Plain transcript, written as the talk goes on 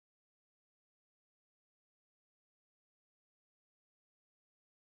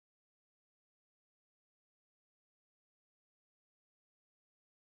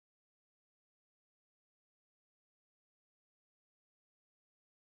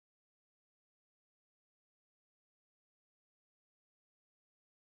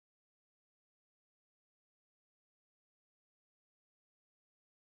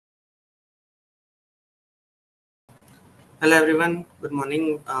Hello everyone, good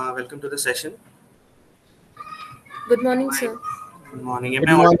morning. Welcome to the session. Good morning, Hi. sir. Good morning. Am Good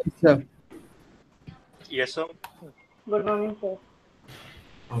I audible? morning, sir. Yes, sir. Good morning, sir.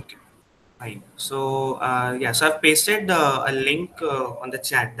 Okay. Fine. So so I've pasted a link on the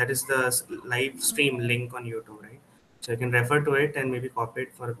chat. That is the live stream link on YouTube, right? So you can refer to it and maybe copy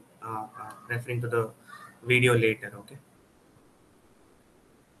it for referring to the video later. Okay.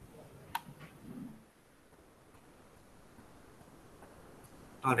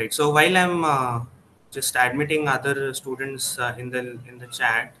 All right. So while I'm just admitting other students in the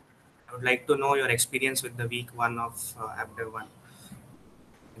chat, I would like to know your experience with the week one of Abder one.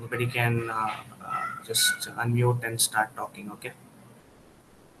 Anybody can just unmute and start talking. Okay.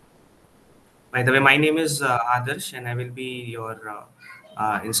 By the way, my name is Adarsh, and I will be your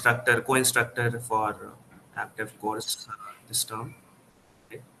co-instructor for active course this term.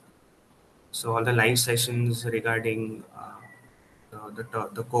 Okay. So all the live sessions regarding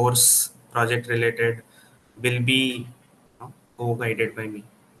the course project related will be co-guided by me.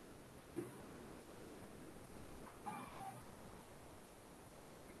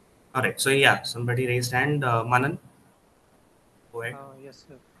 All right. So yeah, somebody raised hand. Manan, go ahead. Yes,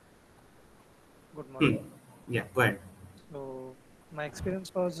 sir. Good Hmm. morning. Yeah, go ahead. So my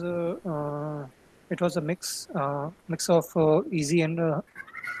experience was it was a mix of easy and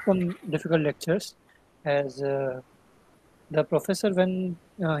some difficult lectures, as the professor when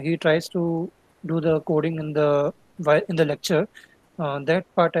he tries to do the coding in the lecture, that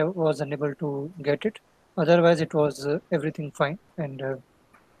part I was unable to get it. Otherwise, it was everything fine and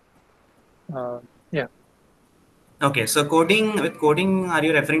yeah. Okay. So coding, are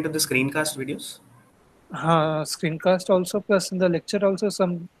you referring to the screencast videos? Screencast also, plus in the lecture also,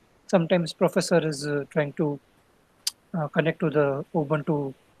 sometimes professor is trying to connect to the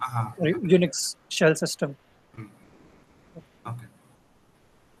Ubuntu Okay. Unix shell system. Hmm. Okay.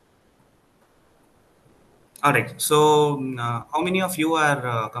 All right. So, how many of you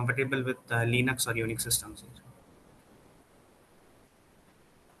are comfortable with Linux or Unix systems?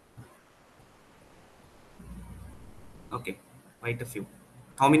 Okay, quite a few.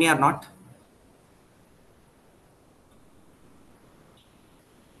 How many are not?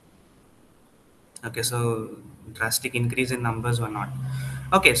 Okay, so drastic increase in numbers or not.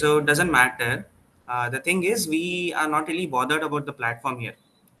 Okay, so it doesn't matter. The thing is, we are not really bothered about the platform here.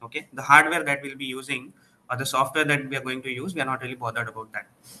 Okay, the hardware that we'll be using or the software that we are going to use, we are not really bothered about that.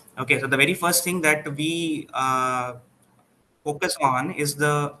 Okay, so the very first thing that we focus on is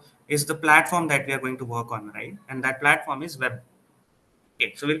the platform that we are going to work on, right? And that platform is web.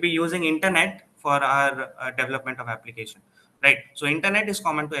 Okay, so we'll be using internet for our development of application, right? So internet is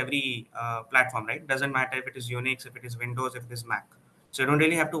common to every platform, right? Doesn't matter if it is Unix, if it is Windows, if it is Mac. So you don't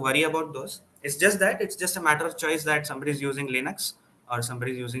really have to worry about those. It's just that it's just a matter of choice that somebody is using Linux or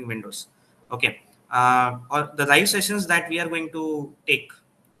somebody is using Windows. Okay, or the live sessions that we are going to take,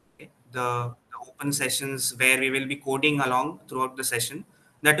 okay, the open sessions where we will be coding along throughout the session,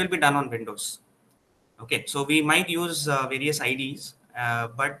 that will be done on Windows. Okay, so we might use various IDs,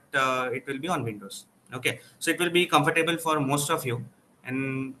 but it will be on Windows. Okay, so it will be comfortable for most of you,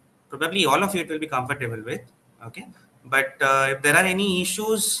 and probably all of you it will be comfortable with. Okay, but if there are any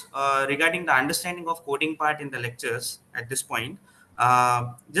issues regarding the understanding of coding part in the lectures at this point,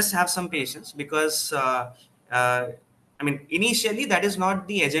 just have some patience because uh, I mean initially that is not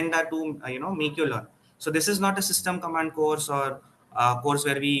the agenda to make you learn. So this is not a system command course or course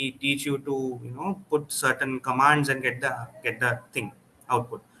where we teach you to put certain commands and get the thing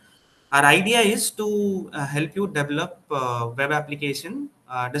output. Our idea is to help you develop web application.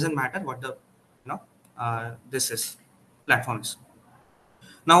 Doesn't matter what the this is platform is.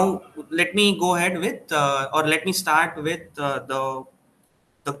 Now let me go ahead with or let me start with the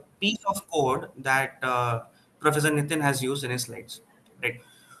piece of code that Professor Nitin has used in his slides, right?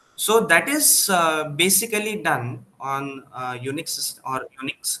 So that is basically done on Unix or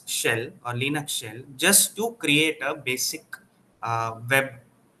Unix shell or Linux shell just to create a basic web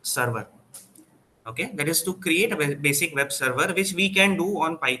server. Okay, that is to create a basic web server which we can do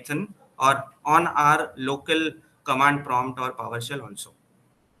on Python or on our local command prompt or PowerShell also.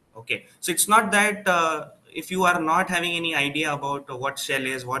 Okay, so it's not that if you are not having any idea about what shell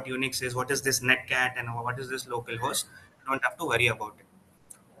is, what Unix is, what is this netcat, and what is this localhost, you don't have to worry about it.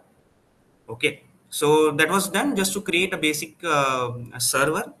 Okay, so that was done just to create a basic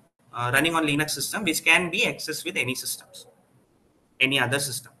server running on Linux system, which can be accessed with any systems, any other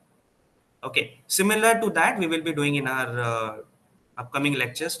system. Okay, similar to that, we will be doing in our upcoming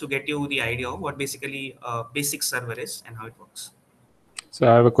lectures to get you the idea of what basically a basic server is and how it works.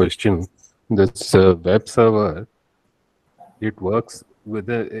 So I have a question. This web server, it works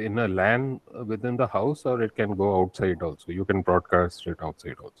in a LAN within the house, or it can go outside also. You can broadcast it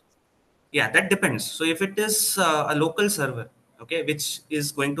outside also. Yeah, that depends. So if it is a local server, okay, which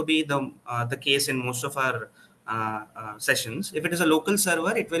is going to be the case in most of our sessions. If it is a local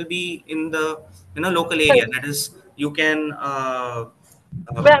server, it will be in the local area. That is, you can uh,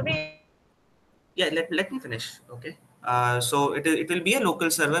 yeah, let me finish. Okay. So it will be a local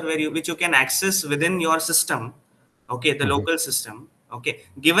server which you can access within your system. Okay, the Mhm. local system. Okay.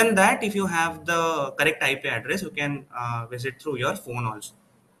 Given that if you have the correct IP address, you can visit through your phone also.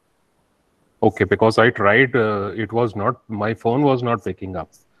 Okay, because I tried, it was not, my phone was not picking up,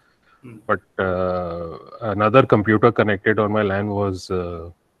 Hmm. but another computer connected on my LAN was,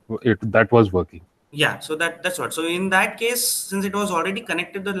 that was working. Yeah, so that's what. So in that case, since it was already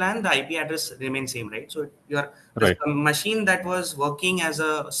connected to LAN, the IP address remains same, right? So your this Right. machine that was working as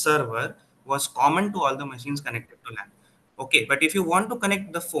a server was common to all the machines connected to LAN. Okay, but if you want to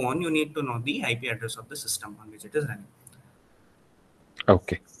connect the phone, you need to know the IP address of the system on which it is running.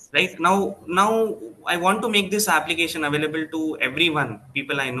 Okay. Right now, I want to make this application available to everyone.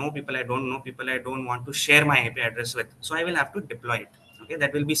 People I know, people I don't know, people I don't want to share my IP address with. So I will have to deploy it. Okay,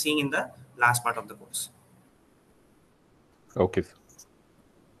 that will be seen in the last part of the course. Okay.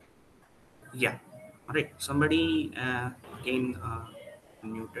 Yeah. All right. Somebody again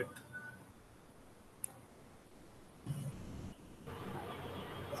muted.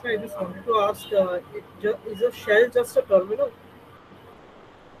 So I just wanted to ask, is a shell just a terminal?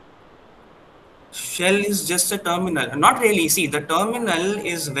 Shell is just a terminal. Not really. See, the terminal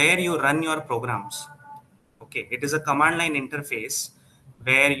is where you run your programs. Okay. It is a command line interface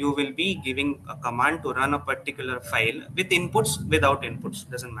where you will be giving a command to run a particular file with inputs, without inputs.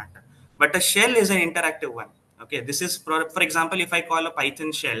 Doesn't matter. But a shell is an interactive one. Okay. This is, for example, if I call a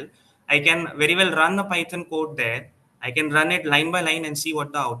Python shell, I can very well run the Python code there. I can run it line by line and see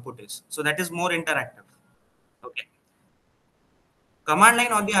what the output is. So that is more interactive. Okay. Command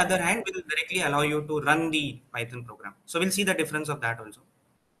line, on the other hand, will directly allow you to run the Python program. So we'll see the difference of that also.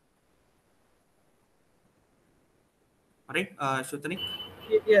 All right, Shutanik?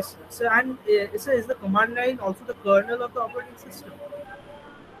 Yes. So and is the command line also the kernel of the operating system?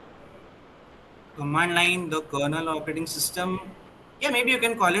 Command line, the kernel operating system. Yeah, maybe you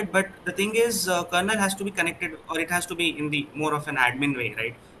can call it, but the thing is, kernel has to be connected, or it has to be in the more of an admin way,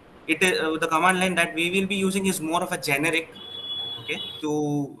 right? It is the command line that we will be using is more of a generic, okay,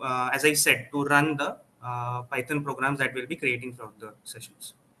 to as I said, to run the Python programs that we'll be creating throughout the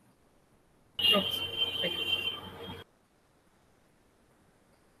sessions. Okay. Thank you.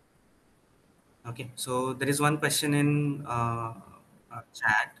 Okay, so there is one question in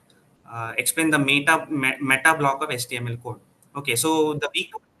chat. Explain the meta block of HTML code. Okay, so the week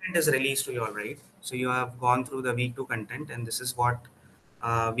two content is released to you all, right? So you have gone through the week two content, and this is what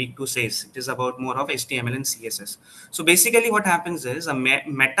week two says. It is about more of HTML and CSS. So basically, what happens is a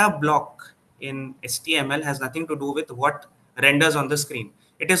meta block in HTML has nothing to do with what renders on the screen.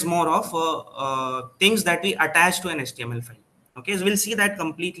 It is more of things that we attach to an HTML file. Okay, so we'll see that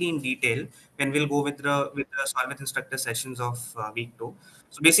completely in detail when we'll go with the solve with instructor sessions of week two.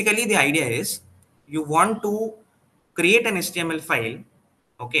 So basically, the idea is you want to create an HTML file.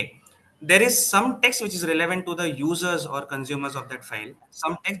 Okay, there is some text which is relevant to the users or consumers of that file.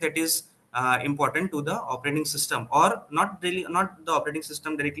 Some text that is important to the operating system, or not the operating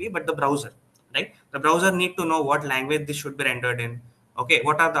system directly, but the browser. Right, the browser need to know what language this should be rendered in. Okay,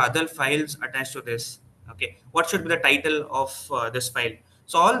 what are the other files attached to this? Okay, what should be the title of this file?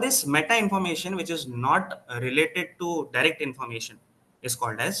 So all this meta information which is not related to direct information is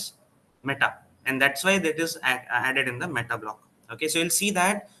called as meta, and that's why that is added in the meta block. Okay, so you'll see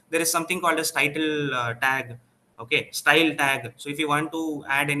that there is something called as title tag. Okay, style tag. So if you want to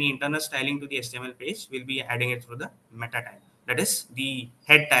add any internal styling to the HTML page, we'll be adding it through the meta tag. That is the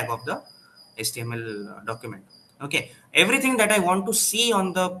head tag of the HTML document. Okay, everything that I want to see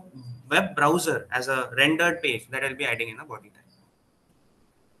on the web browser as a rendered page, that I'll be adding in a body tag.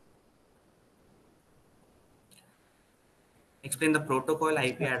 Explain the protocol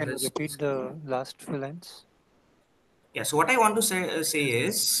IP Can you address. repeat the last few lines? Yeah, so what I want to say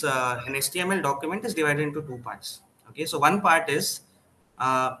is an HTML document is divided into two parts. Okay, so one part is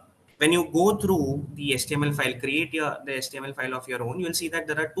when you go through the HTML file, create the HTML file of your own, you will see that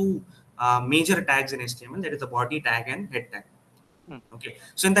there are two major tags in HTML. That is the body tag and head tag. Hmm. Okay,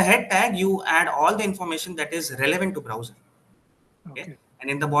 so in the head tag, you add all the information that is relevant to browser. Okay, Okay. and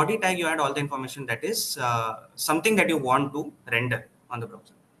in the body tag, you add all the information that is something that you want to render on the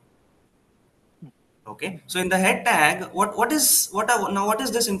browser. Hmm. Okay, so in the head tag, what is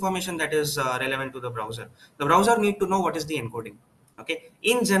this information that is relevant to the browser? The browser need to know what is the encoding. Okay,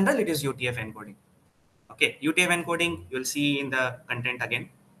 in general, it is UTF encoding. Okay, UTF encoding you'll see in the content again.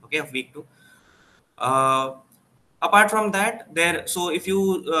 Okay, of week 2. Uh, Apart from that, so if you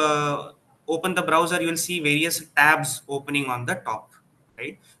open the browser, you will see various tabs opening on the top,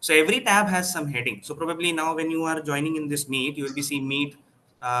 right? So every tab has some heading. So probably now when you are joining in this meet, you will be seeing meet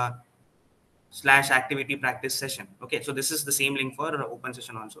uh, slash activity practice session. Okay, so this is the same link for open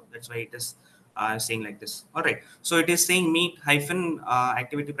session also. That's why it is saying like this. All right, so it is saying meet hyphen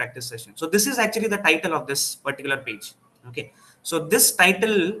activity practice session. So this is actually the title of this particular page. Okay, so this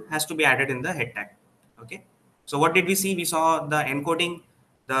title has to be added in the head tag. Okay, so what did we see? We saw the encoding,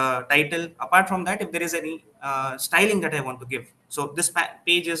 the title. Apart from that, if there is any styling that I want to give, so this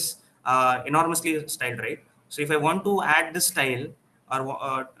page is enormously styled, right? So if I want to add this style,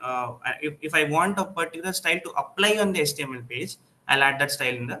 or if I want a particular style to apply on the HTML page, I'll add that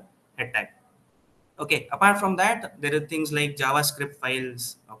style in the head tag. Okay, apart from that, there are things like JavaScript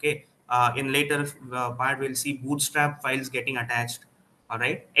files. Okay, in later part, we'll see Bootstrap files getting attached. All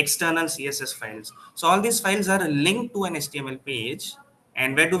right, external CSS files. So all these files are linked to an HTML page.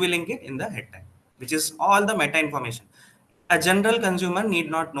 And where do we link it? In the head tag, which is all the meta information. A general consumer need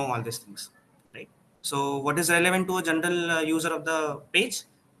not know all these things, right? So what is relevant to a general user of the page?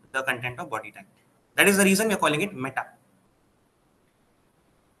 The content of body tag. That is the reason we are calling it meta.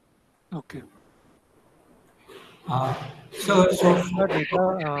 Okay. So, so Extra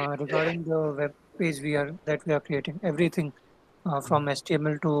data regarding the web page that we are creating, everything from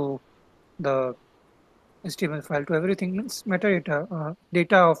HTML to the HTML file to everything means metadata,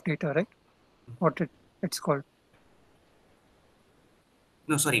 data of data, right? What it's called.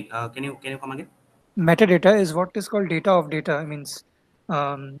 No, sorry. Can you come again? Metadata is what is called data of data. It means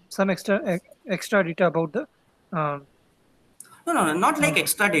some extra data about the um, No, not uh, like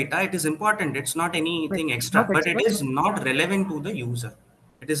extra data. It is important. It's not like anything extra, not but it extra. is not relevant to the user.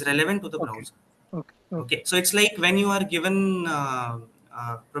 It is relevant to the Okay. browser. Okay. Okay. Okay, so it's like when you are given,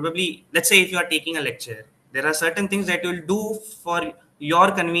 probably, let's say if you are taking a lecture, there are certain things that you will do for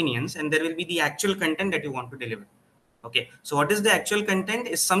your convenience, and there will be the actual content that you want to deliver. Okay, so what is the actual content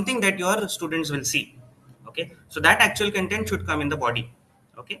is something that your students will see. Okay, so that actual content should come in the body.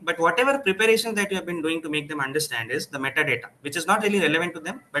 Okay, but whatever preparation that you have been doing to make them understand is the metadata, which is not really relevant to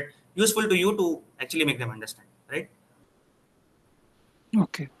them, but useful to you to actually make them understand, right?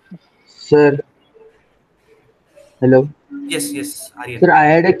 Okay. Sir, hello. Yes, yes, Aryan. Sir, I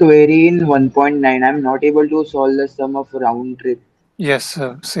had a query in 1.9. I'm not able to solve the sum of round trip. Yes.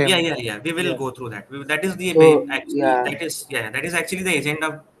 Yeah, Same. yeah, yeah. We will Yeah. go through that. That is the So, actually yeah, that is actually the agenda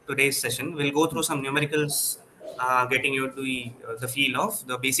of today's session. We'll go through some numericals, getting you to the feel of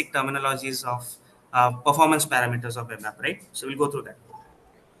the basic terminologies of performance parameters of web app, right? So we'll go through that.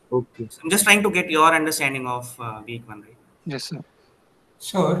 okay. So I'm just trying to get your understanding of week 1, right? Yes, sir.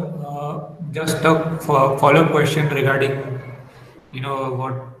 Sure. Just a follow-up question regarding,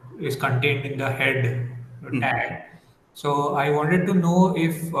 what is contained in the head tag. So I wanted to know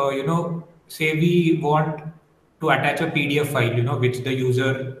if, say we want to attach a PDF file, which the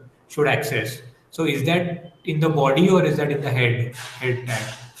user should access. So is that in the body or is that in the head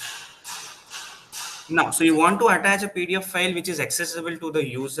tag? Now, so you want to attach a PDF file which is accessible to the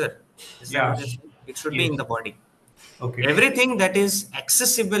user. Is that Yeah. what you're saying? It should be in Yes. the body. Okay. Everything that is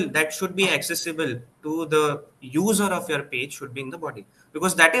accessible, that should be accessible to the user of your page, should be in the body,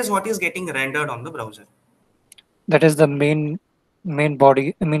 because that is what is getting rendered on the browser. That is the main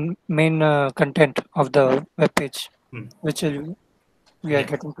body. I mean, main content of the web page, Hmm. which we are Yeah,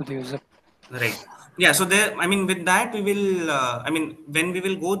 getting to the user. right. Yeah, so there, I mean, with that, we will, when we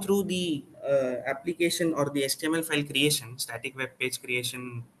will go through the application or the HTML file creation, static web page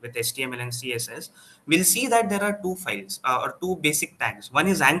creation with HTML and CSS, we'll see that there are two files or two basic tags. One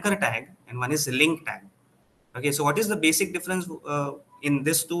is anchor tag and one is link tag. Okay, so what is the basic difference in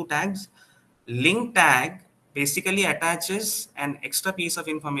these two tags? Link tag basically attaches an extra piece of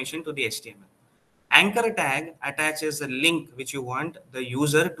information to the HTML. Anchor tag attaches a link which you want the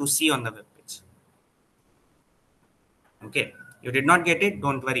user to see on the web page. Okay, you did not get it,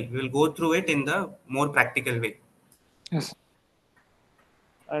 don't worry. We will go through it in the more practical way. Yes.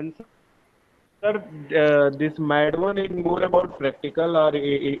 And sir, this mad one is more about practical or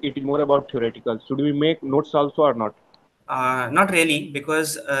it is more about theoretical? Should we make notes also or not? Not really,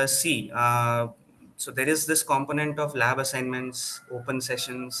 because see, so there is this component of lab assignments, open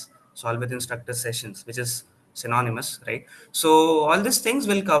sessions, solve with instructor sessions, which is synonymous, right? So all these things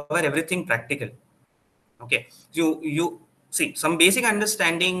will cover everything practical. Okay, you see, some basic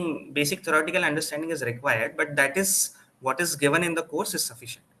understanding, basic theoretical understanding is required, but that is what is given in the course is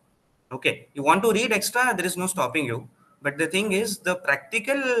sufficient. Okay, you want to read extra, there is no stopping you. But the thing is, the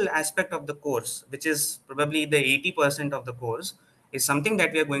practical aspect of the course, which is probably the 80% of the course, is something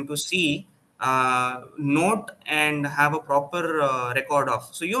that we are going to see, note and have a proper record of.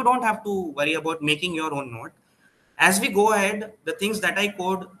 So you don't have to worry about making your own note. As we go ahead, the things that I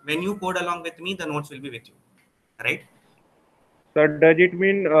code, when you code along with me, the notes will be with you, right? So does it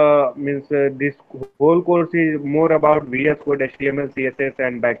means this whole course is more about VS Code, HTML, CSS,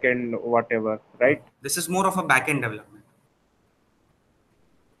 and backend whatever, right? This is more of a backend development.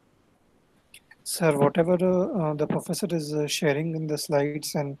 Sir, whatever the professor is sharing in the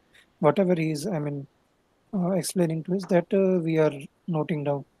slides and whatever he is, I mean, explaining to us, that we are noting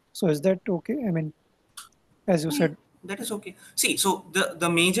down. So is that okay? I mean, as you said. That is okay. See, so the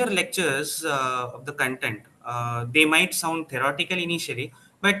major lectures of the content, they might sound theoretical initially,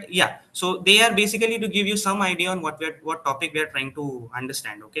 but yeah, so they are basically to give you some idea on what topic we are trying to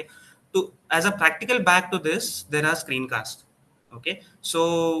understand. Okay, to as a practical back to this, there are screencasts. Okay,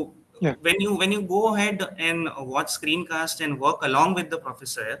 so Yeah. when you go ahead and watch screencast and work along with the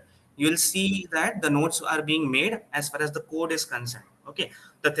professor, you'll see that the notes are being made as far as the code is concerned. Okay,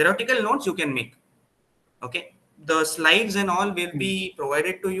 the theoretical notes you can make. Okay, the slides and all will be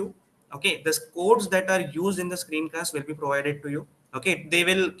provided to you. Okay, the codes that are used in the screencast will be provided to you. Okay, they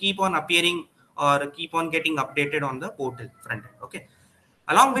will keep on appearing or keep on getting updated on the portal front end. Okay,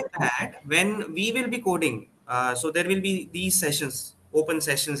 along with that, when we will be coding, so there will be these sessions, open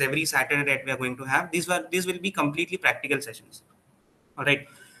sessions every Saturday that we are going to have. These will be completely practical sessions. All right,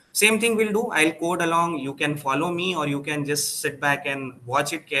 same thing we'll do. I'll code along, you can follow me, or you can just sit back and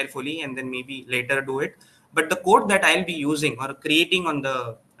watch it carefully and then maybe later do it. But the code that I'll be using or creating on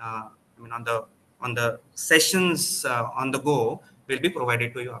the on the sessions on the go will be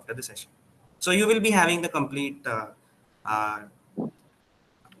provided to you after the session. So you will be having the complete uh,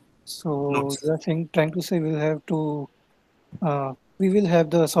 So notes. you are saying, trying to say we will have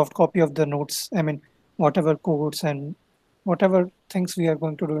the soft copy of the notes. I mean, whatever codes and whatever things we are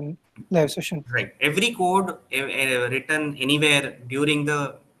going to do in live session. Right, every code written anywhere during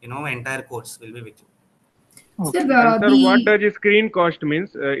the entire course will be with you. Sir, Okay. And sir, what the does screen cost means?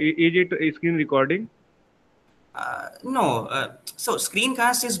 Is it a screen recording? No, so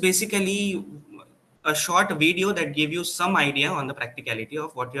screencast is basically a short video that give you some idea on the practicality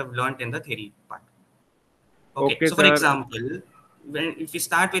of what you have learned in the theory part. Okay, Okay, so for sir. example, when if we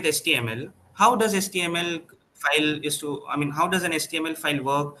start with HTML, how does HTML file is to, I mean, how does an HTML file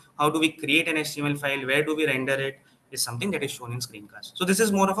work? How do we create an HTML file? Where do we render it? Is something that is shown in screencast. So this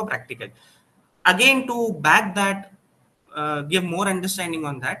is more of a practical. Again, to back that, give more understanding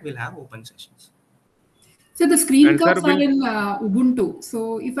on that, we'll have open sessions. so the And sir, screencasts are will in Ubuntu.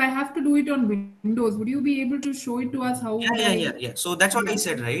 So if I have to do it on Windows, would you be able to show it to us? How would I? Yeah. So that's what I Yeah.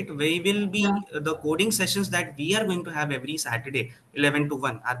 said, right? We will Yeah. be the coding sessions that we are going to have every Saturday, 11 to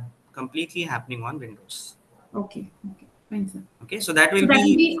 1, are completely happening on Windows. Okay. Okay. Fine, sir. Okay, so that So will that will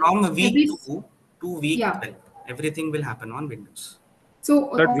be be from week every. 2 to week Yeah. 12. Everything will happen on Windows.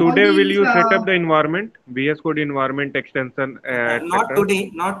 So sir, all today will these. you set up the environment, VS Code environment extension, Not etc.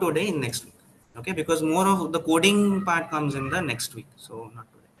 today, not today, in next week. Okay, because more of the coding part comes in the next week. So not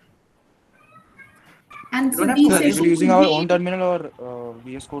today. And You don't so have to these So worry it will about sessions using would our be. own terminal or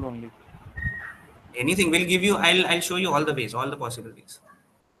VS Code only. anything. We'll give you, I'll show you all the ways, all the possible ways.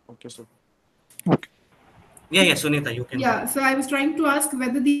 Okay, sir. Okay. Yeah, Sunita, you can go Yeah. ahead. So I was trying to ask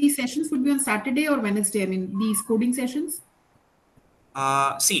whether these sessions would be on Saturday or Wednesday. I mean, these coding sessions.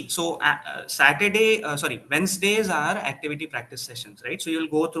 See, so sorry, Wednesdays are activity practice sessions, right? So you'll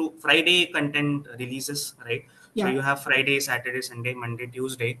go through Friday content releases, right? So Yeah. you have Friday, Saturday, Sunday, Monday,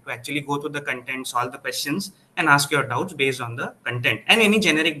 Tuesday to actually go through the content, solve the questions, and ask your doubts based on the content and any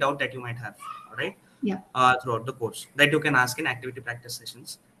generic doubt that you might have, all right? Yeah. Throughout the course that you can ask in activity practice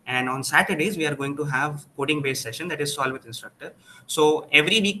sessions. And on Saturdays, we are going to have coding based session that is solved with instructor. So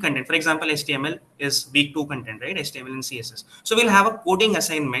every week content, for example, HTML is week 2 content, right? HTML and CSS. So we'll have a coding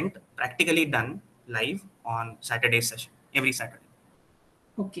assignment practically done live on Saturday session, every Saturday.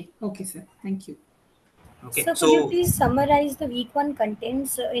 Okay. Okay, sir. Thank you. Okay. So could you So please summarize the week one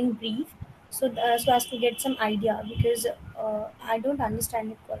contents in brief, so as to get some idea, because I don't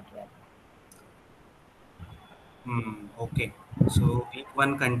understand it quite well. okay. So week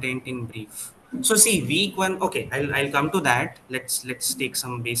 1 content in brief. So see, week 1, okay, I'll come to that. Let's take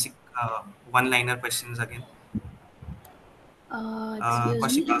some basic one-liner questions again. Excuse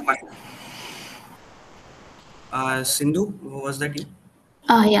Question. me. Sindhu, was that you?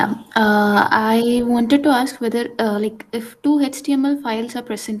 Yeah. I wanted to ask whether, like, if two HTML files are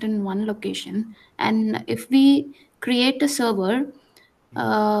present in one location, and if we create a server,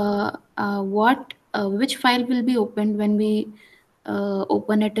 which file will be opened when we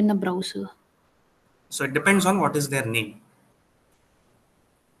open it in a browser? So it depends on what is their name.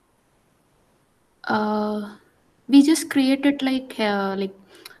 We just created like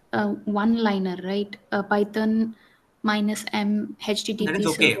one liner, right? Python minus m That is HTTP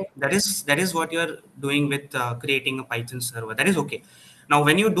okay. server. That is what you're doing with creating a Python server. That is okay. Now,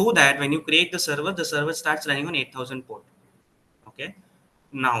 when you do that, when you create the server starts running on 8,000 port. Okay.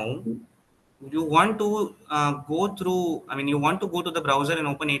 Now, you want to go through. I mean, you want to go to the browser and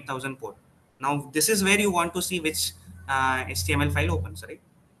open 8,000 port. Now, this is where you want to see which HTML file opens, right?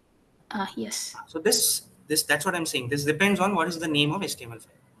 Yes. So this that's what I'm saying. This depends on what is the name of HTML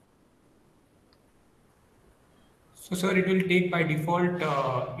file. So, sir, it will take by default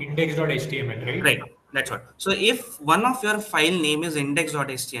index.html, right? Right. That's what. So if one of your file name is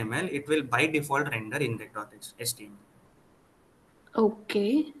index.html, it will by default render index.html,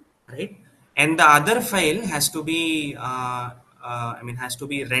 Okay. right? And the other file has to be, has to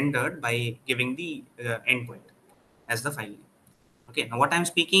be rendered by giving the endpoint as the file name. Okay. Now what I'm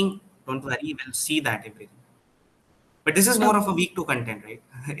speaking, don't worry, we'll see that everything. But this is more of a week two content, right?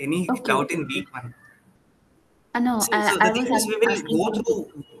 Any Okay. doubt Okay. in Okay. week one? No, See, so the I thing was is, we will asking for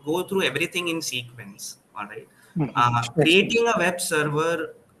the. go through everything in sequence. All right. Sure, sir. Creating a web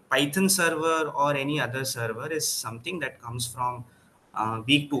server, Python server, or any other server is something that comes from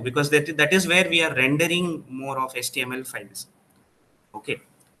week two, because that is where we are rendering more of HTML files. Okay.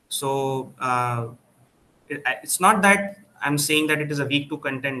 So it's not that I'm saying that it is a week two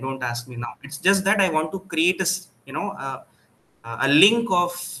content. Don't ask me now. It's just that I want to create a link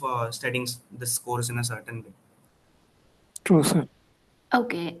of studying this course in a certain way. True, sir.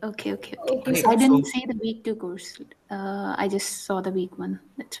 Okay. Okay. Okay. Okay. Okay, Right. sir. I didn't So see the week two course. I just saw the week one.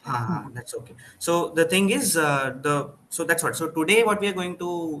 That's why. that's okay. So the thing is, so that's what. So today, what we are going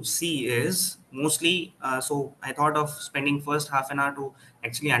to see is mostly. So I thought of spending first half an hour to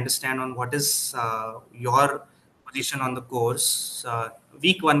actually understand on what is your position on the course,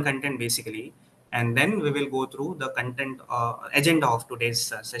 week one content basically, and then we will go through the content agenda of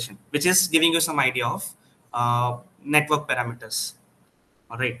today's session, which is giving you some idea of network parameters.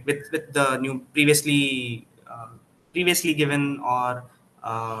 All right, with the new previously given or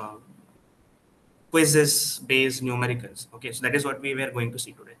uh, quizzes based numericals. Okay, so that is what we were going to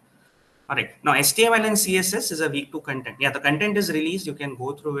see today. All right, now HTML and CSS is a week two content. Yeah, the content is released. You can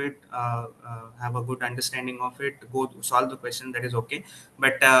go through it, have a good understanding of it, go to solve the question. That is okay.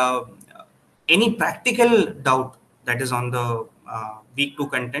 But any practical doubt that is on the week two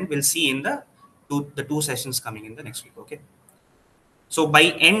content, we'll see in the two sessions coming in the next week. Okay. So by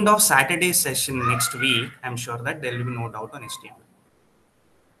end of Saturday's session next week, I'm sure that there will be no doubt on HTML.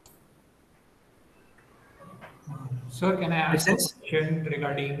 Sir, can I Makes ask a sense? question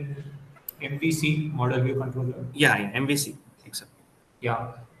regarding MVC, model view controller? Yeah, MVC. Exactly.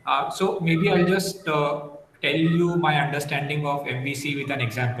 Yeah. So maybe I'll just tell you my understanding of MVC with an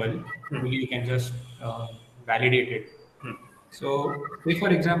example. Hmm. Maybe you can just validate it. Hmm. So, say for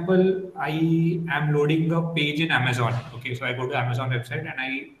example, I am loading a page in Amazon. Okay, so I go to Amazon website and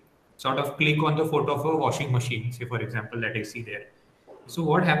I sort of click on the photo of a washing machine, say for example, that I see there. So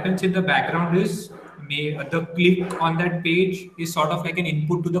what happens in the background is the click on that page is sort of like an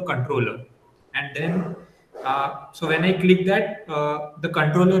input to the controller, and then so when I click that, the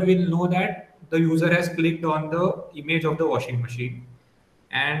controller will know that the user has clicked on the image of the washing machine,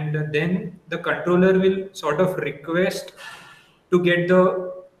 and then the controller will sort of request to get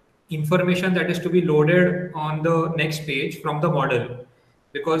the information that is to be loaded on the next page from the model,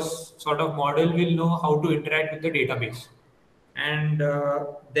 because sort of model will know how to interact with the database, and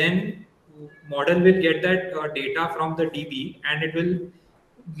then model will get that data from the DB, and it will,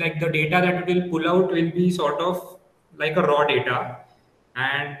 like, the data that it will pull out will be sort of like a raw data,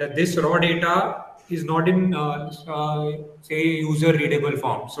 and this raw data is not in say user readable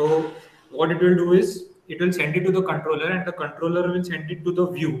form. So what it will do is it will send it to the controller, and the controller will send it to the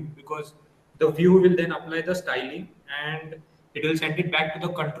view, because the view will then apply the styling, and it will send it back to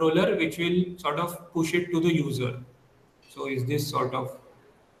the controller, which will sort of push it to the user. So is this sort of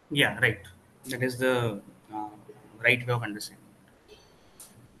Yeah, right. That is the uh, right way of understanding.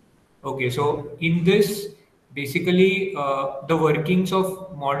 okay? So in this, basically, the workings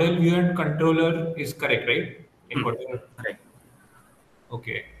of model view and controller is correct, right? Like Hmm. whatever. Right.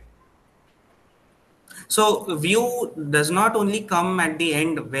 Okay. So view does not only come at the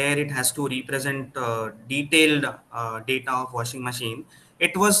end where it has to represent detailed data of washing machine.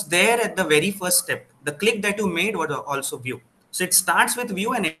 It was there at the very first step. The click that you made was also view. So it starts with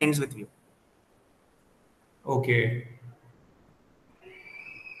view and ends with view. Okay.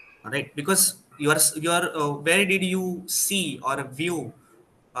 All right, because your where did you see or view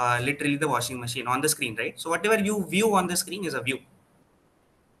literally the washing machine on the screen, right? So whatever you view on the screen is a view.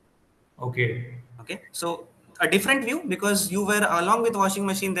 Okay. Okay, so a different view because you were along with washing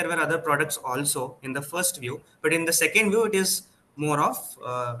machine, there were other products also in the first view, but in the second view it is more of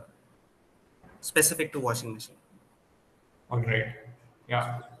specific to washing machine. All right.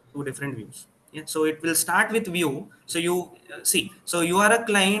 Yeah. Two different views. Yeah, so it will start with view. So you see, so you are a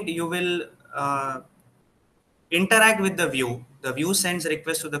client, you will interact with the view. The view sends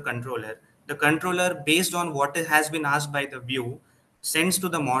request to the controller. The controller, based on what has been asked by the view, sends to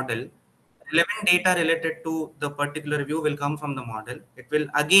the model. Relevant data related to the particular view will come from the model. It will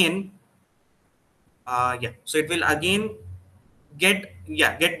again, so it will again get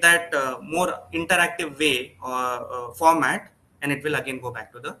that more interactive way or format, and it will again go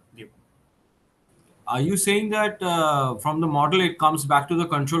back to the view. Are you saying that from the model it comes back to the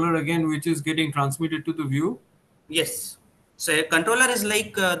controller again, which is getting transmitted to the view? Yes. So a controller is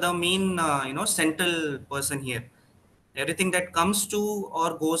like the main, central person here. Everything that comes to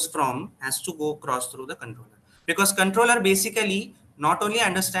or goes from has to go cross through the controller, because controller basically not only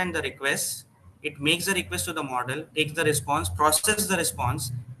understand the request, it makes the request to the model, takes the response, process the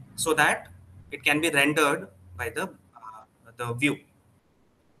response, so that it can be rendered by the view,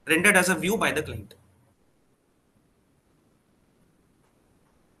 rendered as a view by the client.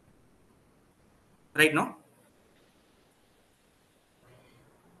 Right now.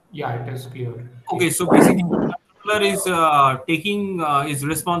 Yeah, it is clear. Okay, so basically, the controller is is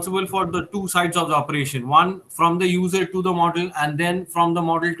responsible for the two sides of the operation. One from the user to the model, and then from the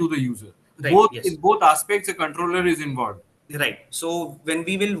model to the user. Right. Both in Yes. both aspects, a controller is involved. Right. So when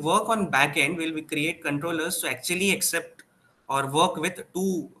we will work on backend, we create controllers to actually accept or work with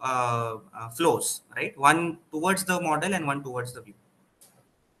two flows, right? One towards the model and one towards the view.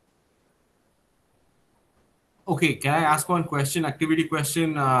 Okay, can I ask one question? Activity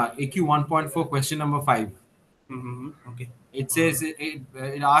question, AQ 1.4 question number 5. Okay. It says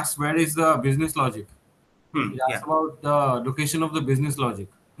it asks where is the business logic. It asks Yeah. about the location of the business logic.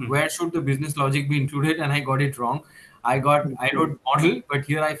 Hmm. Where should the business logic be included? And I got it wrong. I wrote model, but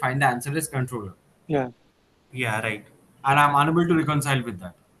here I find the answer is controller, Yeah. Yeah. Right. and I'm unable to reconcile with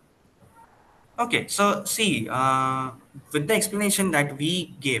that. Okay. So see, with the explanation that we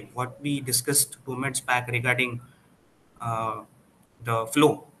gave, what we discussed 2 minutes back regarding uh, the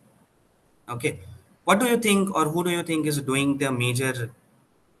flow. Okay. What do you think, or who do you think is doing the major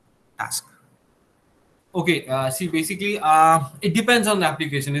task? Okay, see, basically, it depends on the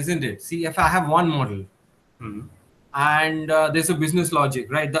application, isn't it? See, if I have one model Hmm. and there's a business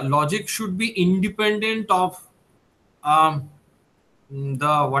logic, right? The logic should be independent of um,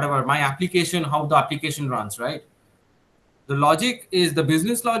 the whatever my application, how the application runs, right? The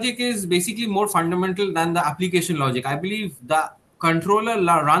business logic is basically more fundamental than the application logic. I believe the controller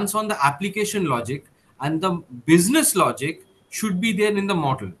runs on the application logic, and the business logic should be there in the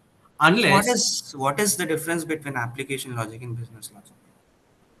model, So unless, what is the difference between application logic and business logic?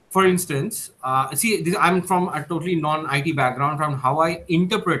 for instance, I'm from a totally non-IT background. From how I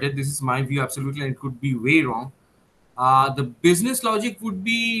interpret it, this is my view, absolutely, and it could be way wrong. The business logic would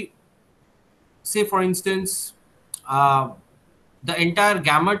be, say, for instance, uh, the entire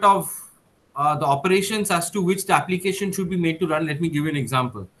gamut of the operations as to which the application should be made to run. Let me give you an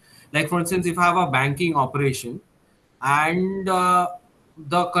example. Like, for instance, if I have a banking operation and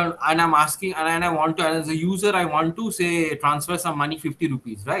and I'm asking and I want to, as a user, I want to say transfer some money, 50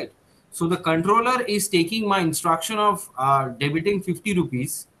 rupees, right? So the controller is taking my instruction of debiting 50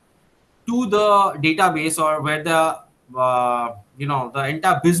 rupees to the database, or where the the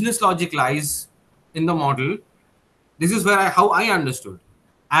entire business logic lies in the model. This is how I understood,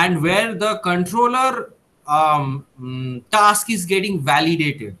 and where the controller task is getting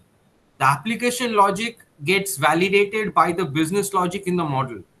validated. The application logic gets validated by the business logic in the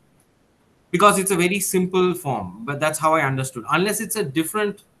model, because it's a very simple form. But that's how I understood. Unless it's a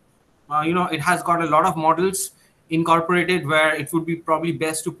different, it has got a lot of models incorporated, where it would be probably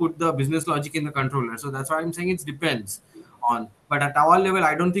best to put the business logic in the controller. So that's why I'm saying it depends on. But at our level,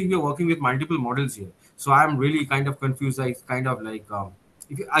 I don't think we're working with multiple models here. So I'm really kind of confused. Like, kind of like, are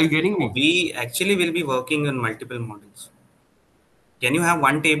you getting No, me? we actually will be working on multiple models. Can you have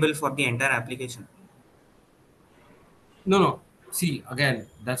one table for the entire application? No, no. See, again,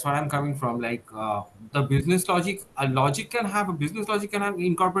 that's where I'm coming from. Like the business logic, a business logic can have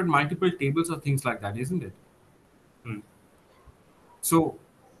incorporate multiple tables or things like that, isn't it? Hmm. So,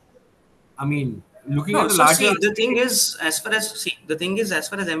 I mean, looking No, at the so larger see, the thing is, as far as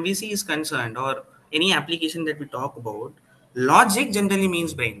MVC is concerned, or any application that we talk about, logic generally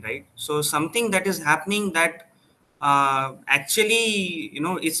means brain, right? So something that is happening that actually,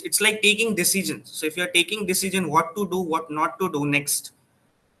 it's like taking decisions. So if you're taking decision what to do, what not to do next,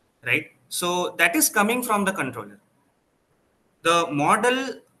 right? So that is coming from the controller. The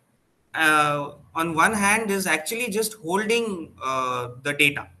model, on one hand, is actually just holding the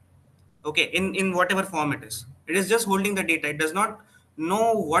data, okay, in whatever form it is just holding the data. It does not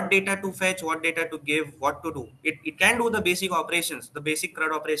know what data to fetch, what data to give, what to do. It can do the basic operations, the basic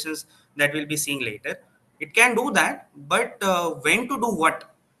CRUD operations that we'll be seeing later. It can do that, but when to do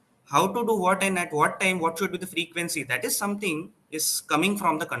what, how to do what, and at what time, what should be the frequency, that is something is coming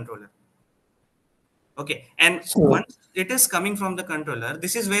from the controller. Okay, and So, once it is coming from the controller,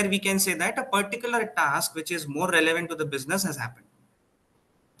 this is where we can say that a particular task which is more relevant to the business has happened.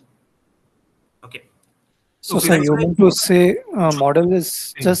 Okay, so, okay. sir, that's you why. mean to say model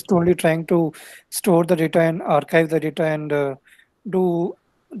is Thing. just only trying to store the data and archive the data and do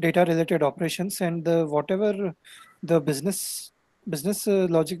data related operations, and whatever the business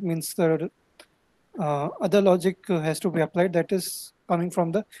logic means the other logic has to be applied, that is coming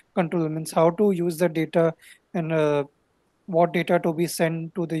from the controller, means how to use the data and what data to be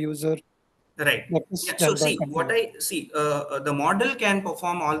sent to the user, Right. that is Yeah. So done by see, what controller. I see, the model can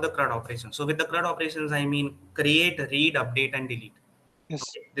perform all the CRUD operations. So with the CRUD operations, I mean create, read, update, and delete. Yes.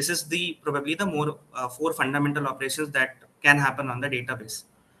 Okay. This is the probably the more four fundamental operations that can happen on the database.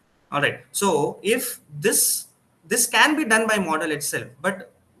 All right. So if this can be done by model itself,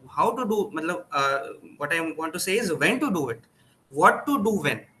 but how to do? What I want to say is when to do it, what to do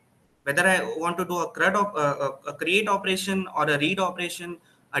when. Whether I want to do a a create operation, or a read operation,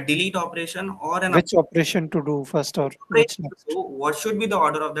 a delete operation, or an Which operation to do first or which operation to next? do, what should be the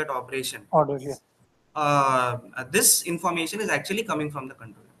order of that operation? Order, yeah. This information is actually coming from the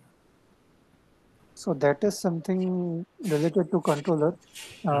controller. So that is something related to controller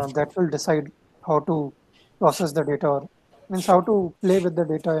Hmm. that will decide how to process the data, or means how to play with the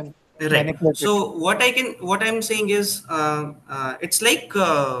data and Right. manipulate it. So what I'm saying is, it's like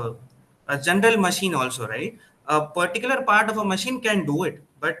a general machine also, right? A particular part of a machine can do it,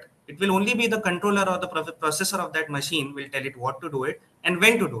 but it will only be the controller or the processor of that machine will tell it what to do it and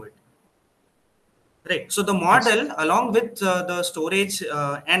when to do it. Right. So the Yes. model, along with the storage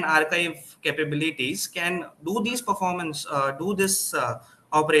and archive capabilities, can do these do this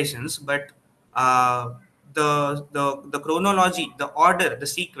operations, but uh, the chronology, the order, the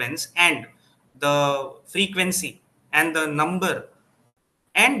sequence, and the frequency, and the number,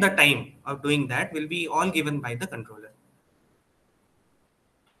 and the time of doing that will be all given by the controller.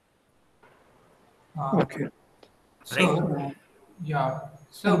 Uh, Okay. Right. so, yeah.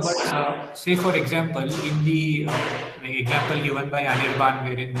 So, And but say for example, in the like example given by Anirban,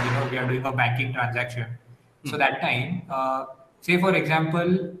 wherein we are doing a banking transaction. So Hmm. that time, say for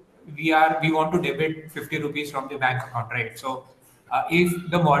example, we want to debit 50 rupees from the bank account, right? So, if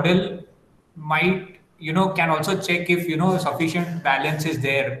the model might can also check if sufficient balance is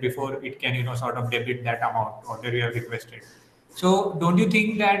there before it can sort of debit that amount or that you have requested. So don't you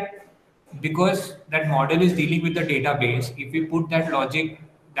think that because that model is dealing with the database, if we put that logic,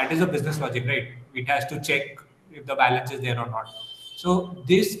 that is a business logic, right? It has to check if the balance is there or not. So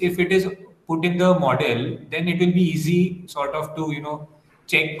this, if it is put in the model, then it will be easy sort of to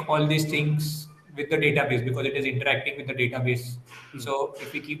check all these things with the database because it is interacting with the database. Hmm. So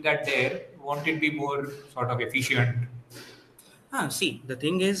if we keep that there, won't it be more sort of efficient? See, the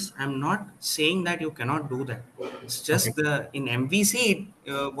thing is, I'm not saying that you cannot do that. It's Okay. just the in MVC,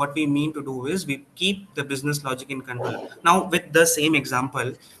 what we mean to do is we keep the business logic in control. Now, with the same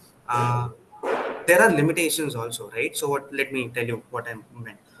example, uh, there are limitations also, right? So, what? Let me tell you what I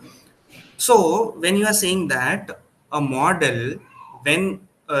meant. So, when you are saying that a model, when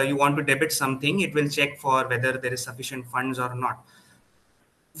you want to debit something, it will check for whether there is sufficient funds or not.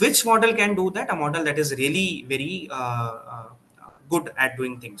 Which model can do that? A model that is really very good at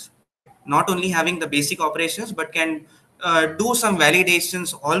doing things, right? Not only having the basic operations, but can do some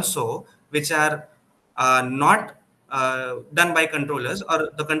validations also, which are not done by controllers, or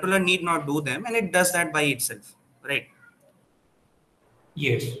the controller need not do them, and it does that by itself, right?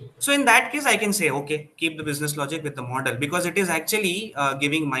 Yes. So in that case, I can say, okay, keep the business logic with the model, because it is actually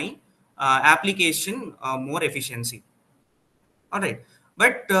giving my application more efficiency. All right.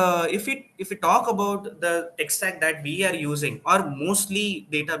 But if we talk about the tech stack that we are using, or mostly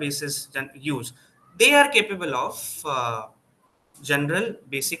databases use, they are capable of general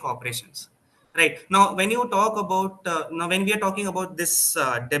basic operations. Right now, when you talk about now when we are talking about this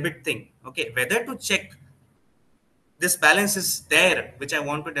debit thing, okay, whether to check this balance is there which I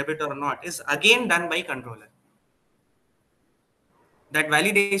want to debit or not is again done by controller. That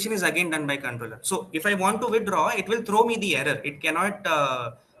validation is again done by controller. So if I want to withdraw, it will throw me the error. It cannot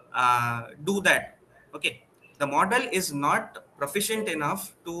do that. Okay, the model is not proficient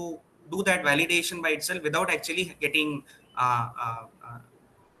enough to do that validation by itself without actually getting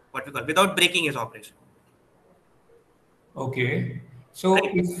what we call, without breaking its operation. Okay. So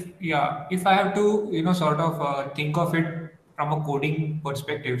Right. if I have to, sort of think of it from a coding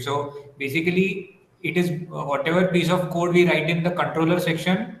perspective. So basically, it is whatever piece of code we write in the controller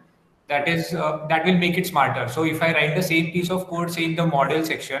section that will make it smarter. So if I write the same piece of code, say in the model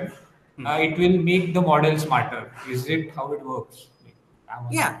section, it will make the model smarter. Is it how it works?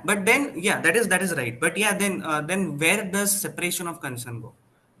 Yeah, but then that is right. But yeah, then where does separation of concern go?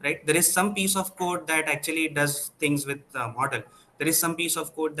 Right, there is some piece of code that actually does things with the model. There is some piece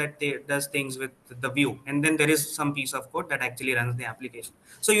of code that does things with the view, and then there is some piece of code that actually runs the application.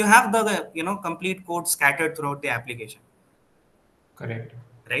 So you have the complete code scattered throughout the application. Correct.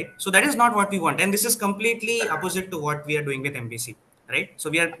 Right, so that is not what we want, and this is completely opposite to what we are doing with MVC. Right, so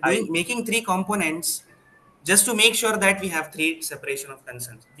we are making three components just to make sure that we have three separation of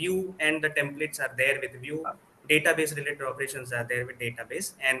concerns. View and the templates are there with view, database related operations are there with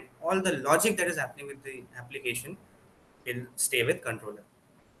database, and all the logic that is happening with the application will stay with controller.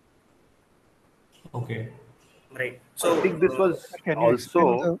 Okay. Right, I so think this was Can you explain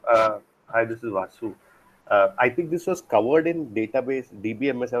also. the Hi, this is Vasu. I think this was covered in database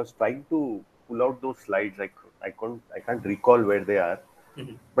DBMS. I was trying to pull out those slides. I can't recall where they are.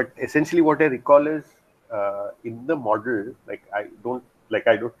 But essentially, what I recall is in the model. I don't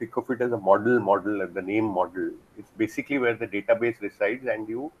think of it as a model, as the name model. It's basically where the database resides,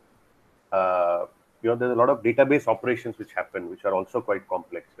 and uh, there's a lot of database operations which happen, which are also quite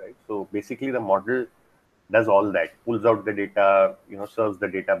complex, right? So basically, the model does all that, pulls out the data, serves the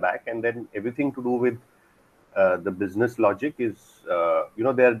data back, and then everything to do with the business logic is,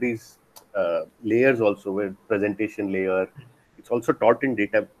 there are these layers also, where presentation layer. It's also taught in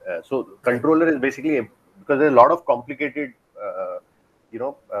data. So controller is basically because there's a lot of complicated, you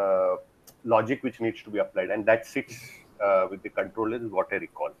know, uh, logic which needs to be applied, and that sits with the controller is what I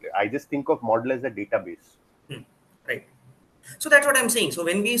recall. I just think of model as a database. right. So that's what I'm saying. So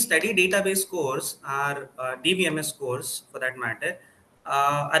when we study database course or DBMS course for that matter,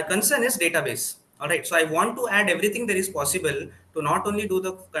 our concern is database. All right. So I want to add everything that is possible to not only do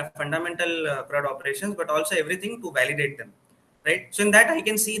the fundamental CRUD operations, but also everything to validate them. Right. So in that I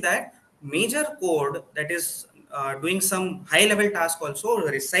can see that major code that is doing some high level task also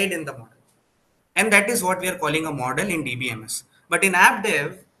reside in the model. And that is what we are calling a model in DBMS. But in app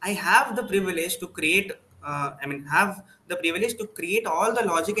dev, I have the privilege to create, have the privilege to create all the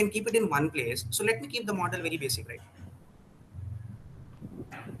logic and keep it in one place. So let me keep the model very basic, right?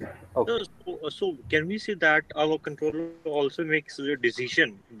 Okay. So can we say that our controller also makes a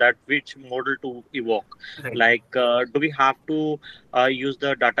decision that which model to evoke? Right. Like, do we have to use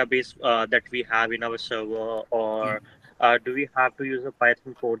the database that we have in our server, or do we have to use a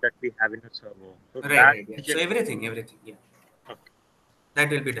Python code that we have in a server? So Right, that right, yeah. So decision. everything, yeah, Okay. that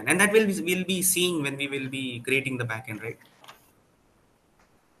will be done, and that will be seeing when we will be creating the backend, right?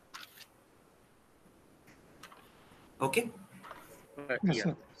 Okay. yes, Yeah.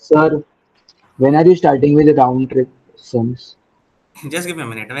 sir. Sir, when are you starting with the round trip sums? Just give me a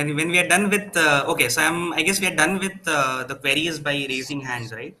minute. When we are done with, okay, so I guess we are done with the queries by raising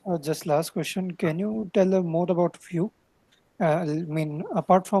hands, right? Just last question. Can you tell more about view? I mean,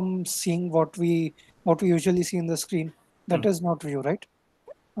 apart from seeing what we usually see in the screen, that is not view, right?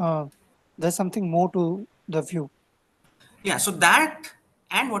 Uh, there's something more to the view. Yeah, so that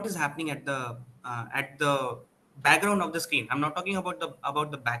and what is happening at the background of the screen. I'm not talking about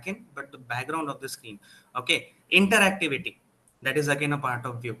the backend, but the background of the screen. Okay, interactivity. That is again a part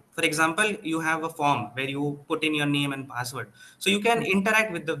of view. For example, you have a form where you put in your name and password. So you can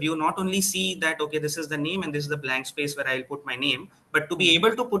interact with the view, not only see that, okay, this is the name and this is the blank space where I'll put my name, but to be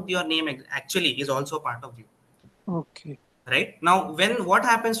able to put your name actually is also part of view. Okay. Right now, what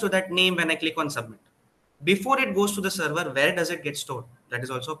happens to that name when I click on submit? Before it goes to the server, where does it get stored? That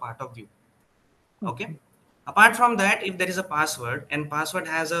is also part of view. Okay, Okay. apart from that, if there is a password and password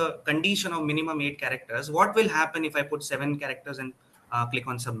has a condition of minimum 8 characters, what will happen if I put 7 characters and click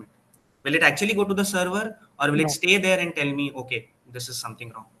on submit? Will it actually go to the server, or will No. it stay there and tell me, okay, this is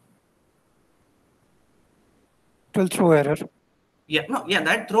something wrong? It will throw error. Yeah, no, yeah,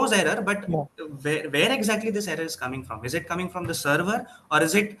 that throws error, but Yeah. where exactly this error is coming from? Is it coming from the server, or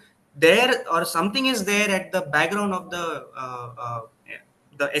is it there, or something is there at the background of the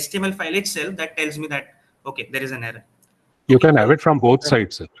HTML file itself that tells me that, okay, there is an error? You Okay, can have so, it from both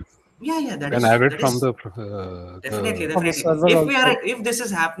sides, sir. yeah, You can have it that from is the definitely, From the definitely. server If also. if this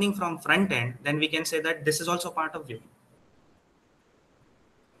is happening from front end, then we can say that this is also part of view.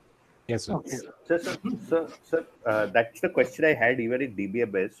 yes, sir. Okay. That's the question I had even in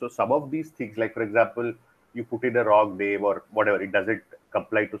DBMS. So some of these things, like for example, you put in a wrong name or whatever, it doesn't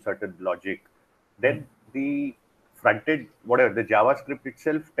comply to certain logic. Then the front end, whatever, the JavaScript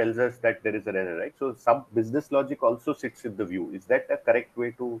itself tells us that there is an error, right? So some business logic also sits in the view. Is that a correct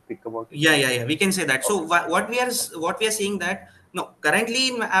way to think about it? Yeah, we can say that. So what we are seeing that, no, currently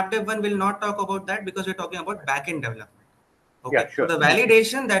in app dev 1 will not talk about that, because we're talking about backend development. Yeah, Okay, so sure. the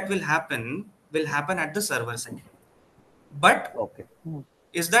validation that will happen at the server side. But Okay.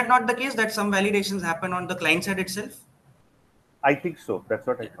 is that not the case, that some validations happen on the client side itself? I think so. That's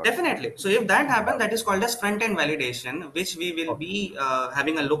what I thought. Definitely. So if that happens, that is called as front end validation, which we will be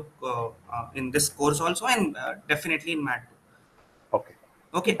having a look in this course also, and definitely in Mat. Okay.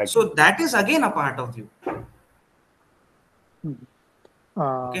 Okay, Thank so you. that is again a part of view.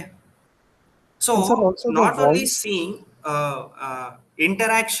 Okay. And sir, So also the not only voice. seeing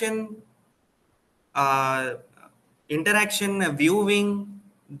interaction, uh, viewing,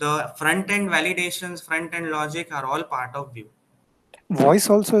 the front end validations, front end logic are all part of view. Voice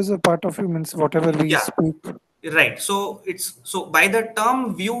also is a part of you, means whatever we Yeah, speak. right. So it's, so by the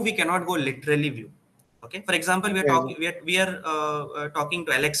term view, we cannot go literally view. Okay. For example, we are Yeah, talking, we are talking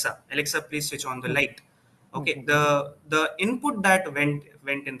to Alexa. Alexa, please switch on the light. Okay. The input that went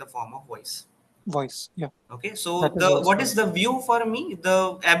in the form of voice. Voice, yeah. Okay. So That is the, also. what is the view for me?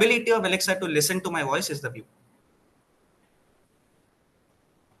 The ability of Alexa to listen to my voice is the view.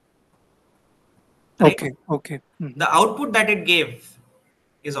 Right. Okay, okay. The output that it gave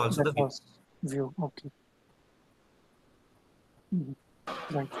is also That the view. was view, okay.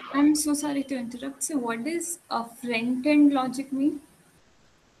 Right. I'm so sorry to interrupt. So, what does a front end logic mean?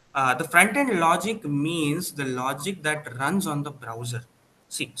 The front end logic means the logic that runs on the browser.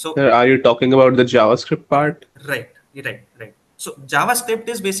 See, so Sir, are you talking about the JavaScript part? right. So JavaScript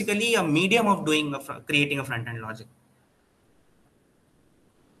is basically a medium of doing creating a front end logic.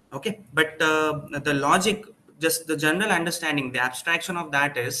 Okay, but the logic, just the general understanding, the abstraction of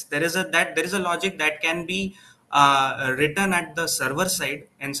that is, there is a logic that can be written at the server side,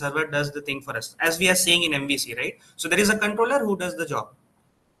 and server does the thing for us, as we are saying in MVC, right? So there is a controller who does the job,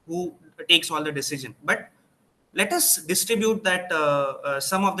 who takes all the decision. But let us distribute that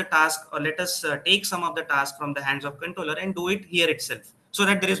some of the task, or let us take some of the task from the hands of controller and do it here itself, so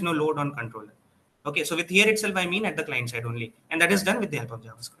that there is no load on controller. Okay, so with here itself, I mean at the client side only, and that is done with the help of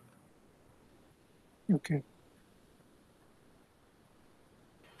JavaScript. Okay.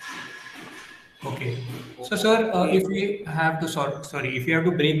 Okay. So, sir, if we have to if you have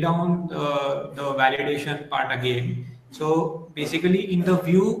to break down the validation part again. So, basically, in the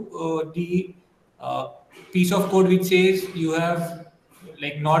view, the piece of code which says you have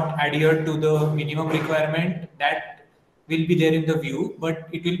like not adhered to the minimum requirement, that will be there in the view, but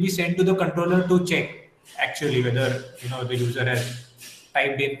it will be sent to the controller to check actually whether the user has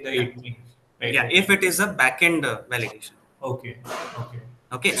typed in the 8 things. Right? Yeah, if it is a backend validation. Okay.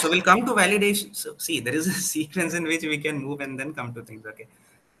 Okay, so we'll come to validation. So see, there is a sequence in which we can move and then come to things. Okay.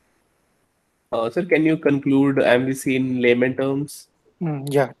 Sir, can you conclude MVC in layman terms?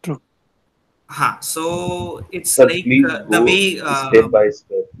 Yeah, true. So it's Sir, like please the go way. step by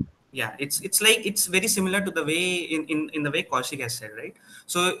step. Yeah, it's like, it's very similar to the way in the way Kaushik has said, right?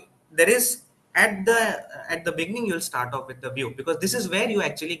 So there is, at the beginning, you'll start off with the view, because this is where you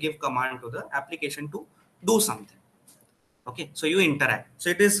actually give command to the application to do something. Okay, so you interact. So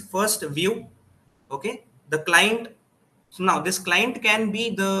it is first view. Okay, the client. So now this client can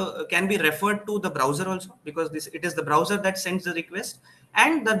be referred to the browser also, because it is the browser that sends the request,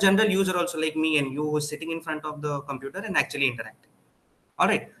 and the general user also, like me and you, who is sitting in front of the computer and actually interacting. All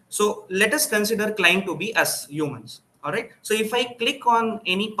right, so let us consider client to be us humans. All right, so if I click on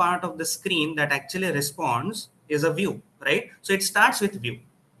any part of the screen that actually responds, is a view, right? So it starts with view.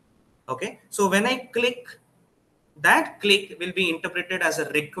 Okay, so when I click, that click will be interpreted as a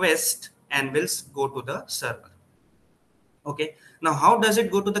request and will go to the server. Okay, now how does it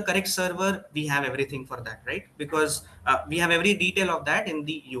go to the correct server? We have everything for that, right? Because we have every detail of that in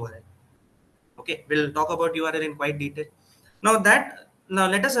the URL. Okay, we'll talk about URL in quite detail. Now Now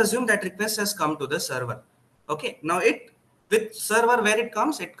let us assume that request has come to the server. Okay, now with server where it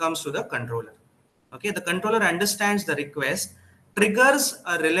comes to the controller. Okay, the controller understands the request, triggers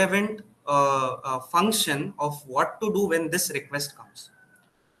a relevant function of what to do when this request comes.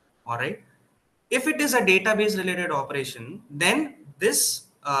 All right. If it is a database related operation, then this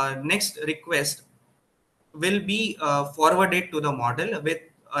next request will be forwarded to the model with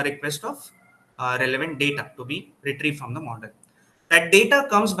a request of relevant data to be retrieved from the model. That data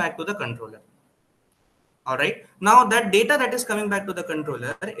comes back to the controller. All right. Now that data that is coming back to the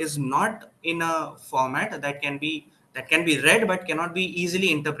controller is not in a format that can be read but cannot be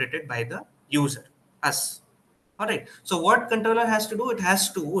easily interpreted by the user, us. All right. So what controller has to do? It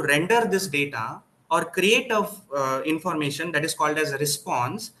has to render this data or create of information that is called as a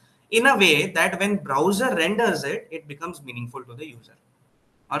response in a way that when browser renders it, it becomes meaningful to the user.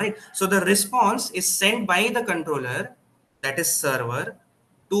 All right. So the response is sent by the controller, that is server,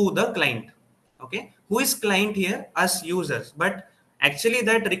 to the client. Okay. Who is client here? Us users. But actually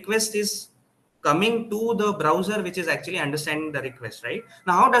that request is coming to the browser, which is actually understanding the request, right?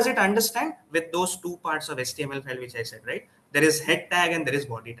 Now, how does it understand? With those two parts of HTML file, which I said, right? There is head tag and there is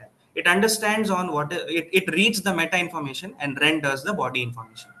body tag. It understands on what it reads the meta information and renders the body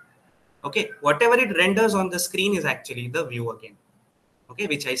information. Okay. Whatever it renders on the screen is actually the view again. Okay,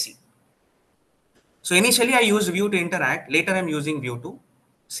 which I see. So initially I use view to interact. Later I'm using view to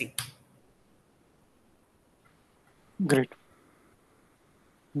see. Great.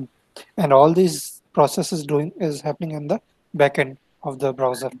 And all these processes doing is happening in the backend of the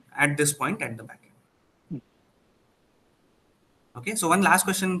browser. At this point, at the backend. Okay, so one last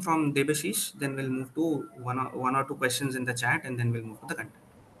question from Debashish, then we'll move to one or two questions in the chat, and then we'll move to the content.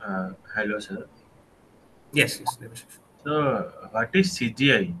 Hello, sir. Yes, Debashish. So, what is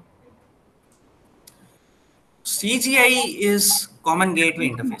CGI? CGI is Common Gateway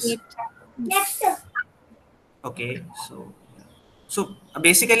Interface. Okay, so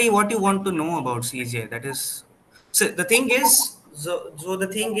basically what you want to know about CGI, that is, so the thing is,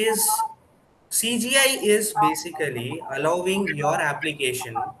 CGI is basically allowing your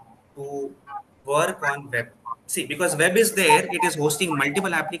application to work on web. See, because web is there, it is hosting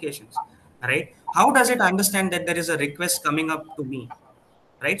multiple applications, right? How does it understand that there is a request coming up to me,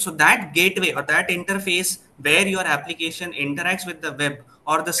 right? So that gateway or that interface where your application interacts with the web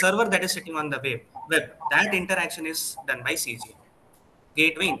or the server that is sitting on the web, that interaction is done by CGI,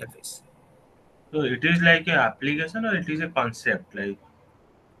 gateway interface. So, it is like an application or it is a concept? Like,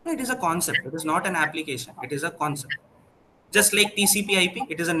 It is a concept. It is not an application. It is a concept. Just like TCP/IP,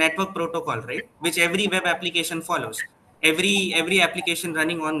 it is a network protocol, right? Which every web application follows. Every application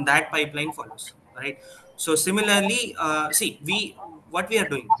running on that pipeline follows, right? So similarly, see, what we are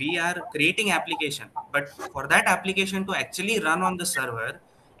doing, we are creating application, but for that application to actually run on the server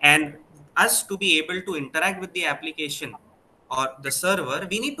and us to be able to interact with the application or the server,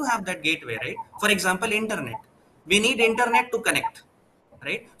 we need to have that gateway, right? For example, internet. We need internet to connect,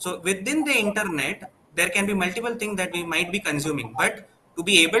 right? So within the internet, there can be multiple things that we might be consuming, but to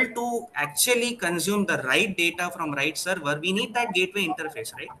be able to actually consume the right data from right server, we need that gateway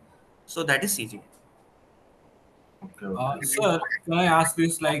interface, right? So that is CGI. Sir, can I ask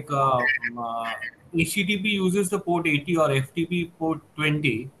this? HTTP uses the port 80 or FTP port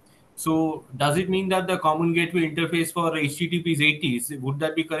 20. So, does it mean that the common gateway interface for HTTP is 80? Would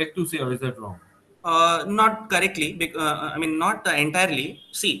that be correct to say, or is that wrong? Not correctly, I mean, not entirely.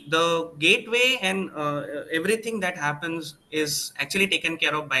 See, the gateway and everything that happens is actually taken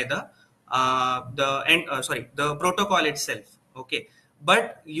care of by the protocol itself. Okay,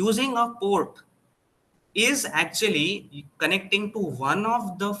 but using a port is actually connecting to one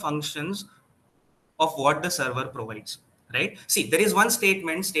of the functions of what the server provides, right? See, there is one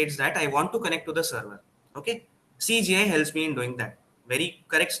statement states that I want to connect to the server. Okay, CGI helps me in doing that. Very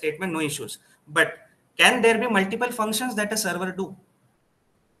correct statement, no issues. But can there be multiple functions that a server do?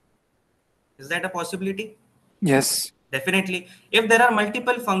 Is that a possibility? Yes. Definitely. If there are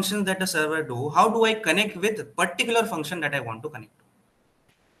multiple functions that a server do, how do I connect with a particular function that I want to connect to?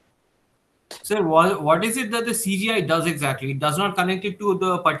 Sir, what is it that the CGI does exactly? It does not connect it to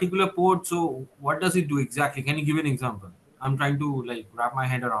the particular port. So, what does it do exactly? Can you give an example? I'm trying to wrap my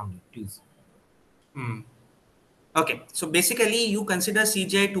head around it, please. Okay, so basically you consider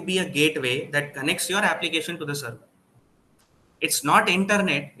CGI to be a gateway that connects your application to the server. It's not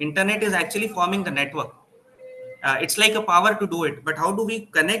internet. Internet is actually forming the network. It's like a power to do it. But how do we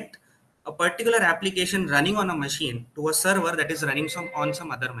connect a particular application running on a machine to a server that is running on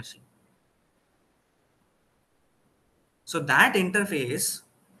some other machine? So that interface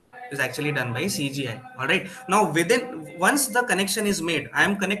is actually done by CGI. All right. Now, once the connection is made, I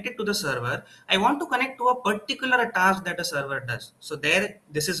am connected to the server. I want to connect to a particular task that a server does. So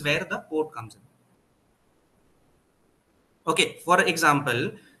this is where the port comes in. Okay. For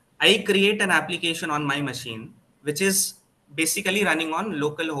example, I create an application on my machine, which is basically running on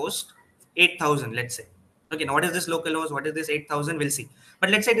localhost 8000, let's say. Okay. Now, what is this localhost? What is this 8000? We'll see. But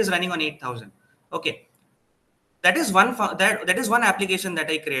let's say it is running on 8000. Okay. That is that is one application that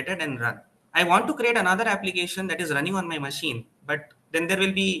I created and run. I want to create another application that is running on my machine, but then there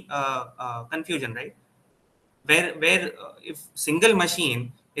will be confusion, right? Where if single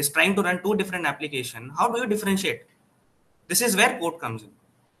machine is trying to run two different applications, how do you differentiate? This is where port comes in.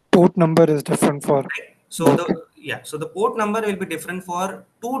 Port number is different for So both. so the port number will be different for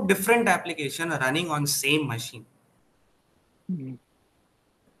two different applications running on same machine. Mm.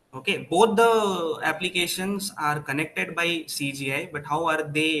 Okay, both the applications are connected by CGI, but how are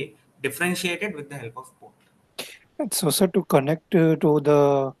they differentiated with the help of port? And so, sir, to connect to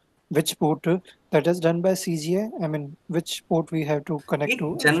the which port that is done by CGI, I mean, which port we have to connect It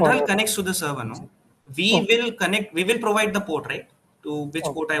to for general our connects to the server, no? We okay. will connect, we will provide the port, right? To which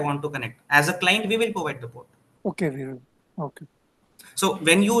port I want to connect. As a client, we will provide the port. Okay, we will. Okay. So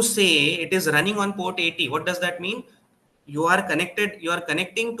when you say it is running on port 80, what does that mean? You are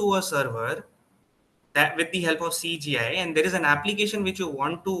connecting to a server that with the help of CGI, and there is an application which you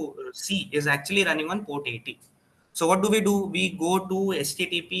want to see is actually running on port 80. So what do? We go to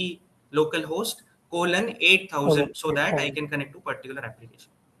HTTP localhost colon 8000 so that I can connect to particular application.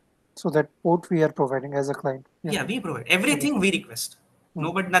 So that port we are providing as a client. Yeah, we provide everything we request.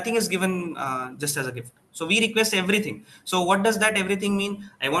 No, but nothing is given just as a gift. So we request everything. So what does that everything mean?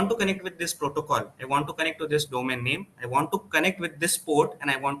 I want to connect with this protocol. I want to connect to this domain name. I want to connect with this port, and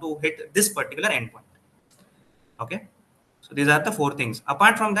I want to hit this particular endpoint. Okay. So these are the four things.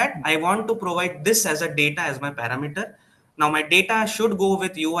 Apart from that, I want to provide this as a data as my parameter. Now my data should go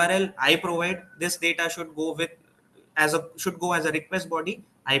with URL. I provide this data should go with should go as a request body.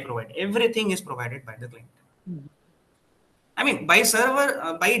 I provide everything is provided by the client. Mm. I mean, by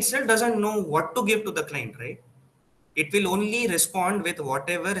server by itself doesn't know what to give to the client, right? It will only respond with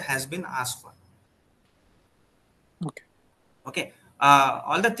whatever has been asked for. Okay. Okay.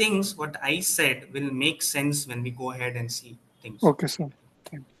 All the things what I said will make sense when we go ahead and see things. Okay, sir.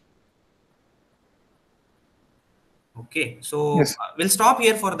 Thank you. Okay, so Yes. we'll stop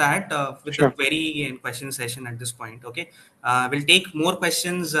here for that with the Sure. query and question session at this point. Okay, we'll take more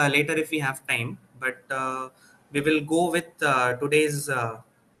questions later if we have time, but we will go with today's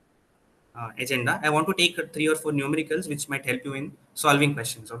agenda. I want to take 3 or 4 numericals which might help you in solving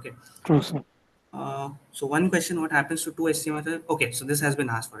questions. Okay. True, sir. So one question: what happens to two HTML? Okay, so this has been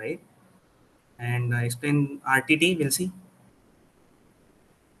asked for, right? And explain RTT. We'll see.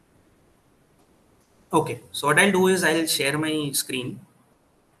 Okay, so what I'll do is I'll share my screen.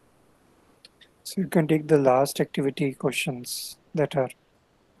 So you can take the last activity questions that are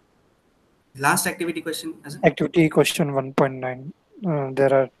Last activity question as a activity question 1.9.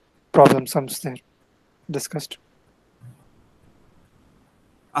 There are problem sums there discussed.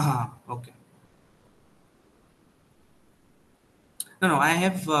 Okay. No, I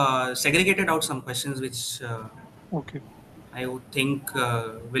have segregated out some questions which Okay. I would think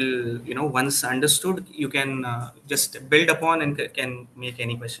will, once understood, you can just build upon and can make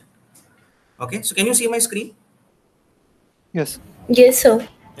any question. Okay, so can you see my screen? Yes. Yes, sir.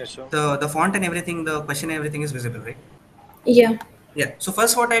 Yes, sir. The font and everything, the question and everything is visible, right? Yeah. Yeah. So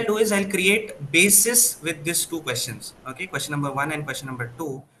first what I'll do is I'll create basis with these two questions. Okay, question number 1 and question number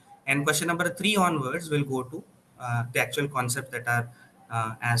 2. And question number 3 onwards will go to the actual concept that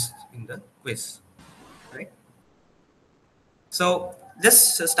are asked in the quiz. Right? So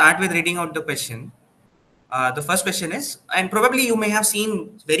just start with reading out the question. The first question is, and probably you may have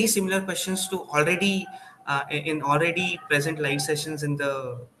seen very similar questions to already in already present live sessions in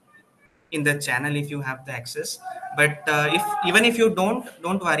the channel if you have the access. But if even if you don't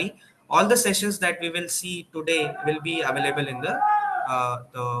worry, all the sessions that we will see today will be available in the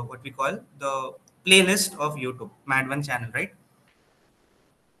what we call the playlist of YouTube Mad1 channel, right?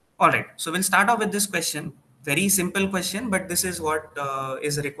 All right, so we'll start off with this question. Very simple question, but this is what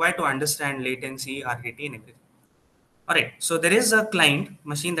is required to understand latency, RTT, and everything. All right, so there is a client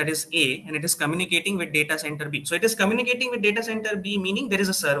machine that is A, and it is communicating with data center B. So it is communicating with data center B, meaning there is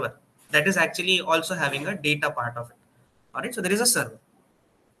a server that is actually also having a data part of it. All right, so there is a server.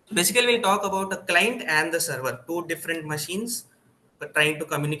 Basically, we'll talk about a client and the server, two different machines trying to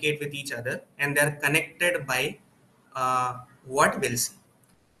communicate with each other, and they're connected by what we'll see.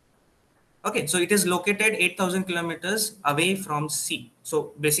 Okay, so it is located 8,000 kilometers away from C.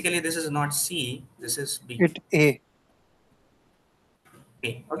 So basically, this is not C, this is B. It A.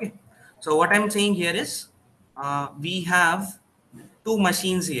 A. Okay. So what I'm saying here is we have two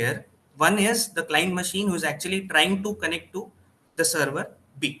machines here. One is the client machine who is actually trying to connect to the server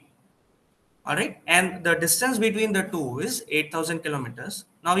B. All right. And the distance between the two is 8,000 kilometers.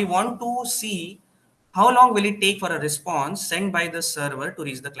 Now we want to see how long will it take for a response sent by the server to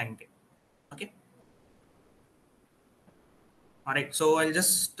reach the client A. Okay. All right. So I'll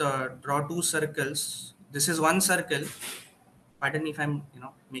just draw two circles. This is one circle. Pardon if I'm,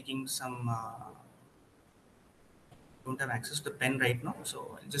 making some don't have access to pen right now,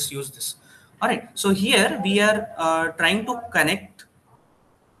 so I'll just use this. All right, so here we are trying to connect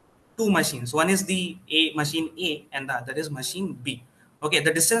two machines. One is the machine A and the other is machine B. Okay,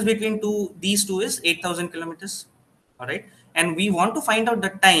 the distance between these two is 8,000 kilometers. All right, and we want to find out the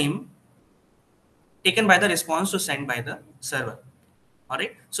time taken by the response to send by the server. All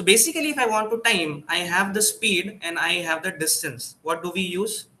right, so basically if I want to time, I have the speed and I have the distance. What do we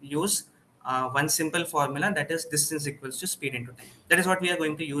use? Use one simple formula, that is distance equals to speed into time. That is what we are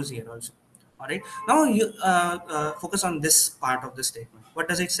going to use here also. All right, now you focus on this part of the statement. What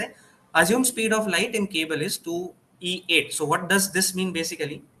does it say? Assume speed of light in cable is 2e8. So what does this mean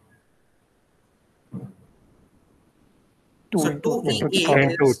basically? 2 So into 10 to the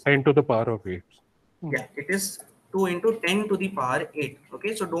 2e8 power. 10 to the power of 8. Yeah, it is 2 into 10 to the power 8.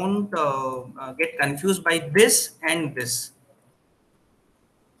 Okay, so don't get confused by this and this.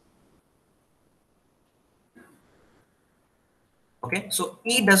 Okay, so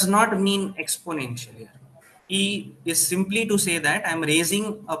e does not mean exponential here. E is simply to say that I'm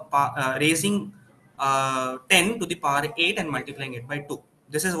raising 10 to the power 8 and multiplying it by 2.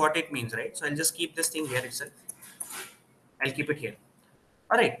 This is what it means, right? So I'll just keep this thing here itself. I'll keep it here.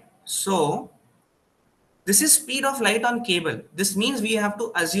 All right, so this is speed of light on cable. This means we have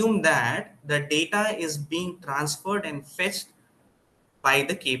to assume that the data is being transferred and fetched by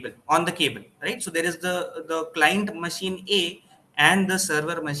the cable, on the cable, right? So there is the client machine A and the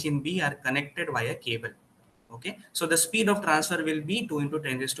server machine B are connected via cable. Okay, so the speed of transfer will be 2 into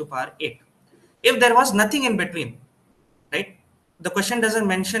 10 raised to power 8. If there was nothing in between, right? The question doesn't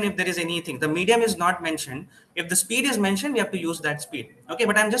mention if there is anything. The medium is not mentioned. If the speed is mentioned, we have to use that speed. Okay,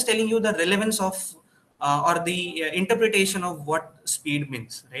 but I'm just telling you the relevance of or the interpretation of what speed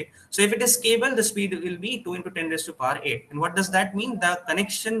means, right? So if it is cable, the speed will be 2 into 10 raised to power 8. And what does that mean? The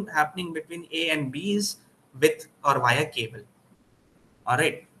connection happening between A and B is with or via cable. All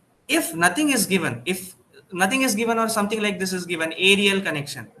right. If nothing is given, or something like this is given, aerial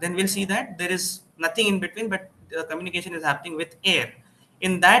connection, then we'll see that there is nothing in between, but the communication is happening with air.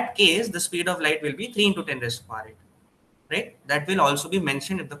 In that case, the speed of light will be 3 into 10 raised to power 8. Right? That will also be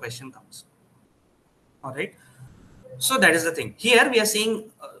mentioned if the question comes. All right. So that is the thing. Here we are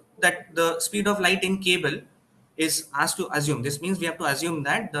saying that the speed of light in cable is asked to assume. This means we have to assume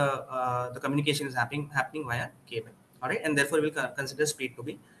that the communication is happening via cable. All right, and therefore we'll consider speed to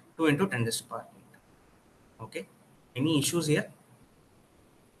be 2 into 10 raised to power 8. Okay. Any issues here?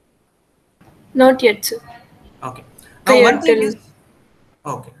 Not yet, sir. Okay. Now Clear one thing till is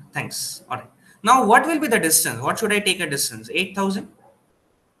okay. Thanks. All right. Now what will be the distance? What should I take a distance? 8,000,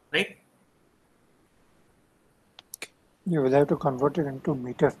 right? You will have to convert it into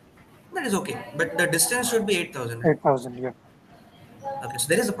meter. That is okay, but the distance should be 8,000. Right? 8,000, yeah. Okay, so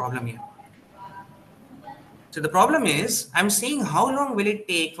there is a problem here. So the problem is, I'm seeing how long will it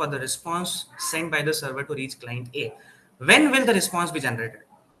take for the response sent by the server to reach client A? When will the response be generated?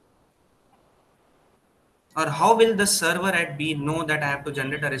 Or how will the server at B know that I have to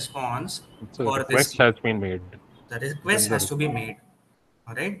generate a response So for this request C? has been made. The request has to be made.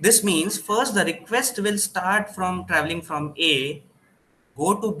 All right. This means first the request will start from traveling from A,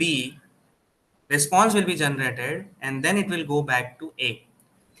 go to B, response will be generated, and then it will go back to A.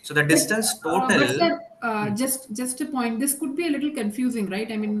 So the distance But total. sir, just a point. This could be a little confusing, right?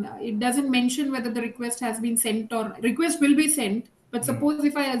 I mean, it doesn't mention whether the request has been sent or request will be sent. But suppose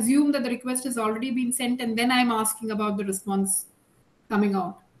if I assume that the request has already been sent and then I'm asking about the response coming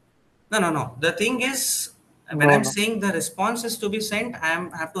out. No. The thing is, when I'm saying the response is to be sent, I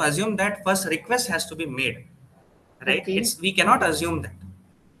have to assume that first request has to be made, right? Okay. We cannot assume that.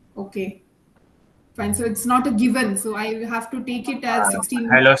 Okay. Fine. So it's not a given. So I have to take it as 16.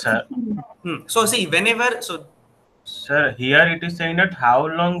 Hello, sir. 16. So see, whenever Sir, here it is saying that how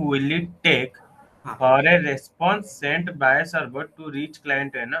long will it take for a response sent by a server to reach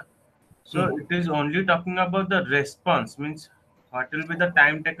client A, na? So it is only talking about the response, means what will be the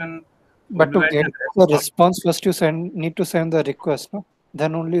time taken But to when get the the response. response, first you need to send the request, no?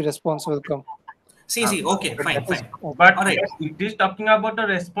 then only response will come. See, okay, But fine, that is fine. But All right, it is talking about the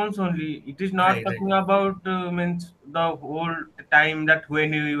response only. It is not right. talking about means the whole time that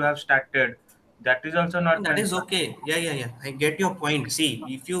when you have started. That is also No, not that is mentioned. okay. Yeah. I get your point. See,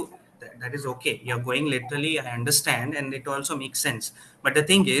 if you that is okay. You're going literally. I understand, and it also makes sense. But the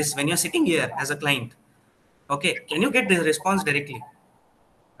thing is, when you're sitting here as a client, okay, can you get the response directly?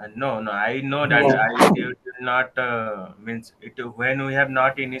 No. I know that no. I it will not means it when we have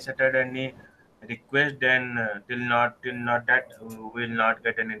not initiated any request, then till not that we will not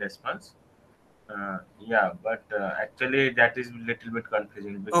get any response. Yeah, but actually that is little bit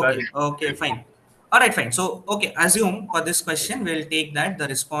confusing because Okay, fine. All right, fine. So, okay, assume for this question, we'll take that the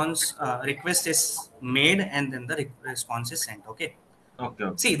response request is made and then the response is sent. Okay. okay.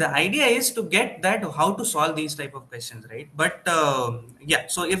 See, the idea is to get that how to solve these type of questions, right? But yeah,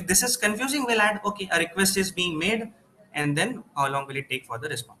 so if this is confusing, we'll add, okay, a request is being made and then how long will it take for the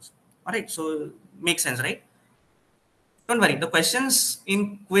response? All right, so makes sense, right? Don't worry, the questions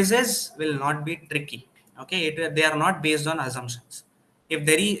in quizzes will not be tricky. Okay, they are not based on assumptions. If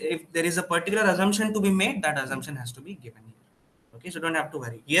there is a particular assumption to be made, that assumption has to be given here. Okay, so don't have to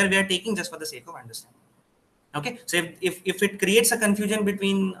worry. Here we are taking just for the sake of understanding. Okay, so if it creates a confusion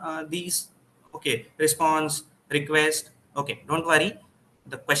between these, okay, response, request, okay, don't worry.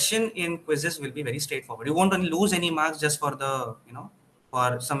 The question in quizzes will be very straightforward. You won't lose any marks just for the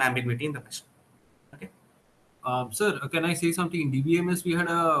for some ambiguity in the question. Okay. Sir, can I say something? In DBMS, we had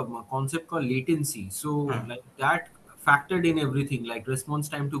a concept called latency. So, like that factored in everything, like response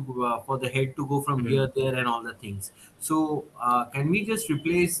time to go, for the head to go from here, there, and all the things. So, can we just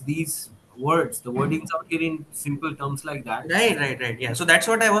replace these words, the wordings out here in simple terms like that? Right. Yeah. So that's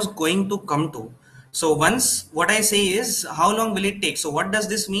what I was going to come to. So once what I say is how long will it take? So what does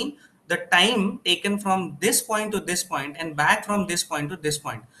this mean? The time taken from this point to this point and back from this point to this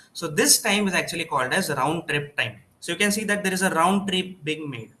point. So this time is actually called as round trip time. So you can see that there is a round trip being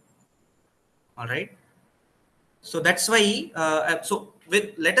made. All right. So that's why. So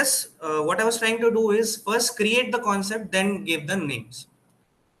with let us. What I was trying to do is first create the concept, then give the names.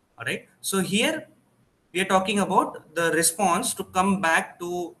 All right. So here we are talking about the response to come back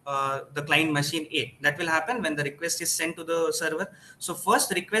to the client machine A. That will happen when the request is sent to the server. So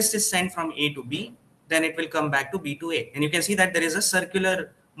first request is sent from A to B, then it will come back to B to A. And you can see that there is a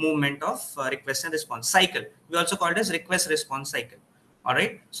circular movement of request and response cycle. We also call it as request response cycle. All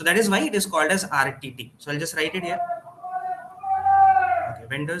right. So that is why it is called as RTT. So I'll just write it here. Okay.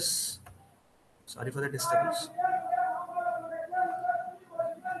 Vendors. Sorry for the disturbance.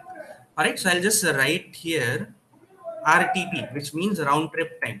 All right, so I'll just write here RTT, which means round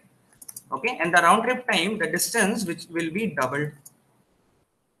trip time. Okay, and the round trip time, the distance which will be doubled.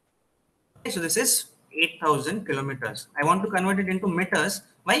 Okay, so this is 8,000 kilometers. I want to convert it into meters.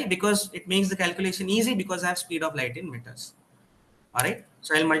 Why? Because it makes the calculation easy because I have speed of light in meters. All right,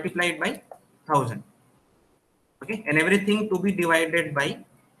 so I'll multiply it by 1,000. Okay, and everything to be divided by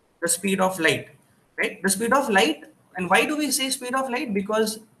the speed of light, right? The speed of light. And why do we say speed of light?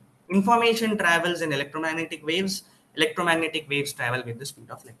 Because information travels in electromagnetic waves travel with the speed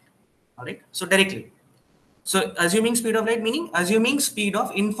of light. All right, so directly, so assuming speed of light, meaning assuming speed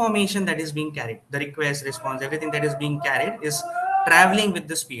of information that is being carried, the request, response, everything that is being carried is traveling with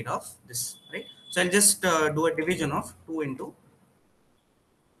the speed of this, right? So I'll just do a division of 2 into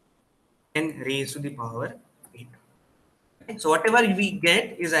 10 raised to the power 8. Okay, so whatever we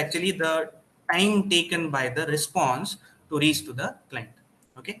get is actually the time taken by the response to reach to the client.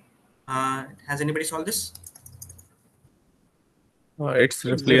 Okay. Has anybody solved this? It's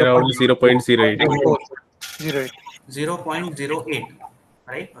roughly around 0.08. 0.08. 0.08,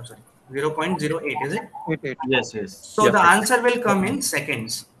 right? Oh, sorry. 0.08, is it? 88. Yes. So Yeah. the answer will come in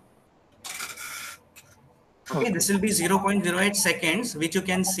seconds. Okay, Okay. this will be 0.08 seconds, which you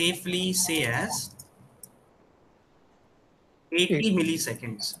can safely say as 80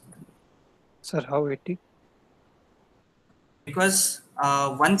 milliseconds. Sir, how 80? Because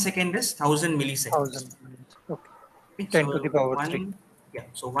 1 second is 1000 milliseconds. 1000. Okay. Okay, 10 to the so power 3.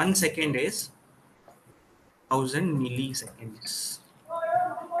 so 1 second is 1000 milliseconds.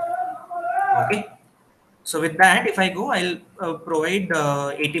 Okay. So with that, if I go, I'll provide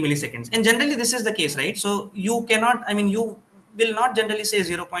 80 milliseconds. And generally this is the case, right? So you cannot, you will not generally say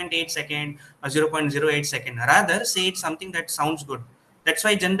 0.8 second or 0.08 second. Rather say it's something that sounds good. That's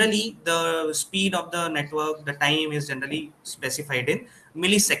why generally the speed of the network, the time is generally specified in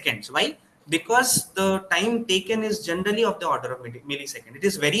milliseconds. Why? Because the time taken is generally of the order of millisecond. It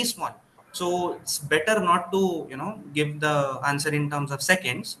is very small. So it's better not to, give the answer in terms of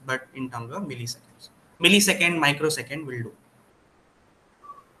seconds, but in terms of milliseconds. Millisecond, microsecond will do.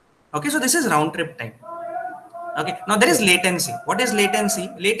 Okay, so this is round trip time. Okay, now there is latency. What is latency?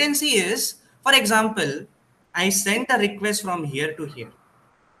 Latency is, for example, I sent a request from here to here.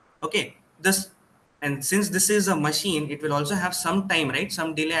 Okay, this, and since this is a machine, it will also have some time, right?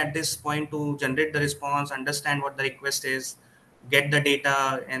 Some delay at this point to generate the response, understand what the request is, get the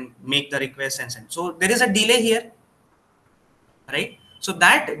data, and make the request and send. So there is a delay here, right? So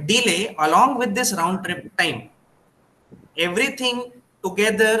that delay, along with this round trip time, everything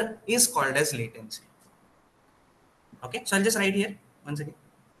together is called as latency. Okay, so I'll just write here once again.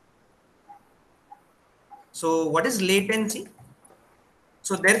 So what is latency?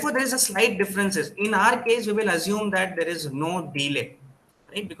 So therefore, there is a slight differences. In our case, we will assume that there is no delay,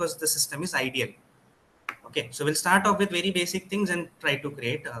 right? Because the system is ideal. Okay, so we'll start off with very basic things and try to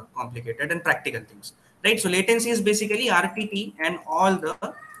create complicated and practical things, right? So latency is basically RTT and all the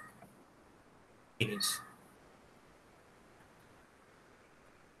delays.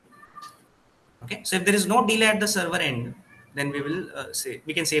 Okay, so if there is no delay at the server end, then we will say,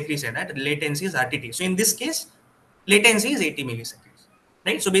 we can safely say that latency is RTT. So in this case, latency is 80 milliseconds,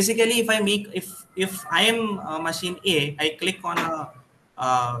 right? So basically, if I am machine A, I click on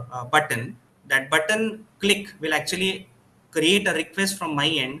a button. That button click will actually create a request from my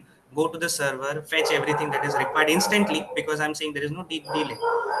end, go to the server, fetch everything that is required instantly, because I'm saying there is no deep delay.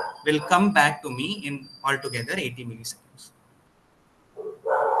 Will come back to me in altogether 80 milliseconds.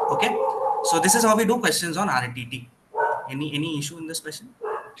 Okay, so this is how we do questions on RTT. Any issue in this question?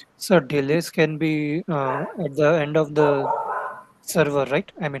 So delays can be at the end of the server,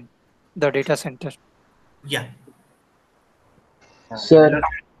 right? I mean, the data center. Yeah. Sir,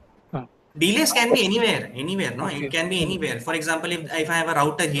 Delays can be anywhere. No, Okay. it can be anywhere. For example, if I have a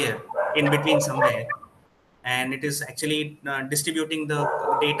router here in between somewhere, and it is actually distributing the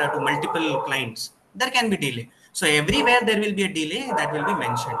data to multiple clients, there can be delay. So everywhere there will be a delay that will be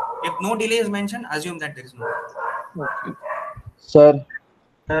mentioned. If no delay is mentioned, assume that there is no delay. Okay. sir,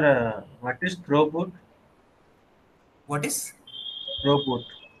 Sir, what is throughput? What is Throughput.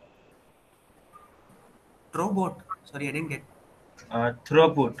 throughput? Sorry, I didn't get.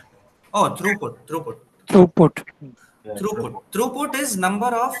 Throughput. Oh, throughput. Throughput. Yeah, Throughput is number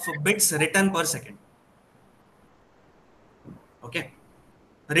of bits written per second. Okay,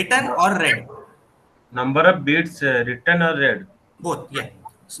 written or read, Number of bits written or read. both. Yeah,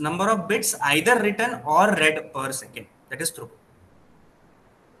 so number of bits either written or read per second. That is throughput.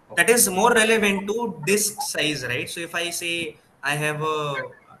 That is more relevant to disk size, right? So if I say I have a,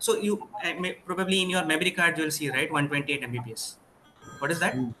 so you probably in your memory card you will see, right, 128 Mbps. What is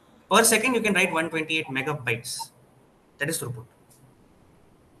that? Per second you can write 128 megabytes. That is throughput.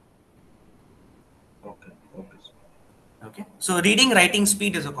 Okay. Okay. Okay, so reading writing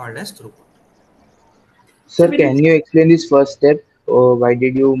speed is called as throughput. sir, can you explain this first step? Or why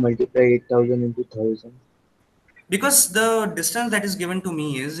did you multiply 8,000 into 1,000? Because the distance that is given to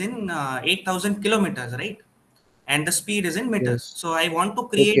me is in 8,000 kilometers, right? And the speed is in meters. Yes. So I want to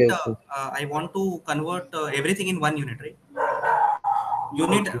Okay, create, okay. I want to convert everything in 1 unit, right?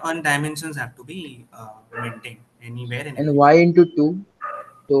 Unit Okay. and dimensions have to be maintained anywhere and And everywhere. why into 2?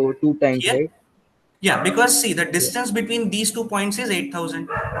 So 2 times, Here, right? yeah, because see, the Yeah. distance between these 2 points is 8,000,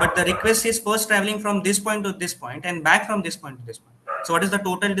 but the request is first traveling from this point to this point and back from this point to this point. So what is the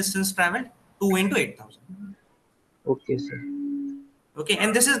total distance traveled? 2 into 8,000. Okay, sir. Okay,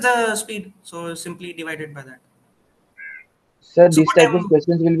 and this is the speed. So simply divided by that. Sir, So this what type of I'm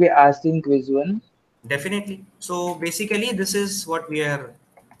questions will be asked in quiz 1. definitely. So basically, this is what we are.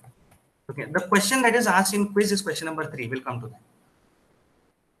 Okay, the question that is asked in quiz is question number 3. We'll come to that.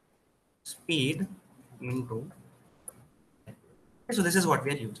 Speed into. So this is what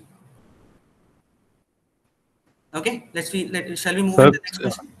we are using. Okay, shall we move So, with the next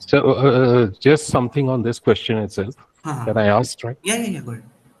question? just something on this question itself that I asked, right? Yeah, go ahead.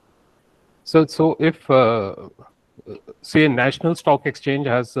 So if say National Stock Exchange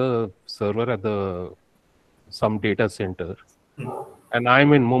has a server at the some data center, and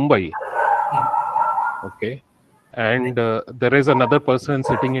I'm in Mumbai, okay, and there is another person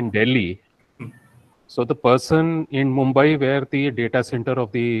sitting in Delhi. So the person in Mumbai, where the data center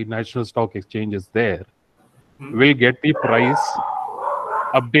of the National Stock Exchange is there, will get the price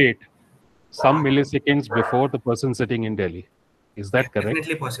update some milliseconds before the person sitting in Delhi. Is Yeah, that correct?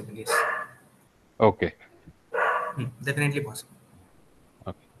 definitely possible. Yes. Okay. Definitely possible.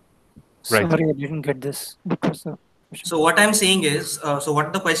 Okay. Right. Sorry, I didn't get this. What was the question? So what I'm saying is, so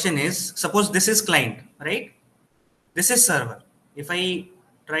what the question is, suppose this is client, right? This is server. If I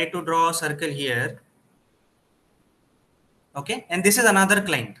try to draw a circle here, okay, and this is another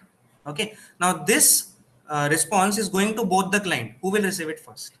client, okay. Now this response is going to both the client. Who will receive it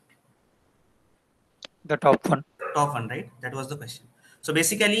first? The top one. Top one, right? That was the question. So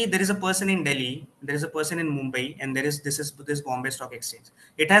basically, there is a person in Delhi, there is a person in Mumbai, and there is this Bombay Stock Exchange.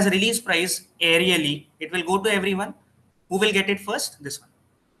 It has release price aerially. It will go to everyone. Who will get it first? This one.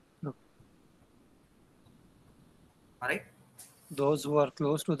 No. All right. Those who are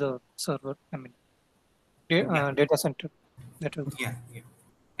close to the server, I mean, Yeah. data center. That will. Yeah. Yeah.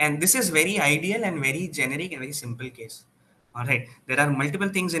 And this is very ideal and very generic and very simple case. All right. There are multiple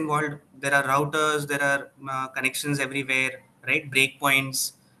things involved. There are routers. There are connections everywhere. Right.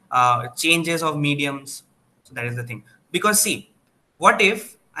 Breakpoints. Changes of mediums. So that is the thing. Because see, what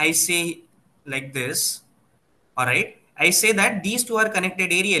if I say like this? All right. I say that these two are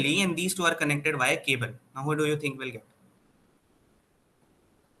connected aerially and these two are connected via cable. Now, who do you think will get?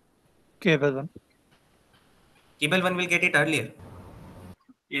 Cable one. Cable one will get it earlier.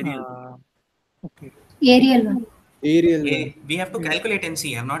 Okay. Aerial one. Aerial one. We have to calculate and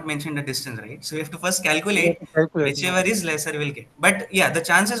see. I have not mentioned the distance, right? So we have to first We have calculate to calculate now. whichever is lesser will get. But yeah, the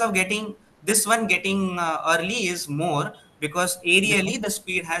chances of getting this one getting early is more because aerially the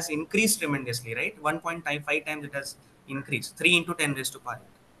speed has increased tremendously, right? 1.5 times it has increased, 3 into 10 raised to power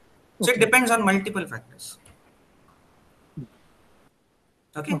 8. So it Okay. depends on multiple factors.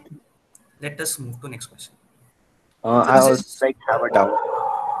 Okay. Let us move to next question. So I this also is like have a doubt,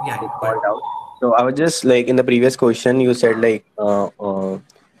 yeah, a yeah, go small ahead. doubt. So I was just like in the previous question, you said like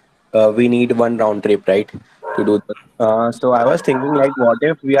we need one round trip, right, to do that. So I was thinking like, what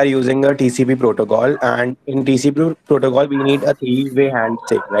if we are using a TCP protocol, and in TCP protocol we need a three-way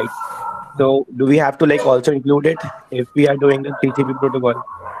handshake, right? So do we have to like also include it if we are doing the TCP protocol?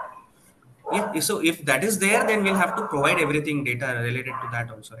 Yeah, so if that is there, then we'll have to provide everything data related to that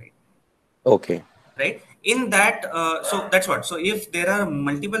also, right? Okay. Right, in that so that's what. So if there are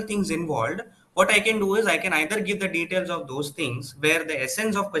multiple things involved, what I can do is I can either give the details of those things where the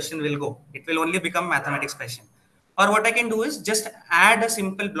essence of question will go, it will only become mathematics question, or what I can do is just add a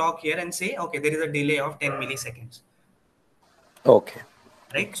simple block here and say okay, there is a delay of 10 milliseconds, Okay.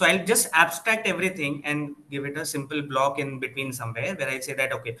 right? So I'll just abstract everything and give it a simple block in between somewhere where I say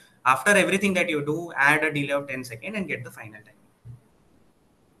that okay, after everything that you do, add a delay of 10 seconds and get the final time.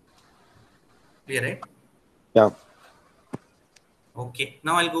 Clear, right? Yeah. Okay,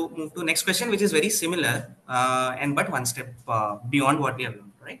 now I'll go move to next question, which is very similar and but one step beyond what we have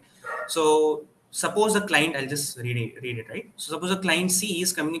learned, right? So suppose a client, I'll just read it, right? So suppose a client C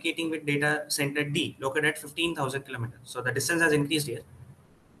is communicating with data center D located at 15,000 kilometers. So the distance has increased here.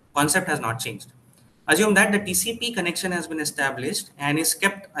 Concept has not changed. Assume that the TCP connection has been established and is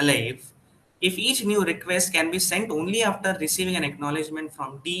kept alive if each new request can be sent only after receiving an acknowledgement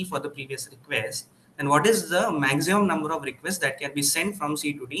from D for the previous request, then what is the maximum number of requests that can be sent from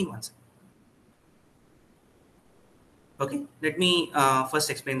C to D in one second? Okay, let me first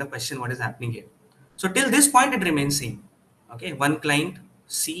explain the question, what is happening here. So till this point, it remains same. Okay, one client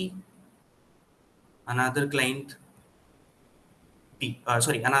C, another client D,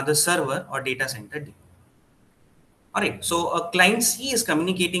 another server or data center D. All right, so a client C is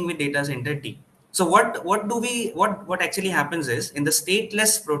communicating with data center D. So what actually happens is in the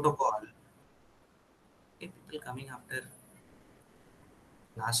stateless protocol, okay, people coming after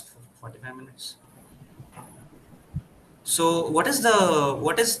last 45 minutes. So what is the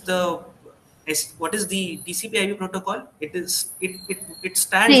TCP/IP protocol? It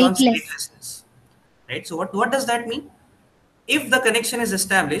stands on Stateless. statelessness, right? So what does that mean? If the connection is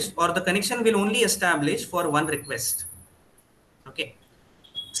established, or the connection will only establish for one request. Okay.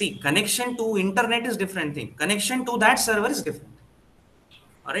 See, connection to internet is different thing. Connection to that server is different.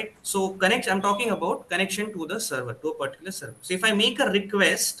 All right. So I'm talking about connection to the server, to a particular server. So if I make a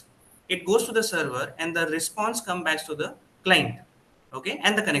request, it goes to the server and the response comes back to the client. Okay.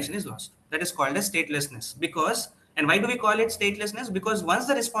 And the connection is lost. That is called as statelessness because, and why do we call it statelessness? Because once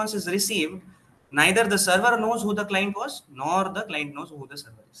the response is received, neither the server knows who the client was, nor the client knows who the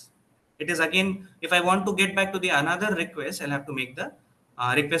server is. It is again, if I want to get back to the another request, I'll have to make the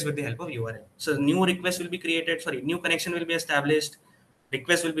request with the help of URL. So new request will be created, sorry, new connection will be established,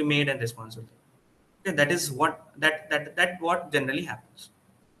 request will be made and response will be. Okay, that is what what generally happens.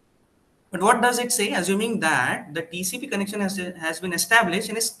 But what does it say? Assuming that the TCP connection has been established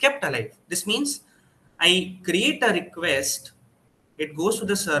and is kept alive. This means I create a request, it goes to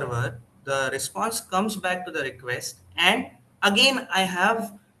the server, the response comes back to the request, and again I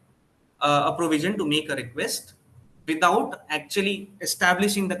have a provision to make a request without actually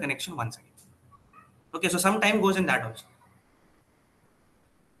establishing the connection once again. Okay, so some time goes in that also.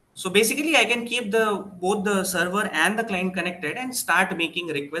 So basically, I can keep both the server and the client connected and start making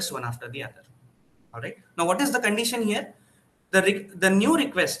requests one after the other. All right. Now, what is the condition here? the new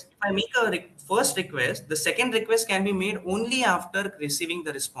request, if I make a first request, the second request can be made only after receiving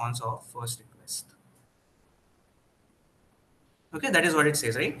the response of first request. Okay, that is what it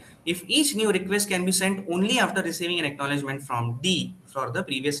says, right? If each new request can be sent only after receiving an acknowledgement from D for the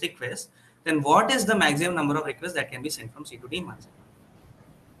previous request, then what is the maximum number of requests that can be sent from C to D in 1 second?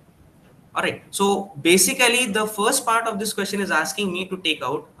 All right. So basically, the first part of this question is asking me to take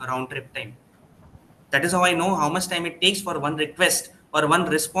out a round trip time. That is how I know how much time it takes for one request or one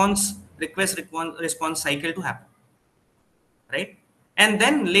response cycle to happen, right? And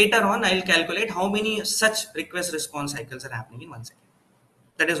then later on, I'll calculate how many such request response cycles are happening in 1 second.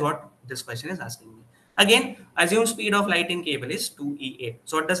 That is what this question is asking me. Again, assume speed of light in cable is 2e8.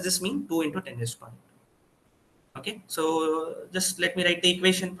 So what does this mean? 2 into 10 raised to power. Okay, so just let me write the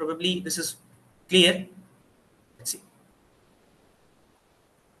equation. Probably this is clear. Let's see.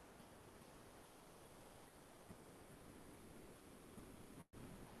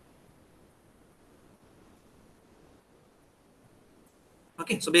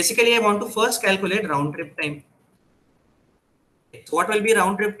 Okay, so basically I want to first calculate round trip time. Okay, so what will be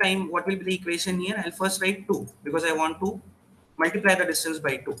round trip time? What will be the equation here? I'll first write 2 because I want to multiply the distance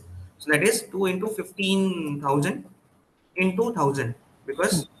by 2. So that is 2 into 15,000 into 1,000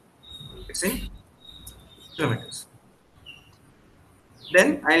 because it's in kilometers.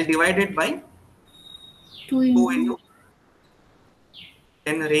 Then I'll divide it by 2 into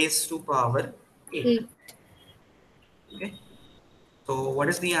 10 raised to power 8. Okay. So what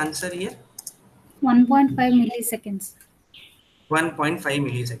is the answer here? 1.5 milliseconds. 1.5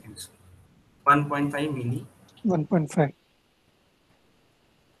 milliseconds. 1.5 milli. 1.5.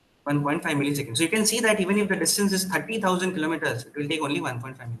 1.5 milliseconds. So you can see that even if the distance is 30,000 kilometers, it will take only 1.5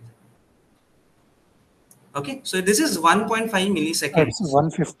 milliseconds. Okay, so this is 1.5 milliseconds. It's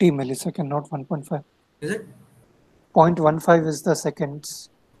 150 millisecond, not 1.5. Is it? 0.15 is the seconds.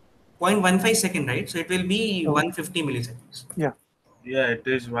 0.15 second, right? So it will be So, 150 milliseconds. yeah. Yeah, it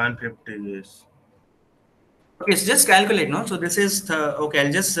is 150. Yes. Okay, so just calculate, no? So this is, okay,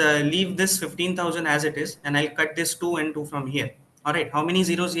 I'll just leave this 15,000 as it is and I'll cut this 2 and 2 from here. All right, how many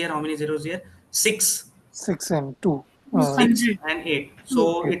zeros here? How many zeros here? 6. 6 and 2. 6 and 8.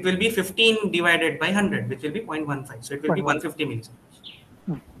 So 8. it will be 15 divided by 100, which will be 0.15. So it will be 150 milliseconds.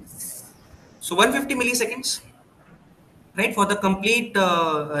 So 150 milliseconds, right? For the complete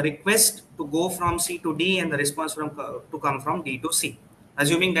request to go from C to D and the response from to come from D to C,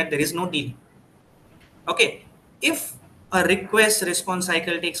 assuming that there is no delay. Okay, if a request response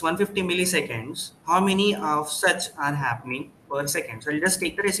cycle takes 150 milliseconds, how many of such are happening per second? So I'll just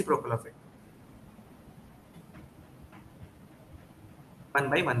take the reciprocal of it. 1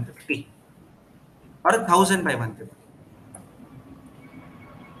 by 150 or 1,000 by 150.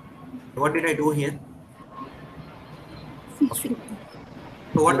 What did I do here? Okay.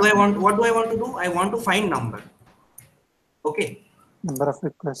 So what do I want? What do I want to do? I want to find number. Okay. Number of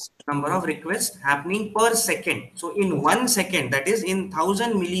requests. Number of requests happening per second. So in 1 second, that is in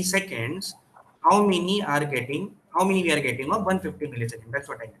 1,000 milliseconds, how many are getting? How many we are getting of 150 milliseconds? That's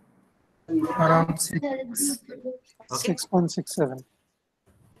what I meant. Around 6. Okay. 6.67.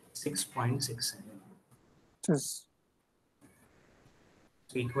 6.67. Which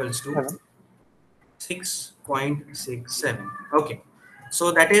So equals to 7. 6.67. Okay.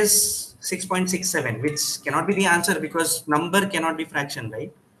 So that is 6.67, which cannot be the answer because number cannot be fraction,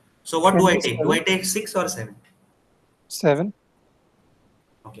 right? So what do I take? Do I take 6 or 7? 7.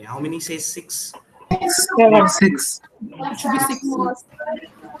 Okay. How many says 6? 6. It should be 6.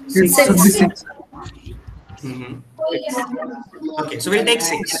 It should be 6. Okay, so we'll take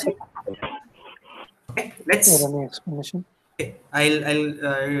 6. Okay, let's. Any explanation? Okay,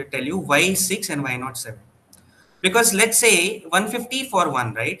 I'll tell you why 6 and why not 7. Because let's say 150 for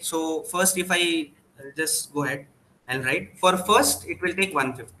 1, right? So first, if I just go ahead and write for first, it will take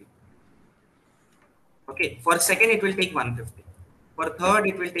 150. Okay, for second, it will take 150. For third,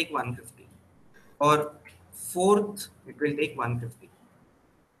 it will take 150. For fourth, it will take 150.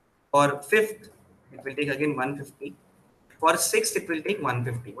 For fifth, it will take again 150. For sixth, it will take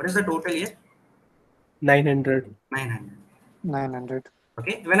 150. What is the total here? 900. 900. 900.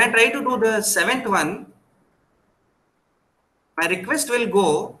 Okay, when I try to do the seventh one, my request will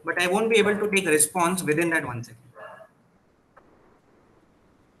go, but I won't be able to take a response within that 1 second.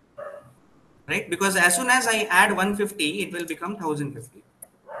 Right? Because as soon as I add 150, it will become 1,050.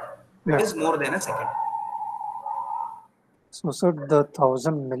 It is more than a second. So, the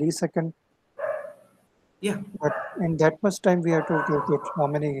 1,000 millisecond. Yeah. But in that much time, we have to take it. How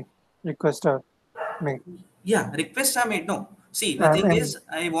many requests are made? Yeah, requests are made. No. See, the thing And is,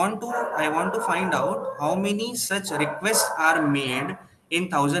 I want to find out how many such requests are made in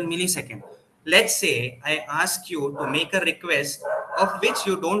 1000 millisecond. Let's say I ask you to make a request of which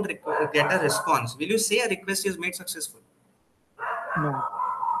you don't get a response. Will you say a request is made successful? no.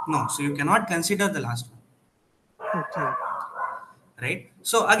 No. So you cannot consider the last one. Okay. Right.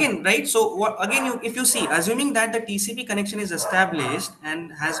 So again, right. So what, again, if you see, assuming that the TCP connection is established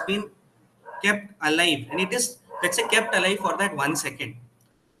and has been kept alive, and it is, let's say, kept alive for that 1 second.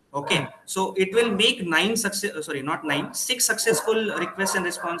 Okay, so it will make sorry, not nine, six successful requests and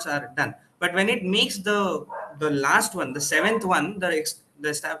response are done. But when it makes the last one, the seventh one,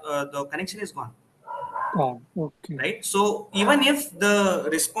 the connection is gone. Gone. Okay. Right. So even if the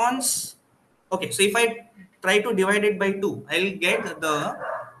response, okay, so if I try to divide it by 2, I'll get the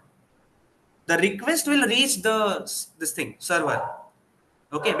request will reach this thing server.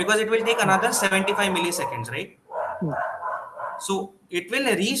 Okay, because it will take another 75 milliseconds, right? So it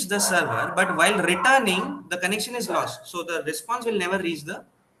will reach the server, but while returning, the connection is lost. So the response will never reach the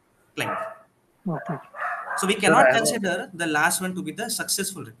client. Okay. So we Sir, I cannot have a, consider the last one to be the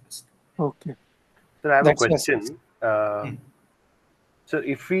successful request. Okay. sir, I have a That's yes. question. So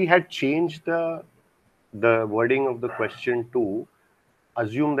if we had changed the wording of the question to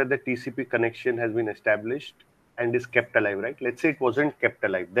assume that the TCP connection has been established and is kept alive, right? Let's say it wasn't kept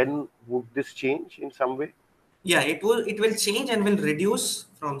alive, then would this change in some way? Yeah, it will change and will reduce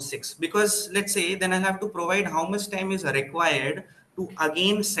from 6, because let's say then I'll have to provide how much time is required to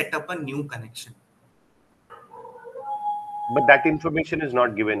again set up a new connection. But that information is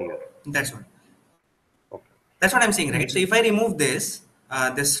not given here. That's what. Okay. That's what I'm saying, right? So if I remove this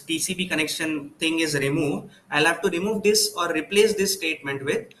TCP connection thing is removed, I'll have to remove this or replace this statement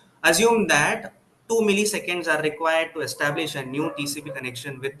with assume that 2 milliseconds are required to establish a new TCP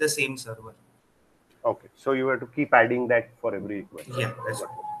connection with the same server. Okay. So you have to keep adding that for every request. Yeah, that's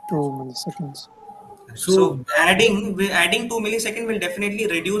 2 milliseconds. so adding 2 milliseconds will definitely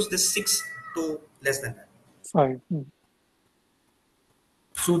reduce this 6 to less than that. 5.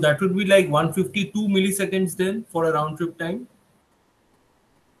 So that would be like 152 milliseconds then for a round trip time.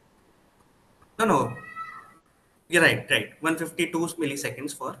 No. You're right. 152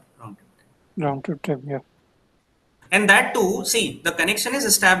 milliseconds for round trip. Round trip time, yeah. And that too, see, the connection is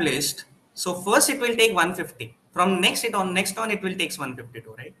established. So first it will take 150. From next on it will take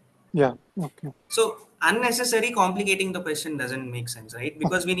 152, right? Yeah. Okay. So unnecessary complicating the question doesn't make sense, right?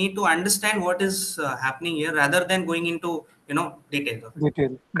 Because we need to understand what is happening here rather than going into detail of it.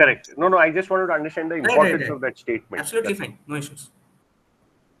 Detail. Correct. No, I just wanted to understand the importance of that statement. Absolutely fine. No issues.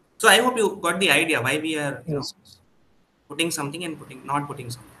 So I hope you got the idea why we are Yes. putting something and not putting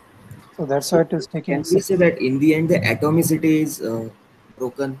something. So that's why it is taking. Can we say that in the end the atomicity is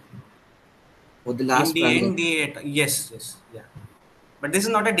broken for the last In the transaction? end, yes, yeah. But this is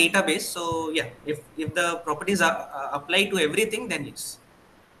not a database, so yeah. If the properties are apply to everything, then yes.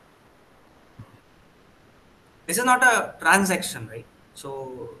 This is not a transaction, right?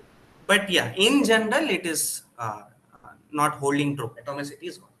 So, but yeah, in general, it is not holding true. Atomicity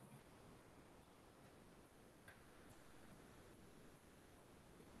is gone.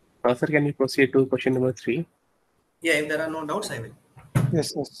 Sir, can you proceed to question number 3? Yeah, if there are no doubts, I will.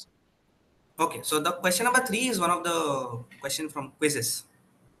 Yes. Okay, so the question number 3 is one of the question from quizzes.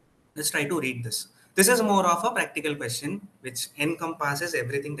 Let's try to read this. This is more of a practical question which encompasses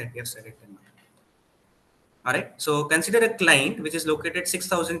everything that we have said it till now. All right. So consider a client which is located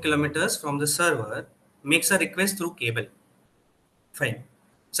 6,000 kilometers from the server makes a request through cable. Fine.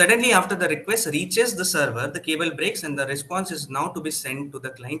 Suddenly, after the request reaches the server, the cable breaks and the response is now to be sent to the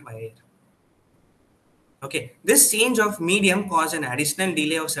client via air. Okay. This change of medium caused an additional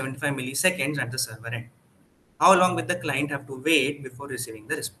delay of 75 milliseconds at the server end. How long will the client have to wait before receiving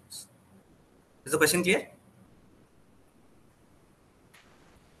the response? Is the question clear?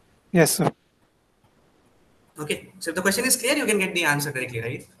 Yes, sir. Okay. So if the question is clear, you can get the answer directly,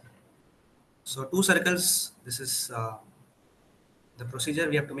 right? So 2 circles. This is the procedure.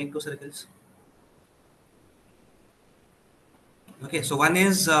 We have to make 2 circles. Okay. So one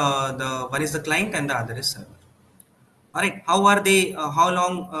is the client and the other is server. All right. How are they? How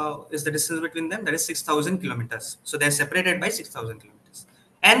long is the distance between them? That is 6,000 kilometers. So they are separated by 6,000 kilometers,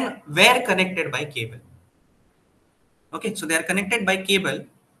 and were connected by cable. Okay. So they are connected by cable,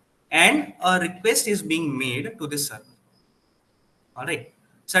 and a request is being made to this server. All right.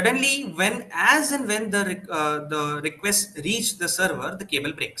 Suddenly, as and when the request reach the server, the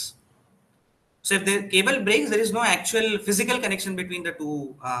cable breaks. So if the cable breaks, there is no actual physical connection between the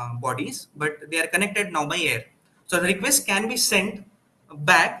two bodies, but they are connected now by air. So the request can be sent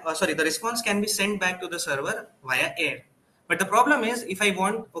back, the response can be sent back to the server via air. But the problem is, if I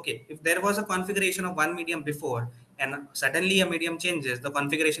want, okay, if there was a configuration of one medium before and suddenly a medium changes, the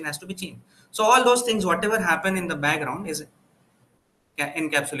configuration has to be changed. So all those things, whatever happen in the background is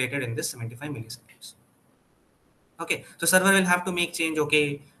encapsulated in this 75 milliseconds. Okay, so server will have to make change.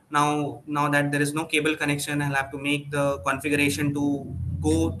 Okay, now that there is no cable connection, I'll have to make the configuration to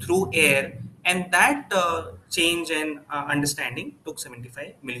go through air, and that change and understanding took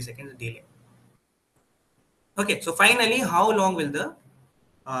 75 milliseconds delay. Okay, so finally, how long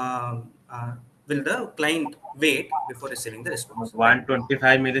um, uh, will the client wait before receiving the response?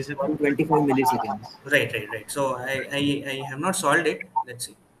 125 milliseconds. 125 milliseconds. Right. So I have not solved it. Let's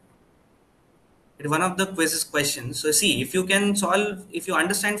see. It's one of the quizzes questions. So see, if you can solve, if you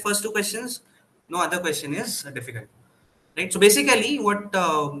understand first two questions, no other question is difficult. Right. So basically, what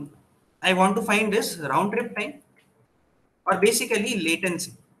I want to find is round trip time, or basically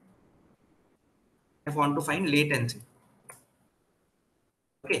latency. I want to find latency.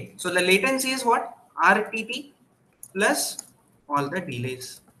 Okay, so the latency is what? RTT plus all the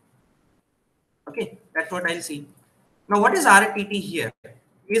delays. Okay, that's what I'll see. Now, what is RTT here?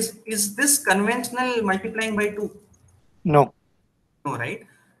 Is this conventional multiplying by 2? No. No, right?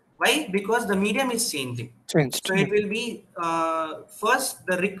 Why? Because the medium is changing. Changed. So it will be first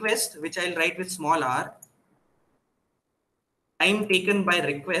the request, which I'll write with small r, time taken by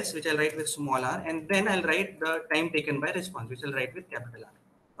request, which I'll write with small r, and then I'll write the time taken by response, which I'll write with capital R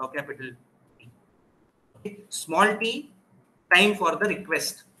or capital T. Okay. Small t, time for the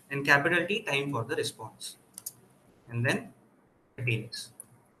request, and capital T, time for the response. And then the delays.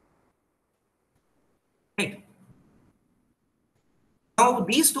 Right. Now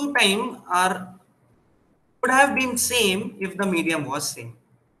these two time are would have been same if the medium was same.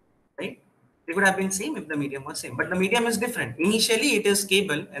 Right? They would have been same if the medium was same, but the medium is different. Initially it is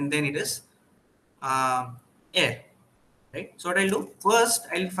cable and then it is air. Right? So what I'll do, first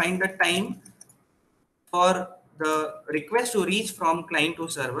I'll find the time for the request to reach from client to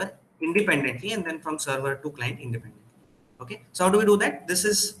server independently, and then from server to client independently. Okay, so how do we do that? This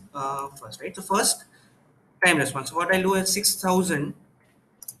is first, right? So first time response. So what I'll do is 6,000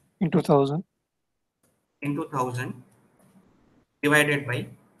 into 1000 into 1000 divided by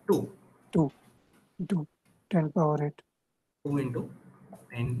 2. 2 into 10 power 8. 2 into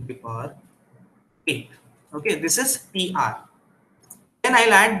 10 to the power 8. Okay, this is TR. Then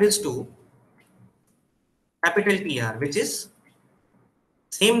I'll add this to capital TR, which is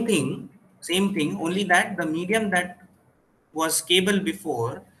same thing, only that the medium that was cable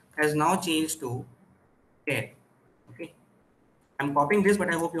before has now changed to air. Okay, I'm copying this, but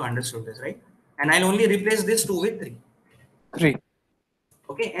I hope you understood this, right? And I'll only replace this 2 with 3. 3.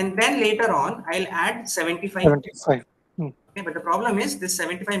 Okay, and then later on, I'll add 75. 75. Okay, but the problem is this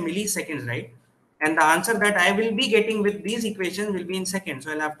 75 milliseconds, right? And the answer that I will be getting with these equations will be in seconds.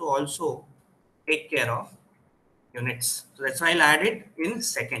 So I'll have to also take care of units. So that's why I'll add it in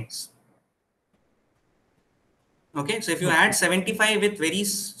seconds. Okay, so if you add 75 with very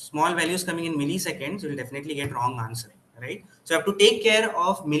small values coming in milliseconds, you'll definitely get wrong answer, right? So you have to take care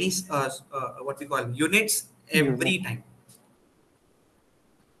of what we call units every time.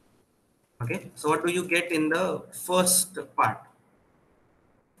 Okay, so what do you get in the first part?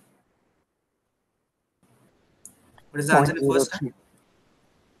 What is the answer in the first time?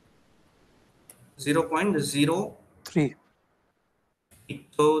 0.03.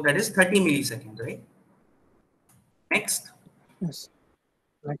 So that is 30 milliseconds, right? Next. Yes.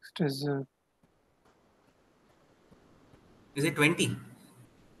 Next is. Is it 20?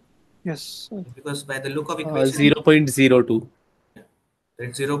 Yes. Because by the look of equation. 0.02.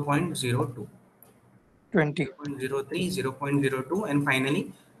 It's 0.02. 20. 0.03, 0.02, and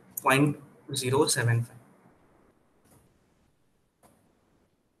finally 0.075.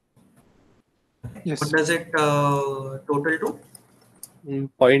 Yes. What does it total to?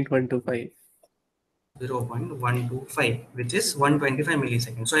 0.125. 0.125, which is 125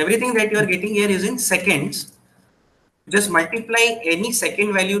 milliseconds. So everything that you are getting here is in seconds. Just multiply any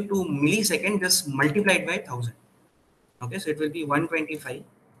second value to millisecond, just multiply it by 1000. Okay, so it will be 125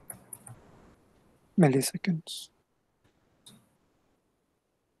 milliseconds.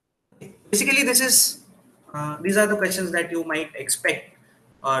 Basically, this is these are the questions that you might expect,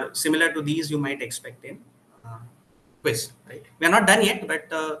 or similar to these you might expect in quiz. Right? We are not done yet, but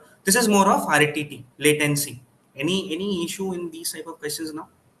this is more of RTT latency. Any issue in these type of questions now?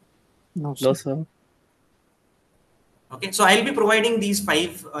 No, sir. No, sir. Okay, so I'll be providing these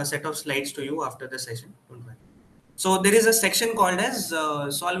 5 set of slides to you after the session. Don't worry. So there is a section called as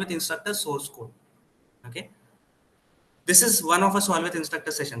solve with instructor source code. Okay, this is one of a solve with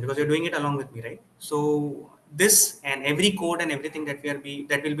instructor session because you're doing it along with me, right? So this and every code and everything that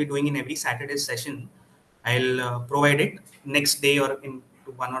we'll be doing in every Saturday session, I'll provide it next day or in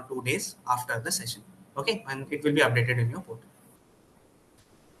 1 or 2 days after the session. Okay, and it will be updated in your portal.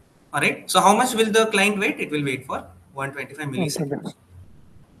 All right. So how much will the client wait? It will wait for 125 milliseconds.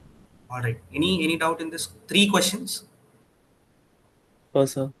 All right. Any doubt in this? 3 questions. No,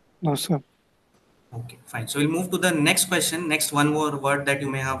 sir. No, sir. Okay, fine. So we'll move to the next question. Next, one more word that you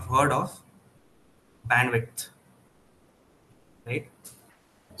may have heard of: bandwidth. Right.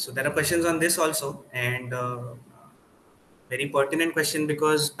 So there are questions on this also, and very pertinent question,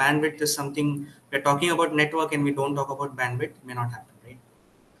 because bandwidth is something we're talking about network and we don't talk about bandwidth. It may not happen, right?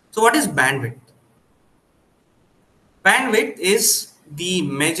 So what is bandwidth? Bandwidth is the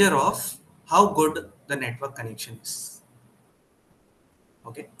measure of how good the network connection is.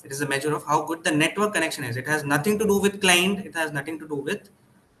 Okay, it is a measure of how good the network connection is. It has nothing to do with client. It has nothing to do with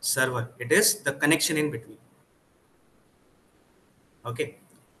server. It is the connection in between. Okay,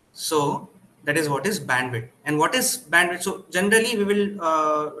 so that is what is bandwidth. And what is bandwidth? So generally we will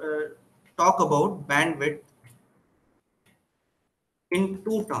talk about bandwidth in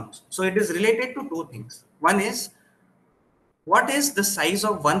 2 terms. So it is related to 2 things. One is, what is the size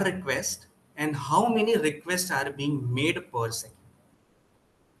of one request and how many requests are being made per second.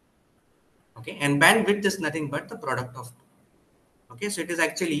 Okay, and bandwidth is nothing but the product of 2. Okay, so it is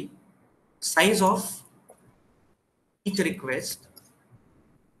actually size of each request.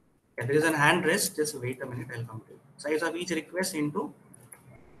 Yeah, there is an hand raised. Just wait a minute, I'll come to it. Size of each request into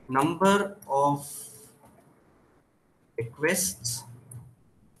number of requests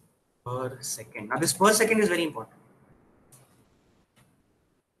per second. Now this per second is very important.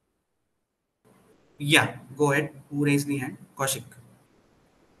 Yeah, go ahead. Who raised the hand? Kaushik.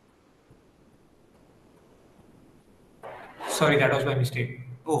 Sorry, that was my mistake.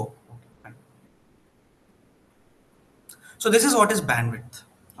 Oh, okay. So this is what is bandwidth.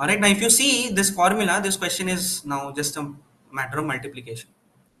 All right. Now, if you see this formula, this question is now just a matter of multiplication,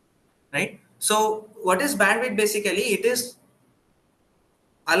 right? So what is bandwidth? Basically, it is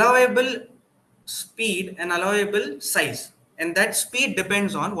allowable speed and allowable size, and that speed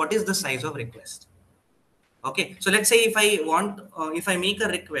depends on what is the size of request. Okay, so let's say if I make a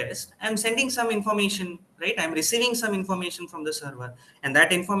request, I'm sending some information, right? I'm receiving some information from the server, and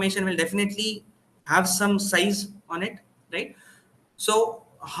that information will definitely have some size on it, right? So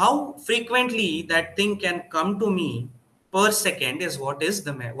how frequently that thing can come to me per second is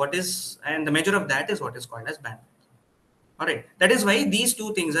and the measure of that is what is called as bandwidth. All right, that is why these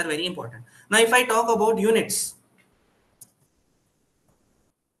 2 things are very important. Now, if I talk about units,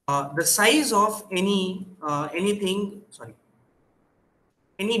 the size of any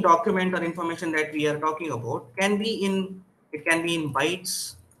document or information that we are talking about it can be in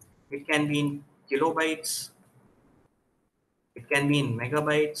bytes, it can be in kilobytes, it can be in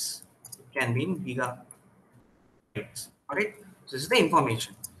megabytes, it can be in gigabytes. All right, so this is the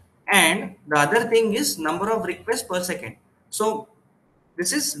information, and the other thing is number of requests per second. So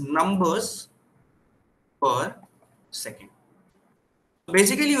this is numbers per second.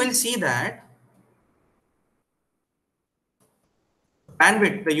 Basically, you will see that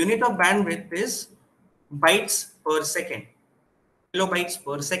bandwidth, the unit of bandwidth is bytes per second, kilobytes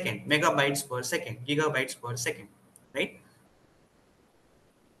per second, megabytes per second, gigabytes per second, right?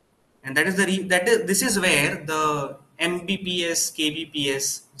 And that is this is where the Mbps,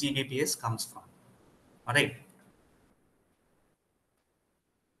 kbps, gbps comes from. All right.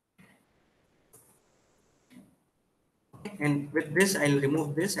 And with this, I'll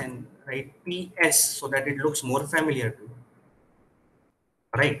remove this and write PS so that it looks more familiar to you.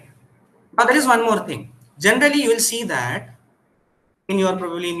 Right. Now there is one more thing. Generally, you will see that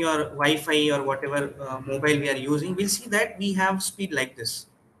probably in your Wi-Fi or whatever mobile we are using, we'll see that we have speed like this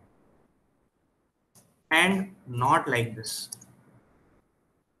and not like this.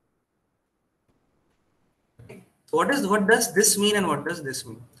 Okay. So what does this mean and what does this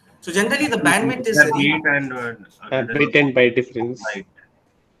mean? So generally the bandwidth is bit and bit and byte difference. Byte.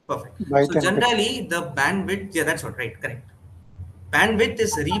 Perfect. So generally the bandwidth, yeah, that's what, right, correct. Bandwidth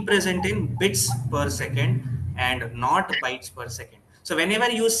is represented in bits per second and not bytes per second. So whenever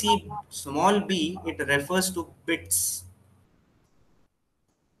you see small b, it refers to bits.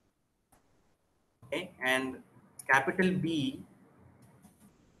 Okay, and capital B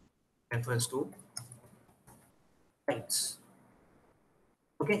refers to bytes.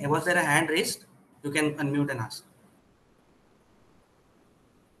 Okay, was there a hand raised? You can unmute and ask.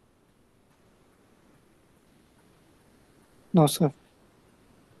 No, sir.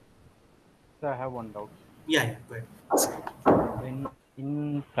 So I have one doubt. Yeah, go ahead.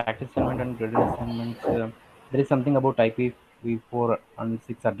 In practice assignment and graded assignments, there is something about IPv4 and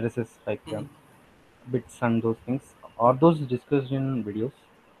 6 addresses like bits and those things. Are those discussed in videos?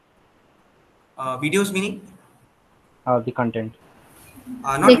 Videos meaning? The content.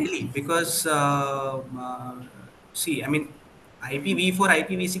 Not really, because see, I mean, IPv4,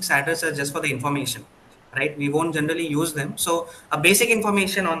 IPv6 address are just for the information, right? We won't generally use them, so a basic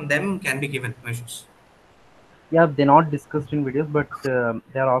information on them can be given. No issues. Yeah, they're not discussed in videos, but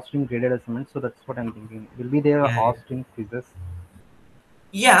they are asked in graded assignments. So that's what I'm thinking. Will be they are Yeah, yeah. asked in quizzes?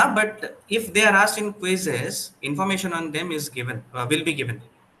 Yeah, but if they are asked in quizzes, information on them is given, will be given.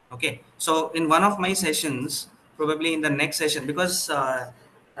 Okay, so in one of my sessions, probably in the next session, because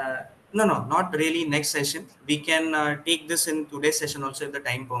no, no, not really next session. We can take this in today's session also if the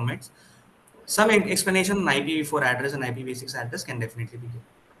time permits. Some explanation on IPv4 address and IPv6 address can definitely be given.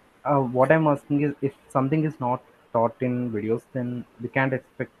 What I'm asking is, if something is not taught in videos, then we can't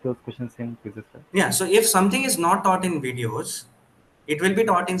expect those questions in quizzes, right? Yeah, so if something is not taught in videos, it will be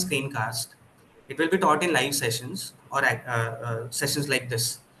taught in screencast. It will be taught in live sessions or sessions like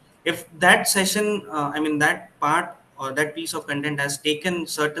this. If that session, I mean that part or that piece of content has taken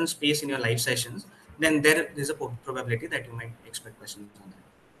certain space in your live sessions, then there is a probability that you might expect questions on that.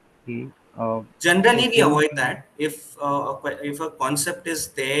 Okay. Generally we Okay. avoid that if a concept is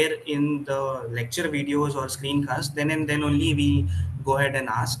there in the lecture videos or screencast, then and then only we go ahead and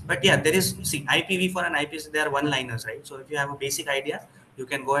ask. But yeah, there is, see, IPv4 and IPv6, they are one liners, right? So if you have a basic idea, you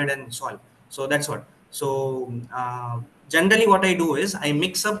can go ahead and solve. So that's what. So generally what I do is I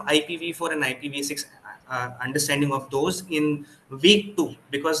mix up IPv4 and IPv6 understanding of those in week 2,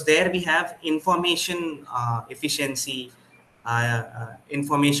 because there we have information efficiency,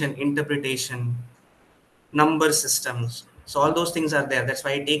 information interpretation, number systems. So all those things are there. That's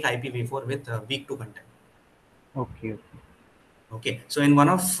why I take IPv4 with week 2 content. Okay. Okay. So in one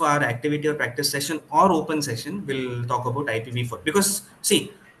of our activity or practice session or open session, we'll talk about IPv4, because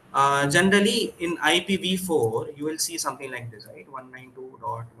see, generally in IPv4, you will see something like this, right?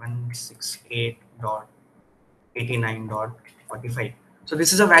 192.168.89.45. So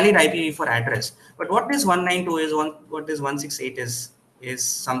this is a valid IPv4 address. But what this 192 is, what this 168 is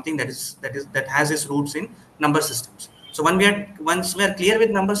something that has its roots in number systems. So once we are clear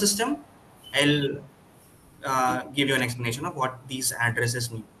with number system, I'll give you an explanation of what these addresses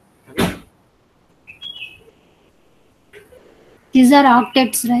mean. Okay. These are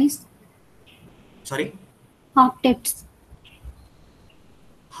octets, right? Sorry. Octets.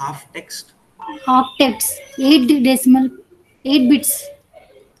 Half text. Octets. 8 bits.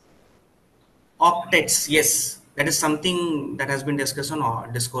 Octets. Yes, that is something that has been discussed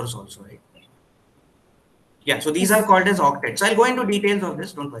on discourse also, right? Yeah. So these are Yes. called as octets. I'll go into details of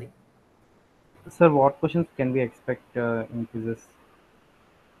this. Don't worry. Sir, what questions can we expect in quizzes?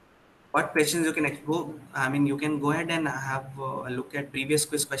 What questions you can go? I mean, you can go ahead and have a look at previous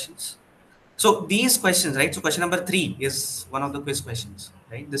quiz questions. So these questions, right? So question number 3 is one of the quiz questions,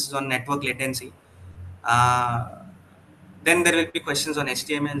 right? This is on network latency. Then there will be questions on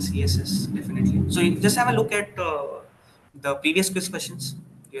HTML and CSS, definitely. So you just have a look at the previous quiz questions.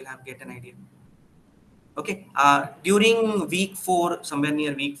 You'll have get an idea. Okay. During week 4, somewhere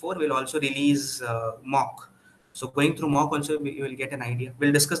near week 4, we'll also release mock. So going through mock also, you will get an idea.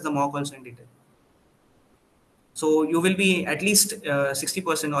 We'll discuss the mock also in detail. So you will be at least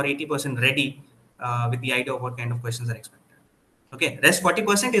 60% or 80% ready with the idea of what kind of questions are expected. Okay. Rest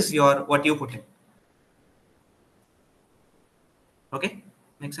 40% is your what you put in. Okay.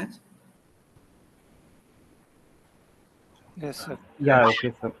 Make sense? Yes, sir. Yeah.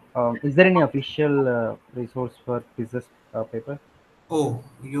 Okay, sir. Is there any official resource for quizzes paper? Oh,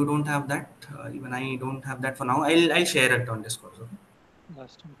 you don't have that. Even I don't have that for now. I'll share it on Discord. Okay.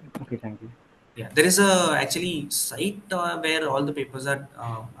 Last time paper. Okay, thank you. Yeah, there is a actually site where all the papers are.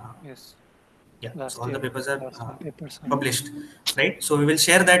 Yes. Yeah, so Last all the year, papers are last time papers are. published, right? So we will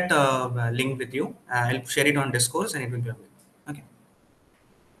share that link with you. I'll share it on Discourse and it will be available. Okay.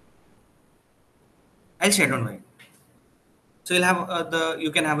 I'll share. Don't worry. So you'll have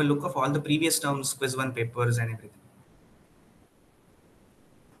you can have a look of all the previous terms, quiz 1 papers and everything.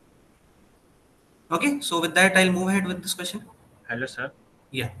 Okay. So with that, I'll move ahead with this question. Hello, sir.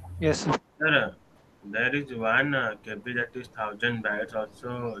 Yeah. Yes, sir. Sir, there is one KB that is 1000 bytes.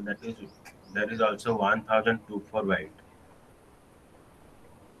 Also, that is there is also 1024 byte.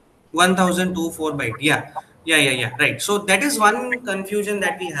 1024 byte. Yeah. Right. So that is one confusion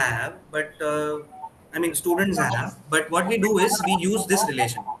that we have, but I mean students have. But what we do is we use this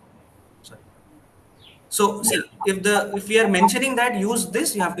relation. Sorry. So see, if we are mentioning that use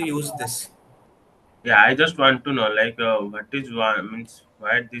this, you have to use this. Yeah, I just want to know, like, what is one means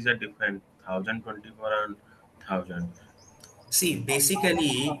why these are different? 1024 and 1000. See,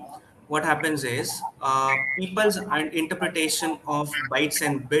 basically, what happens is people's interpretation of bytes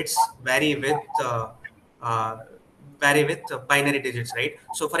and bits uh, vary with binary digits, right?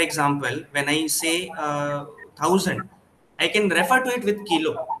 So, for example, when I say 1000, I can refer to it with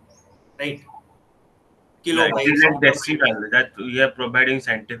kilo, right? Yeah, it is Kilobytes, like kilobytes. decimal that we are providing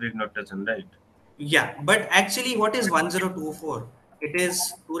scientific notation, right? Yeah, but actually, what is 1024? It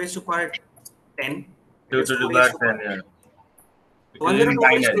is 2 raised to power 10. It 2 is to 2 the raised power to 10, power yeah. It is in 102 is 2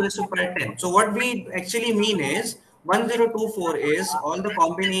 binary. raised to power 10. So what we actually mean is 1024 is all the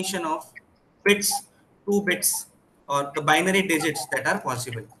combination of bits, 2 bits, or the binary digits that are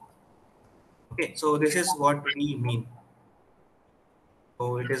possible. Okay, so this is what we mean.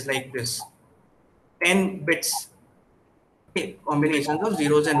 So it is like this 10 bits, okay, combinations of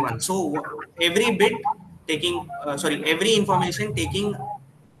zeros and ones. So every bit taking, every information taking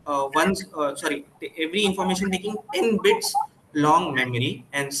every information taking 10 bits long memory,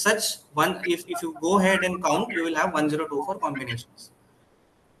 and such one, if you go ahead and count, you will have 1024 combinations.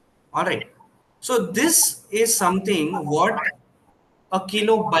 All right. So this is something what a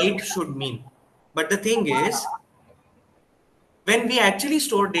kilobyte should mean. But the thing is, when we actually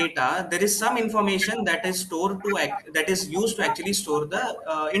store data, there is some information that is stored to that is used to actually store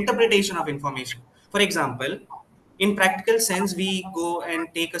the interpretation of information. For example, in practical sense, we go and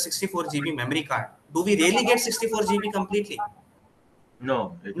take a 64 GB memory card. Do we really get 64 GB completely?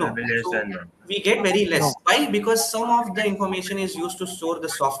 No, it will No. be less So than that. we get very less. No. Why? Because some of the information is used to store the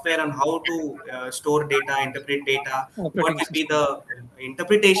software on how to store data, interpret data, what Operating will be system. the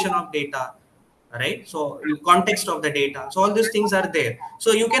interpretation of data, right? So context of the data. So all these things are there.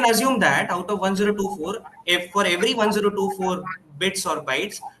 So you can assume that out of 1024, if for every 1024 bits or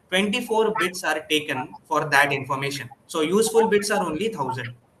bytes, 24 bits are taken for that information. So useful bits are only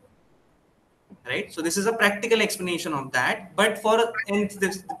 1000. Right, so this is a practical explanation of that, but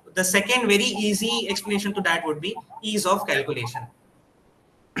the second very easy explanation to that would be ease of calculation.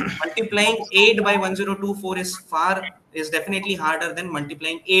 Multiplying 8 by 1024 is definitely harder than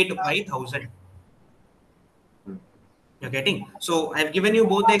multiplying 8 by 1000. You're getting, so I've given you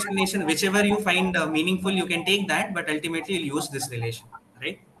both the explanation. Whichever you find meaningful, you can take that, but ultimately you'll use this relation,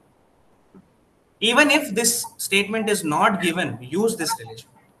 right? Even if this statement is not given, use this relation.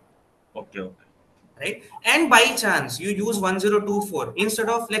 Okay, okay. Right? And by chance you use 1024 instead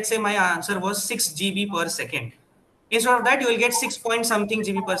of, let's say my answer was 6 GB per second. Instead of that, you will get 6 point something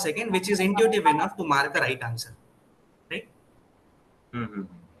GB per second, which is intuitive enough to mark the right answer. Right? Mm-hmm.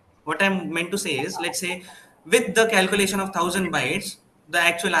 What I'm meant to say is, let's say with the calculation of 1000 bytes, the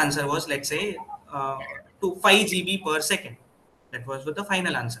actual answer was, let's say, to 5 GB per second. That was with the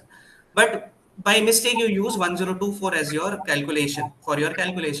final answer. But by mistake, you use 1024 as your calculation for your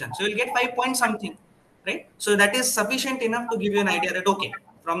calculation. So you'll get 5 point something, right? So that is sufficient enough to give you an idea that, okay,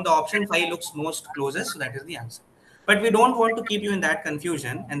 from the option 5 looks most closest, so that is the answer. But we don't want to keep you in that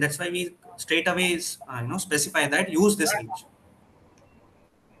confusion, and that's why we straight away specify that use this relation.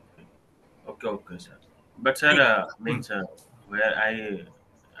 Okay, okay, sir. But sir, Right. means where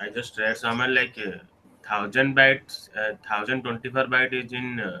I just read somewhere like 1000 bytes, 1024 byte is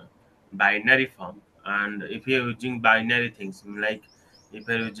in binary form, and if you're using binary things like if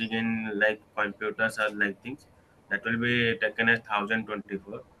you're using in like computers or like things, that will be taken as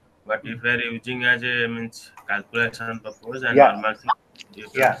 1024. But if you're using as a means calculation purpose and Yeah, normal thing, you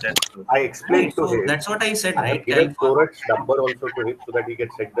can yeah. set. I Right. explained to So him. that's what I said, I have right? given Cal for Tourrette's number also to him so that he can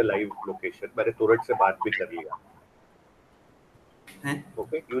set the live location. मैंने Tourette से बात भी कर लिया. हैं?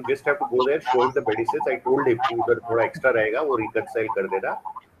 Okay, you just have to go there, show him the medicines. I told him कि उधर थोड़ा extra रहेगा, वो reconcile कर देना.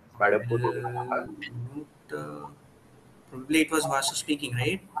 मैडम को दोनों. हाँ? Probably it was Vasu speaking,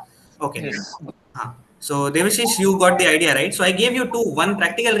 right? Okay. Yes. So Devashish, you got the idea, right? So I gave you two, one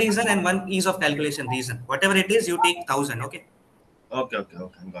practical reason and one ease of calculation reason. Whatever it is, you take 1000. Okay. Okay, okay,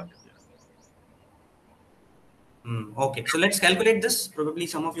 okay, got it. Okay. So let's calculate this. Probably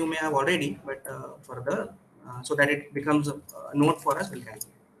some of you may have already, but so that it becomes a note for us, we'll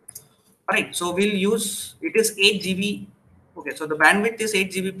calculate. All right. So we'll use, it is 8 GB. Okay. So the bandwidth is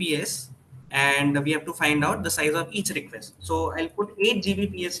 8 Gbps, and we have to find out the size of each request. So I'll put 8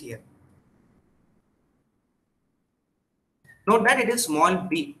 Gbps here. Note that it is small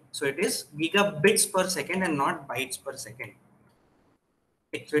b, so it is gigabits per second and not bytes per second.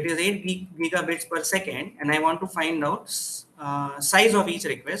 Okay, so it is 8 gigabits per second, and I want to find out size of each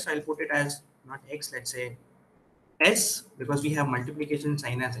request. So I'll put it as not x, let's say s, because we have multiplication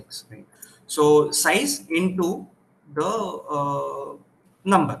sign as x, right? So size into the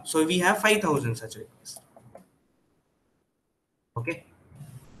number. So we have 5000 such requests. Okay.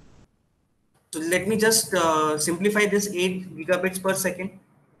 So let me just simplify this 8 gigabits per second.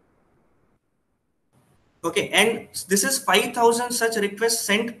 Okay, and this is 5,000 such requests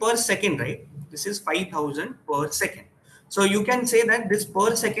sent per second, right? This is 5,000 per second. So you can say that this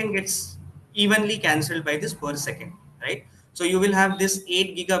per second gets evenly cancelled by this per second, right? So you will have this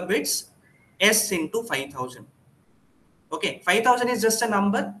 8 gigabits S into 5,000. Okay, 5,000 is just a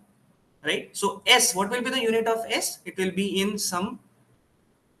number, right? So S, what will be the unit of S? It will be in some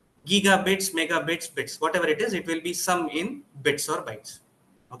gigabits, megabits, bits, whatever it will be some in bits or bytes.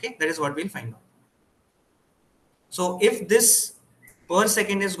 Okay, that is what we'll find out. So if this per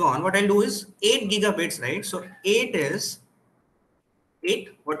second is gone, what I'll do is 8 gigabits, right? So 8 is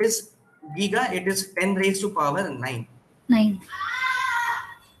 8. What is giga? It is 10 raised to power 9. 9.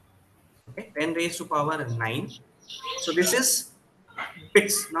 Okay, 10 raised to power 9. So this is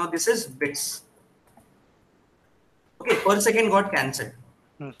bits. Now this is bits. Okay, per second got cancelled.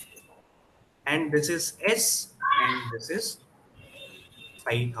 And this is S and this is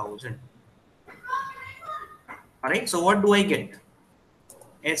 5,000. All right, so what do I get?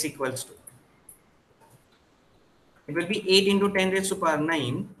 S equals to, it will be 8 into 10 raised to power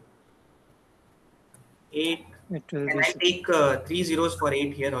 9. 8, It will and be I'll take 3 zeros for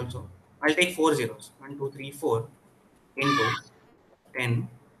 8 here also. I'll take 4 zeros. 1, 2, 3, 4 into 10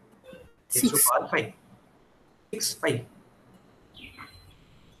 raised to 6. power 5. 6, 5.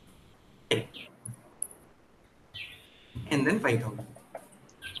 5. And then 5,000.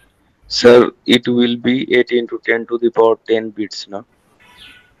 Sir, it will be 8 into 10 to the power 10 bits now.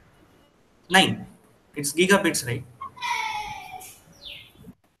 9. It's gigabits, right?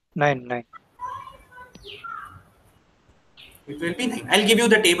 9. It will be 9. I'll give you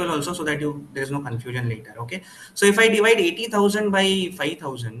the table also so that there's no confusion later. Okay. So if I divide 80,000 by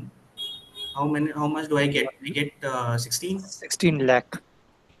 5,000, how much do I get? I get 16. 16 lakh.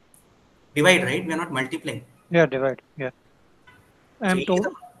 Divide, right? We are not multiplying. Yeah, divide. Yeah. So I'm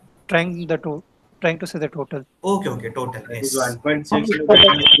trying to say the total. Okay, total. That is Yes. 1.6 to the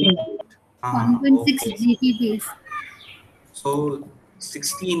 1.6 Okay. GBps. So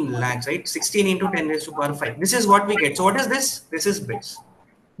 16 lakhs, right? 16 into 10 raised to power 5. This is what we get. So what is this? This is bits.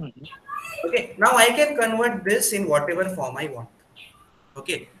 Okay. Now I can convert this in whatever form I want.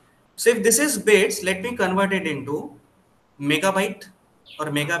 Okay. So if this is bits, let me convert it into megabyte or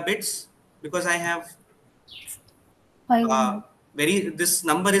megabits, because I have 500. this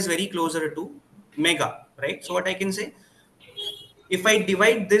number is very closer to mega, right? So what I can say, if I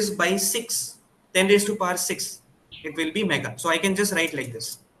divide this by 6, 10 raised to power 6, it will be mega. So I can just write like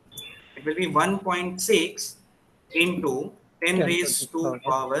this. It will be 1.6 into 10 10 to the raised to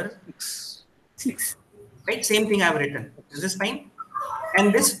power 6. Right? Same thing I've written. Is this fine?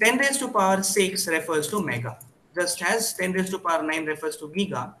 And this 10 raised to power 6 refers to mega. Just as 10 raised to power 9 refers to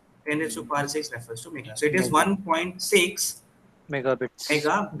giga, 10 raised to power 6 refers to mega. So it is 1.6 megabit.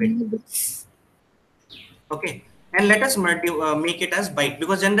 Okay. And let us make it as byte,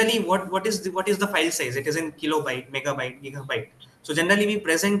 because generally what is the file size? It is in kilobyte, megabyte, gigabyte. So generally we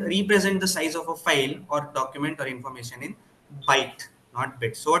represent the size of a file or document or information in byte, not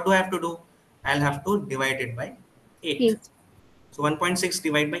bit. So what do I have to do? I'll have to divide it by 8. 8. So 1.6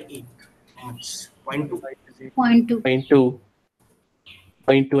 divided by 8. How much? 0.2. 0.2.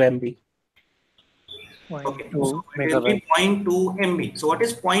 0.2 MB. Okay. So it will be 0.2 MB. So what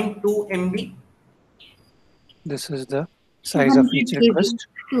is 0.2 MB? This is the size of each 200 KB. request.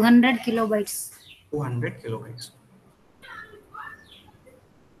 200 kilobytes. 200 kilobytes.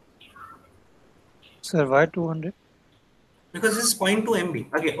 Sir, why 200? Because this is 0.2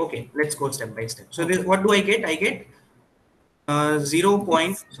 MB. Okay. Let's go step by step. So this, what do I get? I get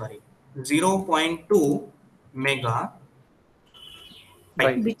 0.2 mega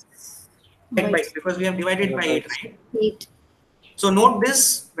Bits. byte, because we have divided by 8, right? 8. So note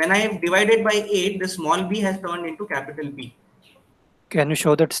this, when I have divided by 8, the small b has turned into capital B. Can you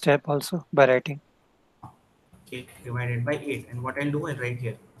show that step also by writing? Okay, divided by 8. And what I'll do, I'll write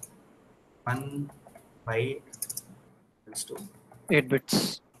here 1 byte equals to 8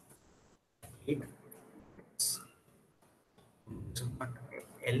 bits. 8 bits. So not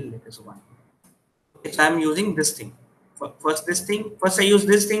L, it is 1. Okay, so I'm using this thing. First I use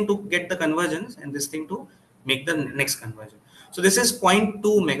this thing to get the conversions, and this thing to make the next conversion. So this is 0.2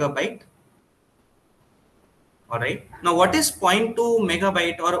 megabyte. All right. Now what is 0.2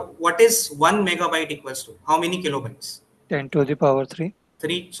 megabyte, or what is 1 megabyte equals to? How many kilobytes? 10 to the power 3.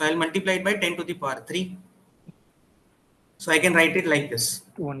 3. So I'll multiply it by 10 to the power 3. So I can write it like this.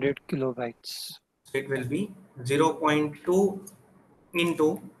 200 kilobytes. So it will be 0.2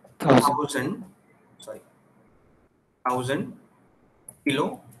 into 1000. 1000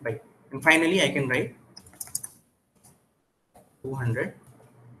 kilobyte. And finally, I can write 200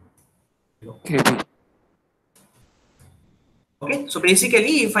 KB. Okay, so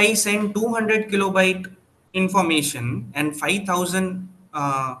basically, if I send 200 kilobyte information and 5,000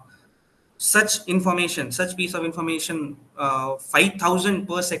 such information, such piece of information, 5,000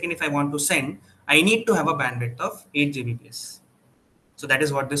 per second, if I want to send, I need to have a bandwidth of 8 Gbps. So that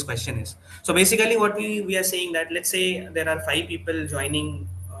is what this question is. So basically, what we are saying that, let's say there are 5 people joining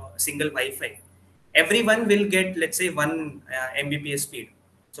single Wi-Fi. Everyone will get, let's say, 1 Mbps speed.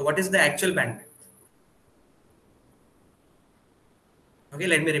 So what is the actual bandwidth? Okay,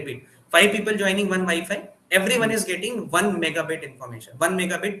 let me repeat. 5 people joining one Wi-Fi. Everyone is getting 1 megabit information, 1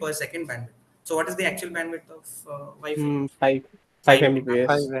 megabit per second bandwidth. So what is the actual bandwidth of Wi-Fi? 5 5 5 Mbps.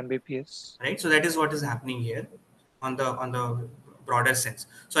 Mbps. right? So that is what is happening here on the broader sense.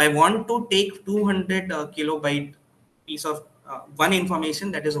 So I want to take 200 kilobyte piece of one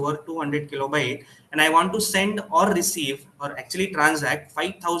information that is worth 200 kilobyte, and I want to send or receive or actually transact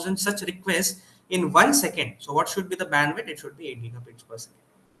 5,000 such requests in 1 second. So what should be the bandwidth? It should be 8 gigabits per second.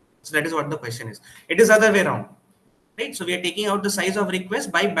 So that is what the question is. It is other way around, right? So we are taking out the size of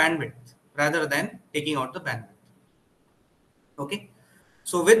request by bandwidth rather than taking out the bandwidth. Okay.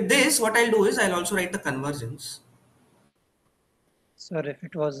 So with this, what I'll do is I'll also write the convergence. Sir, if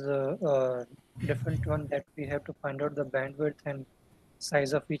it was a different one that we have to find out the bandwidth and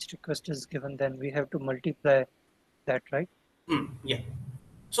size of each request is given, then we have to multiply that, right? Yeah.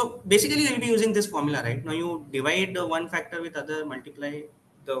 So basically, you'll be using this formula, right? Now you divide the one factor with other, multiply,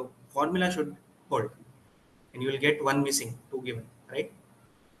 the formula should hold, and you will get one missing, two given, right?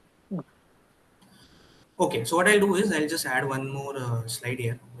 Okay, so what I'll do is I'll just add one more slide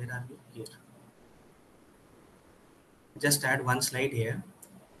here. Where are we? Here. Just add one slide here,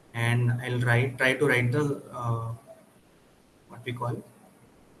 and I'll try to write the what we call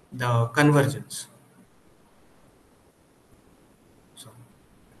the convergence. So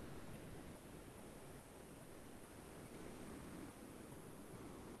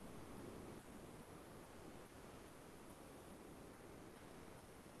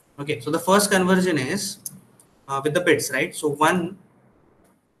okay, so the first conversion is with the bits, right? So 1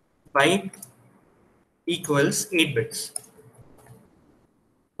 byte equals 8 bits.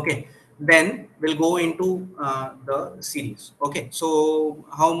 Okay, then we'll go into the series. Okay, so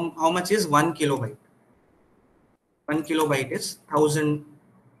how much is 1 kilobyte? 1 kilobyte is 1,000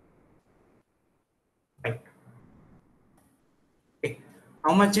 byte. Okay,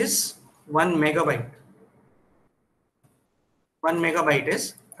 how much is 1 megabyte? 1 megabyte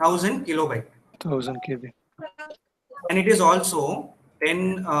is 1,000 kilobyte. 1000 KB. And it is also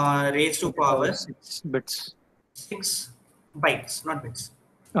 10 raised to power 6 bits. 6 bytes, not bits.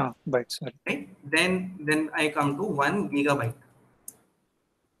 Bytes, sorry. Right? Then I come to 1 gigabyte.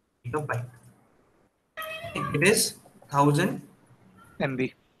 Gigabyte. It is 1,000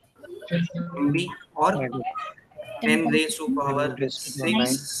 MB. MB or Maybe 10 raised to 10 power raised to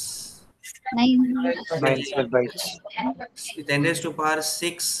 6. 9 bytes. 10 raised to power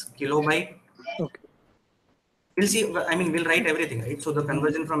 6 kilobyte. Okay. We'll see. I mean, we'll write everything, right? So the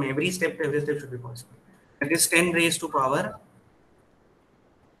conversion from every step to every step should be possible. That is 10 raised to power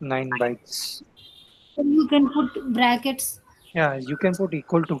 9 bytes. You can put brackets. Yeah, you can put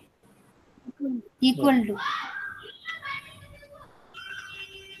equal to. Equal to.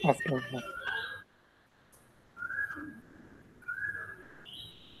 After.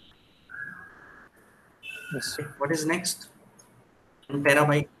 Yes. What is next?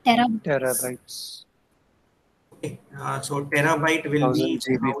 Terabyte. Terabytes. Okay. So terabyte will be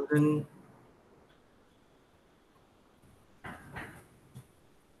 1,000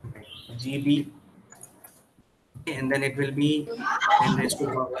 GB. Okay, and then it will be 10 raised to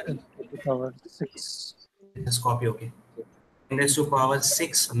power 6. Just copy. Okay. 10 raised to power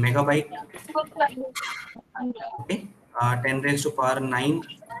 6 megabyte. Okay. 10 raised to power 9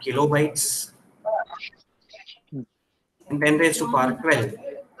 kilobytes. And 10 raised to power 12.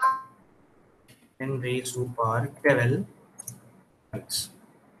 10 raised to power 12 bytes.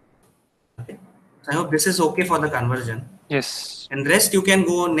 Okay. So I hope this is okay for the conversion. Yes. And rest you can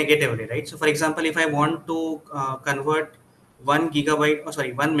go negatively, right? So for example, if I want to convert 1 gigabyte,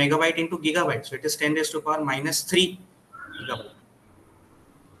 1 megabyte into gigabyte, so it is 10 raised to power minus 3 gigabyte.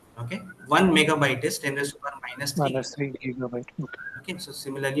 Okay, 1 megabyte is 10 raised to power minus 3. Minus 3 gigabyte. Okay, so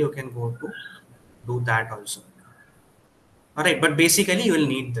similarly, you can go to do that also. All right, but basically you will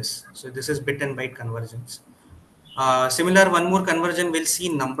need this. So this is bit and byte conversions. Similar, one more conversion we'll see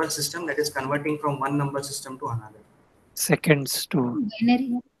number system, that is converting from one number system to another. Seconds to.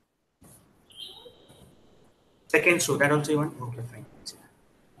 Seconds to that also you want? Okay, fine.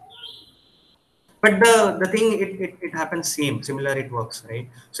 But the thing, it happens similar, it works, right?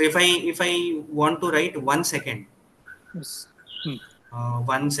 So if I want to write 1 second, Yes.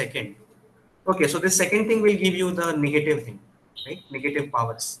 1 second. Okay, so this second thing will give you the negative thing, right? Negative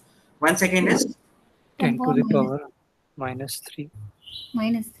powers. 1 second is 10 to the minus power -3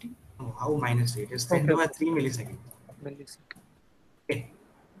 minus 3. oh, how minus 8 is 10 okay, to the okay. 3 millisecond. Millisecond. Okay,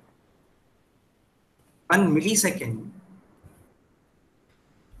 1 millisecond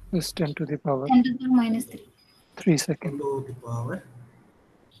Is 10 to the power 10 to the power minus 3 3 10 seconds. to the power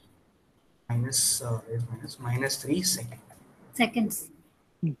minus 3 second. seconds.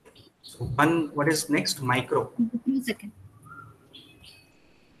 So what is next? Micro. 2 seconds.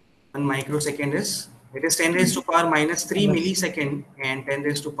 1 microsecond is, it is 10 raised to power minus 3 Minus- millisecond and 10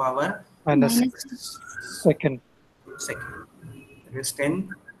 raised to power -6 second. second. It is 10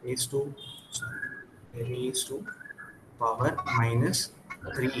 raised to power minus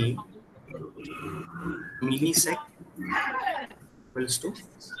 3 millisecond equals to 10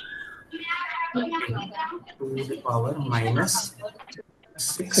 to the power minus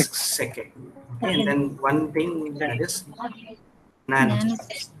 6 second. Okay, and then one thing, that is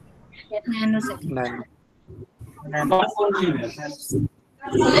nanosecond. Nanosecond.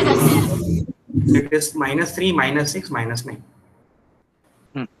 It is minus 3 minus 6 minus 9.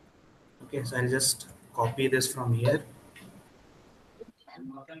 Okay, so I'll just copy this from here.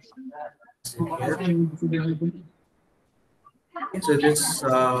 Okay, so this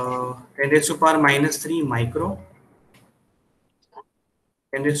 10 raised to power minus 3 micro,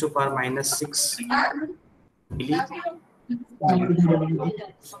 10 raised to power minus 6 milli,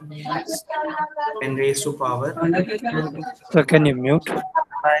 10 raised to power. So can you mute?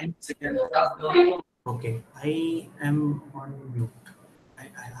 Okay, I am on mute.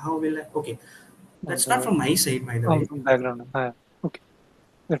 How will I? Okay, that's not from my side, by the way. Background. Okay,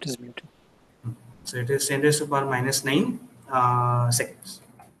 that is muted. So it is 10 raised to power minus 9 seconds.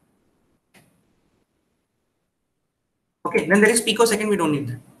 Okay, then there is picosecond. We don't need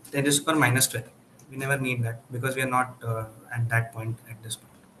that. 10 raised to power minus 12. We never need that because we are not at that point at this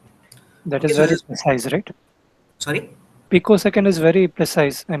point. That is Okay, so very precise, right? Sorry? Picosecond is very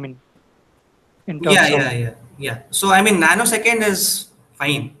precise. I mean, in terms of Yeah. So I mean, nanosecond is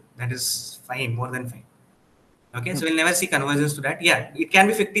fine. That is fine, more than fine. Okay, so we'll never see conversions to that. Yeah, it can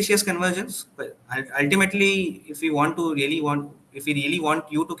be fictitious conversions, but ultimately, if we really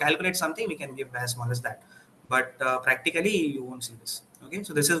want you to calculate something, we can give as small as that. But practically, you won't see this. Okay,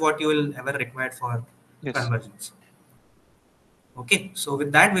 so this is what you will ever require for conversions. Okay, so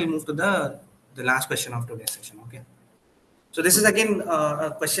with that, we'll move to the last question of today's session. Okay. So this is again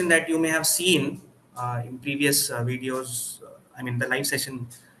a question that you may have seen in previous videos. I mean, the live session,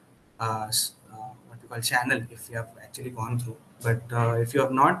 what we call channel, if you have actually gone through. But if you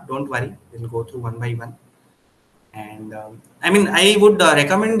have not, don't worry. We'll go through one by one. And I mean, I would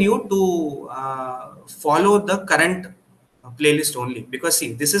recommend you to follow the current playlist only, because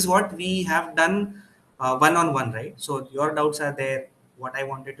see, this is what we have done one-on-one, right? So your doubts are there. What I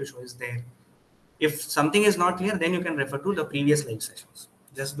wanted to show is there. If something is not clear, then you can refer to the previous live sessions.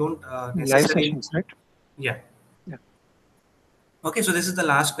 Just don't necessarily. Live sessions, right? Yeah. Okay, so this is the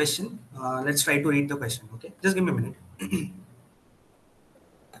last question. Let's try to read the question. Okay, just give me a minute.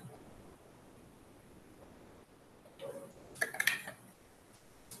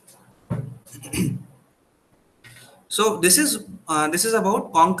 So this is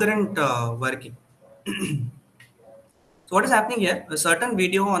about concurrent working. So what is happening here? A certain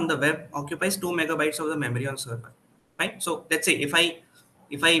video on the web occupies 2 megabytes of the memory on server. Right? So let's say if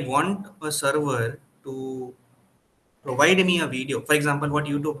I want a server to provide me a video, for example, what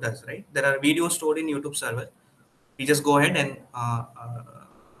YouTube does, right? There are videos stored in YouTube server. We just go ahead and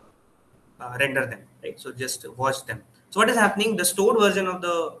render them, right? So just watch them. So what is happening? The stored version of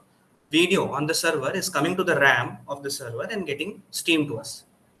the video on the server is coming to the RAM of the server and getting streamed to us.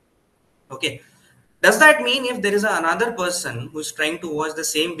 Okay. Does that mean if there is another person who's trying to watch the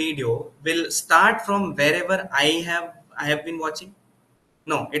same video will start from wherever I have been watching?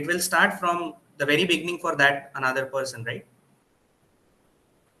 No, it will start from the very beginning for that another person, right?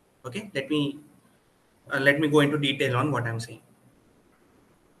 Okay, let me go into detail on what I'm saying.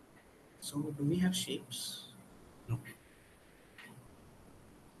 So do we have shapes? No.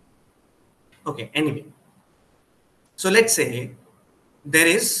 Okay, anyway. So let's say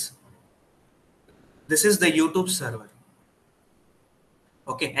this is the YouTube server.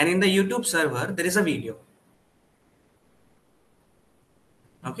 Okay, and in the YouTube server, there is a video.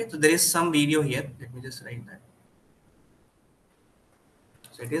 Okay, so there is some video here. Let me just write that.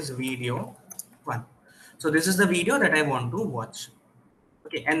 So it is video 1. So this is the video that I want to watch.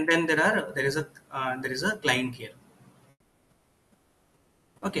 Okay, and then there is a client here.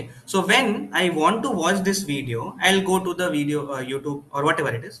 Okay, so when I want to watch this video, I'll go to the video YouTube or whatever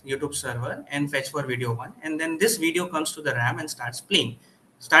it is, YouTube server, and fetch for video 1, and then this video comes to the RAM and starts playing.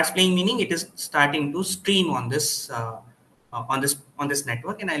 Starts playing meaning it is starting to stream on this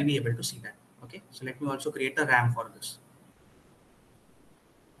network, and I'll be able to see that. Okay, so let me also create a RAM for this.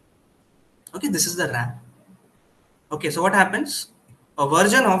 Okay, this is the RAM. Okay, so what happens? A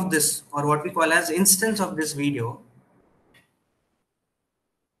version of this, or what we call as instance of this video,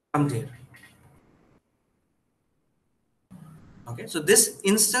 comes here. Okay, so this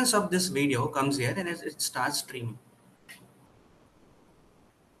instance of this video comes here and it starts streaming.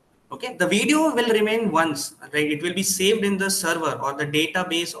 Okay, the video will remain once, right? It will be saved in the server or the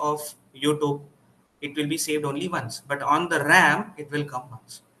database of YouTube. It will be saved only once, but on the RAM, it will come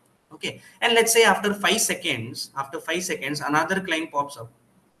once. Okay, and let's say after 5 seconds, another client pops up.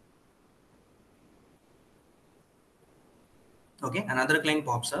 Okay, another client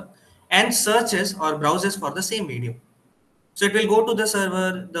pops up and searches or browses for the same video. So it will go to the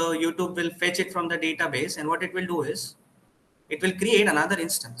server, the YouTube will fetch it from the database, and what it will do is it will create another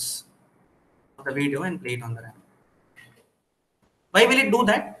instance of the video and play it on the RAM. Why will it do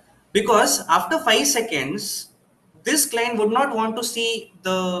that? Because after 5 seconds, this client would not want to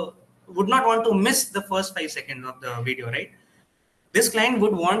miss the first 5 seconds of the video, right? This client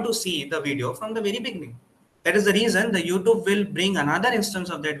would want to see the video from the very beginning. That is the reason the YouTube will bring another instance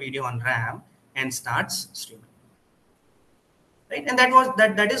of that video on RAM and starts streaming. Right, and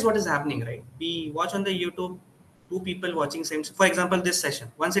that is what is happening, right? We watch on the YouTube, two people watching same, for example this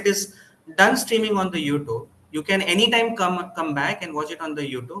session, once it is done streaming on the YouTube, you can anytime come back and watch it on the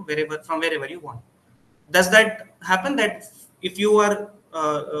YouTube wherever you want. Does that happen that if you are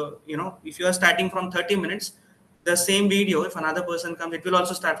if you are starting from 30 minutes, the same video, if another person comes, it will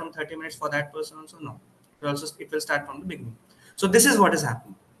also start from 30 minutes for that person also? No, it will start from the beginning. So this is what is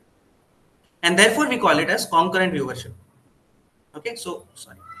happening, and therefore we call it as concurrent viewership. Okay, so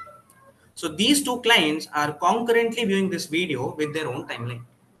sorry. So these two clients are concurrently viewing this video with their own timeline.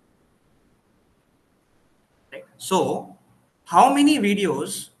 Right? So how many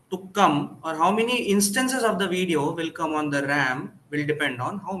videos to come or how many instances of the video will come on the RAM will depend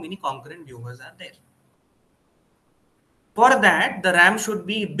on how many concurrent viewers are there. For that, the RAM should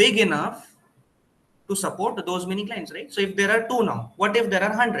be big enough to support those many clients, right? So if there are 2 now, what if there are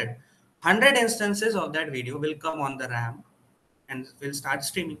 100? 100 instances of that video will come on the RAM and will start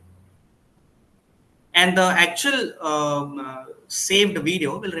streaming. And the actual saved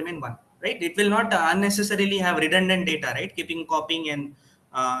video will remain one, right? It will not unnecessarily have redundant data, right? Copying and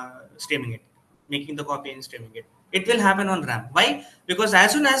streaming it, making the copy and streaming it. It will happen on RAM. Why? Because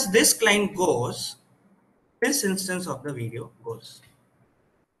as soon as this client goes, this instance of the video goes,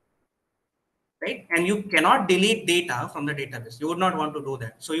 right? And you cannot delete data from the database. You would not want to do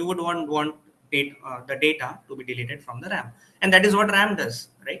that. So you would want the data to be deleted from the RAM. And that is what RAM does,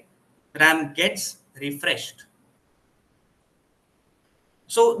 right? RAM gets refreshed.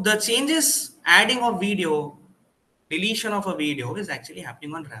 So the changes, adding of video, deletion of a video is actually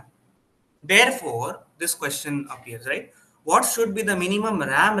happening on RAM. Therefore, this question appears, right? What should be the minimum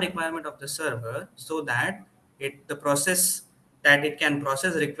RAM requirement of the server so that it can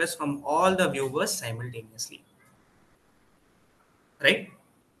process requests from all the viewers simultaneously, right?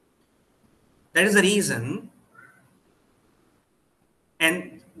 That is the reason,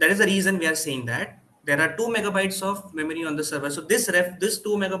 and that is the reason we are saying that there are 2 megabytes of memory on the server. So this 2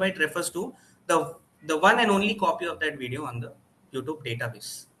 megabyte refers to the one and only copy of that video on the YouTube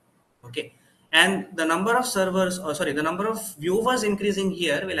database. Okay, and the number of servers, or sorry, the number of viewers increasing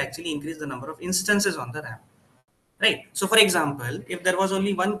here will actually increase the number of instances on the RAM, right? So for example, if there was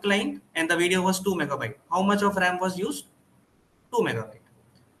only one client and the video was 2 megabyte, how much of RAM was used? 2 megabyte.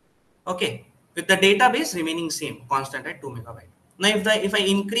 Okay, with the database remaining same, constant at 2 megabyte. Now if I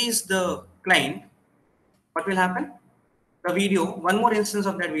increase the client, what will happen? The video, one more instance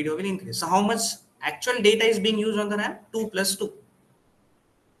of that video will increase. So how much actual data is being used on the RAM? 2 plus 2,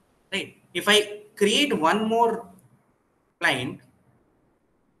 right? If I create one more client,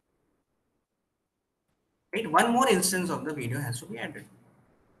 right, one more instance of the video has to be added,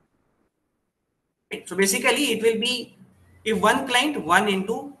 right? So basically it will be, if one client, 1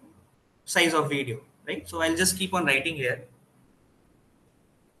 into size of video, right? So I'll just keep on writing here.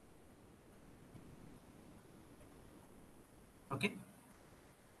 Okay,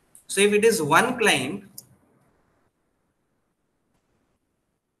 so if it is one client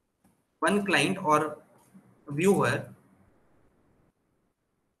or viewer,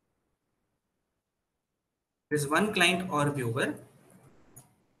 is one client or viewer,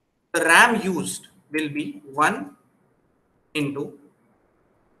 the RAM used will be 1 into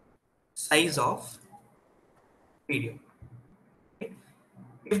size of video.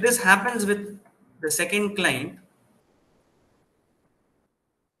 If this happens with the second client,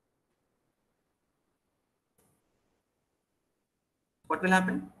 what will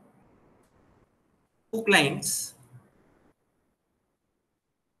happen? Two clients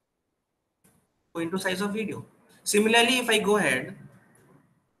go into size of video. Similarly, if I go ahead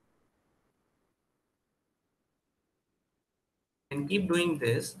and keep doing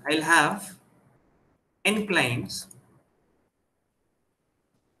this, I'll have n clients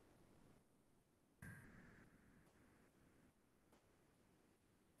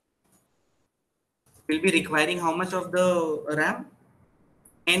will be requiring how much of the RAM?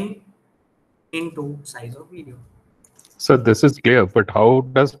 N into size of video. So this is clear, but how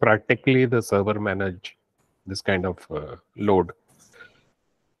does practically the server manage this kind of load?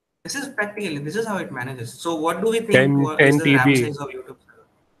 This is practically, this is how it manages. So what do we 10, think 10 is the RAM TB. size of YouTube server?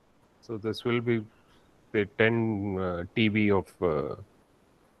 So this will be say 10 TB of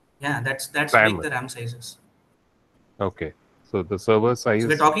Yeah, that's RAM. big, the RAM sizes. Okay. So the server size. So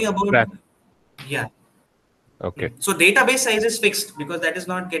we're talking about RAM. Yeah. Okay. So database size is fixed because that is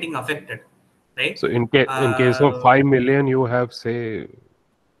not getting affected, right? So in case of 5 million, you have say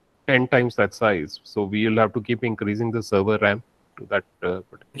 10 times that size. So we will have to keep increasing the server RAM to that.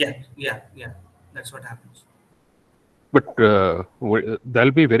 Yeah. That's what happens. But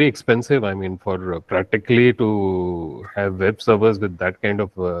that'll be very expensive. I mean, for practically to have web servers with that kind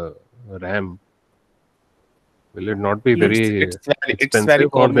of RAM, will it not be very It's very expensive,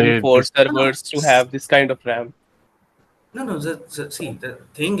 or common they for just servers to have this kind of RAM. No. See, the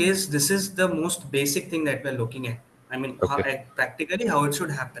thing is, this is the most basic thing that we're looking at. I mean, practically how it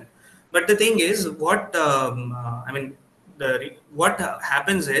should happen. But the thing is, what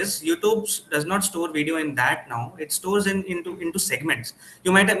happens is YouTube does not store video in that now. It stores into segments.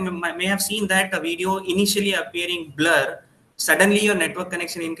 You may have seen that a video initially appearing blur. Suddenly, your network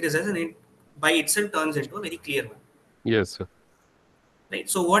connection increases, and it by itself turns into a very clear one. Yes, sir. Right.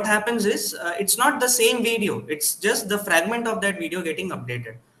 So what happens is it's not the same video. It's just the fragment of that video getting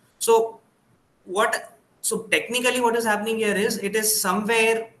updated. So technically what is happening here is it is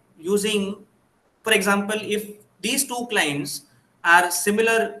somewhere using, for example, if these two clients are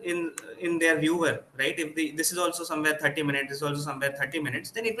similar in their viewer, right? If this is also somewhere 30 minutes, this is also somewhere 30 minutes,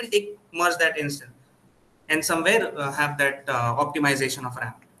 then it will merge that instant and somewhere have that optimization of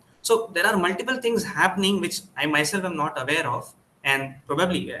RAM. So there are multiple things happening which I myself am not aware of, and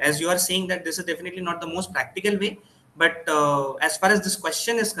probably as you are saying that this is definitely not the most practical way, but as far as this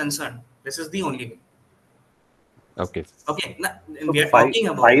question is concerned, this is the only way. Okay. Okay. Now, So we are talking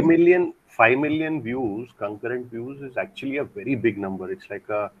about 5 million views, concurrent views, is actually a very big number. It's like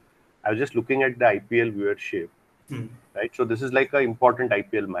I was just looking at the IPL viewership, right? So this is like an important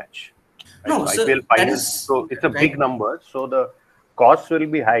IPL match. Right? No, so so IPL that finals. is So it's a big right. number. So the costs will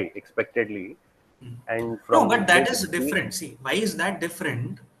be high expectedly. And No, from but that is different. See, why is that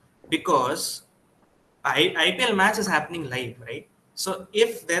different? Because IPL match is happening live, right? So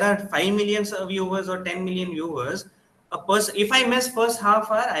if there are 5 million viewers or 10 million viewers, if I miss first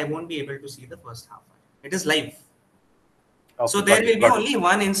half hour, I won't be able to see the first half hour. It is live. Okay, So there will be got only it.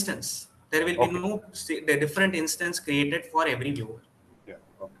 one instance. There will be no the different instance created for every viewer. Yeah.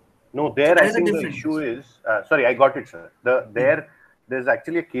 Okay. No, So there that I is a think the different issue is. Sorry, I got it, sir. There's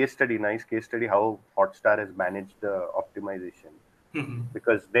actually a case study, nice case study, how Hotstar has managed the optimization.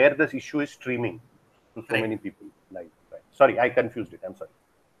 Because there the issue is streaming to so many people. Right. Sorry, I confused it. I'm sorry.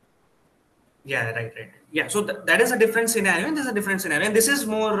 Yeah, right. Yeah, so that is a different scenario, and this is a different scenario, and this is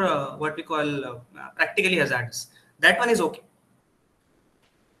more what we call practically hazardous. That one is okay.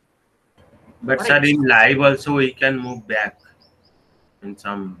 But sir, in live also we can move back in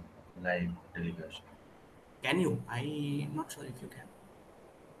some live telecast. Can you? I'm not sure if you can.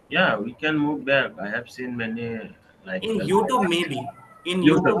 Yeah, we can move back. I have seen many like In YouTube, maybe. In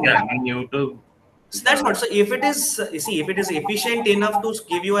YouTube, YouTube, yeah, maybe. in YouTube. So that's what. So if it is, if it is efficient enough to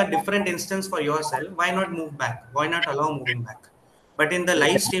give you a different instance for yourself, why not move back? Why not allow moving back? But in the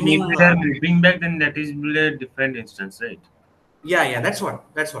live If streaming, they are moving back, then that is a different instance, right? yeah, that's what.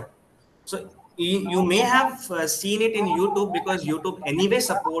 So you may have seen it in YouTube because YouTube anyway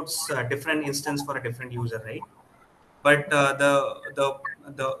supports different instance for a different user, right? But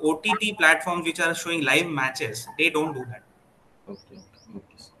the OTT platforms which are showing live matches, they don't do that.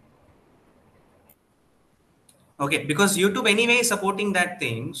 Okay, because YouTube anyway is supporting that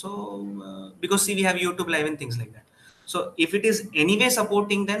thing. So because see, we have YouTube Live and things like that. So if it is anyway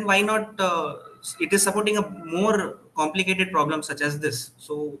supporting, then why not it is supporting a more complicated problem such as this.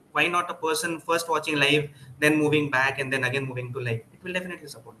 So why not a person first watching live, then moving back, and then again moving to live? It will definitely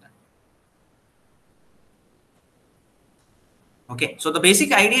support that. Okay, so the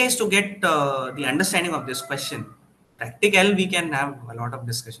basic idea is to get the understanding of this question. Practical, we can have a lot of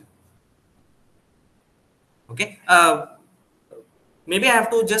discussion. Okay, maybe I have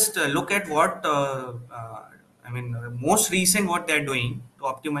to just look at what most recent what they're doing to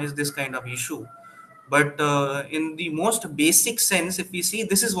optimize this kind of issue. But in the most basic sense, if we see,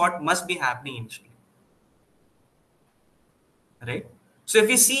 this is what must be happening initially, right? So if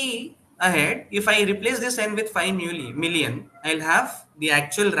we see ahead, if I replace this n with 5 million, I'll have the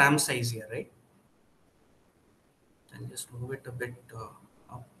actual RAM size here, right? I'll just move it a bit up.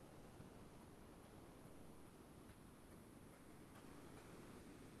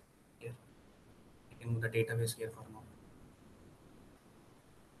 Here. I can move the database here for now.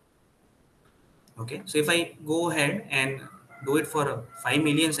 Okay, so if I go ahead and do it for a 5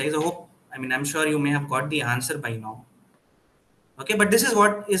 million size, I'm sure you may have got the answer by now. Okay, but this is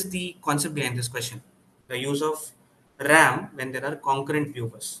what is the concept behind this question: the use of RAM when there are concurrent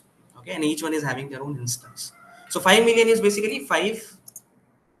viewers. Okay, and each one is having their own instance. So 5 million is basically 5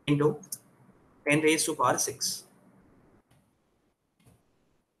 into 10 raised to power 6.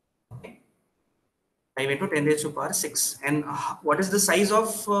 Okay, 5 into 10 raised to power 6. And what is the size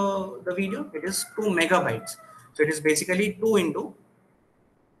of the video? It is 2 megabytes. So it is basically 2 into,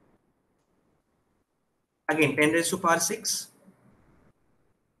 again, 10 raised to power 6.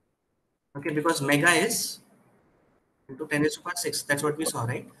 Okay, because mega is into 10 raised to power 6. That's what we saw,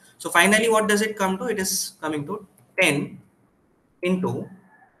 right? So finally, what does it come to? It is coming to 10 into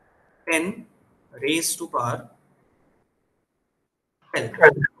 10 raised to power 12.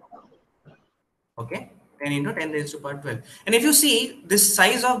 Okay, 10 into 10 raised to power 12. And if you see, this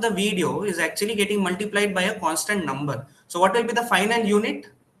size of the video is actually getting multiplied by a constant number. So what will be the final unit?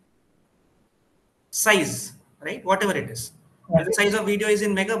 Size, right? Whatever it is. If the size of video is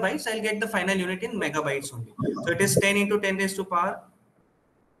in megabytes, I'll get the final unit in megabytes only. So it is 10 into 10 raised to power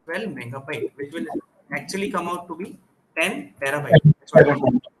 12 megabyte, which will actually come out to be 10 terabyte. That's what it is.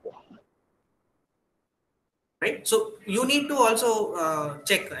 Right? So you need to also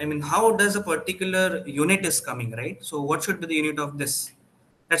check, how does a particular unit is coming, right? So what should be the unit of this?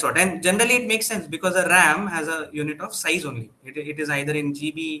 That's what. And generally it makes sense because a RAM has a unit of size only. It is either in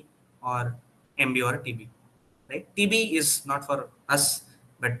GB or MB or TB, right? TB is not for us,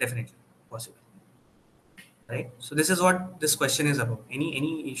 but definitely possible, right? So this is what this question is about.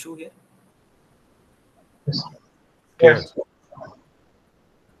 Any issue here? Yes.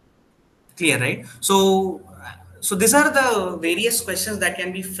 Clear, right? So these are the various questions that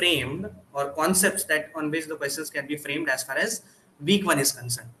can be framed, or concepts that on which the questions can be framed as far as week 1 is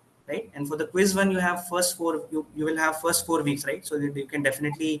concerned, right? And for the quiz 1, you have you will have first 4 weeks, right? So that you can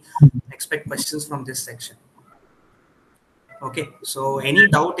definitely expect questions from this section. Okay, so any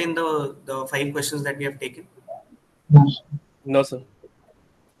doubt in the 5 questions that we have taken? No, sir.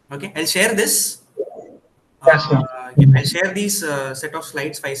 Okay, I'll share this. I'll share these set of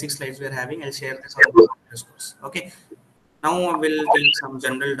slides, 5-6 slides we are having. I'll share this on the course. Okay. Now we'll take some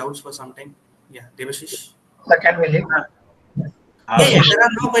general doubts for some time. Yeah, Devashish. Can we leave? Yeah, if there are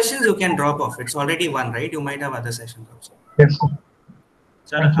no questions, you can drop off. It's already 1, right? You might have other sessions also. Yes.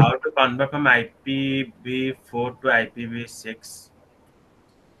 Sir, how to convert from IPv4 to IPv6?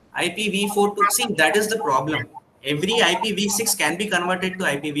 IPv4 to, see, that is the problem. Every IPv6 can be converted to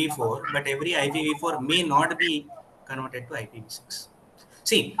IPv4, but every IPv4 may not be converted to IPv6.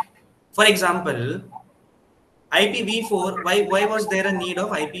 See, for example, IPv4, why was there a need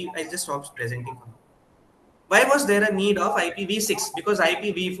of I just stopped presenting for now. Why was there a need of IPv6? Because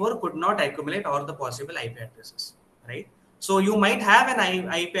IPv4 could not accumulate all the possible IP addresses, right? So you might have an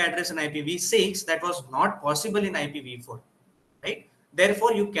IP address in IPv6 that was not possible in IPv4, right?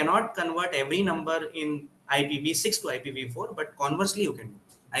 Therefore, you cannot convert every number in IPv6 to IPv4, but conversely, you can do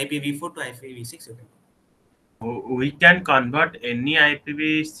IPv4 to IPv6. You can do. We can convert any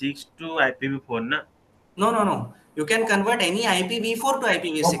IPv6 to IPv4, na? No. You can convert any IPv4 to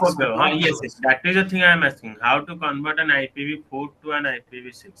IPv6, but not yes, that is the thing I am asking. How to convert an IPv4 to an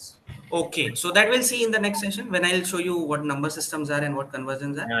IPv6? Okay, so that we'll see in the next session when I'll show you what number systems are and what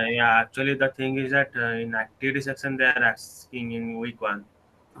conversions are. Yeah, actually the thing is that in activity section they are asking in week 1.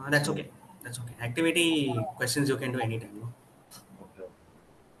 That's okay. That's okay. Activity questions you can do anytime. No? Okay.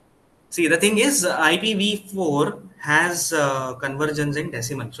 See, the thing is, IPv4 has conversions in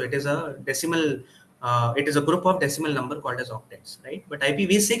decimal. So it is a decimal. It is a group of decimal number called as octets, right? But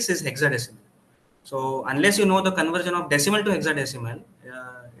IPv6 is hexadecimal. So unless you know the conversion of decimal to hexadecimal,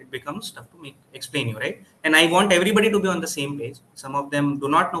 it becomes tough to explain you, right? And I want everybody to be on the same page. Some of them do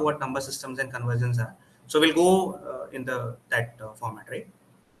not know what number systems and conversions are, so we'll go in that format, right?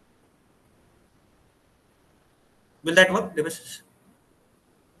 Will that work, Devash?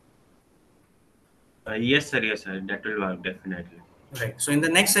 Yes, sir. That will work definitely. Right. So in the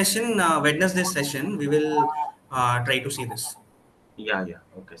next session, Wednesday session, we will try to see this. Yeah.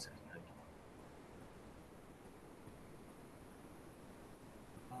 Okay, sir.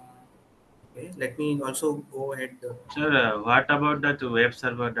 Okay. Let me also go ahead. Sir, what about that web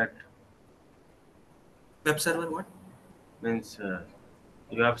server? That Web server, what? means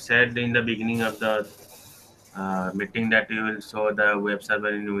you have said in the beginning of the meeting that you will show the web server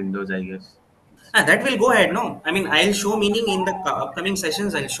in Windows, I guess. That will go ahead. No, I mean I'll show, meaning in the upcoming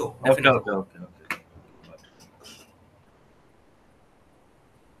sessions I'll show Okay, definitely. okay.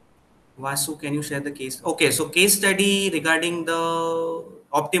 Vasu, can you share the case? Okay, so case study regarding the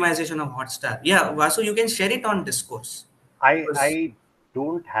optimization of Hotstar. Yeah, Vasu, you can share it on discourse. I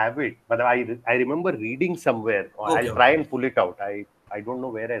don't have it, but I remember reading somewhere. Okay, I'll try okay. and pull it out. I don't know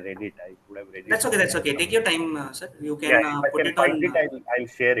where I read it. I could have read it. That's okay. Take your time, sir. You Yeah, can if I put can it find on. it, I'll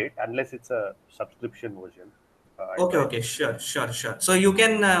share it. Unless it's a subscription version. I'll try. Okay, sure. So you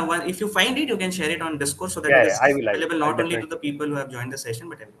can, if you find it, you can share it on Discord so that it Yeah, is I will. available I'll not only to definitely. the people who have joined the session,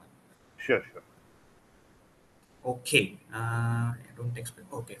 but everyone. Sure. Okay. I don't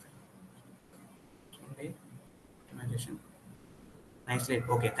expect. Okay. Okay. Optimization. Nicely.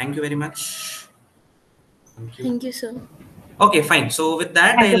 Okay. Thank you very much. Thank you. Thank you, sir. Okay, fine. So with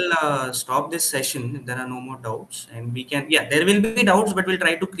that, Thank you. I'll stop this session. If there are no more doubts, and we can, yeah, there will be doubts, but we'll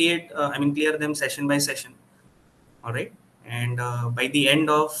try to create, clear them session by session. All right. And by the end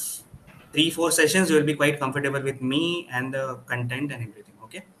of 3-4 sessions, you will be quite comfortable with me and the content and everything.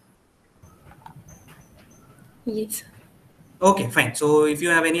 Okay. Yes. Okay, fine. So if you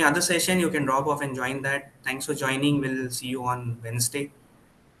have any other session, you can drop off and join that. Thanks for joining. We'll see you on Wednesday.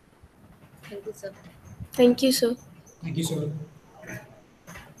 Thank you, sir. Thank you, sir. Thank you, sir.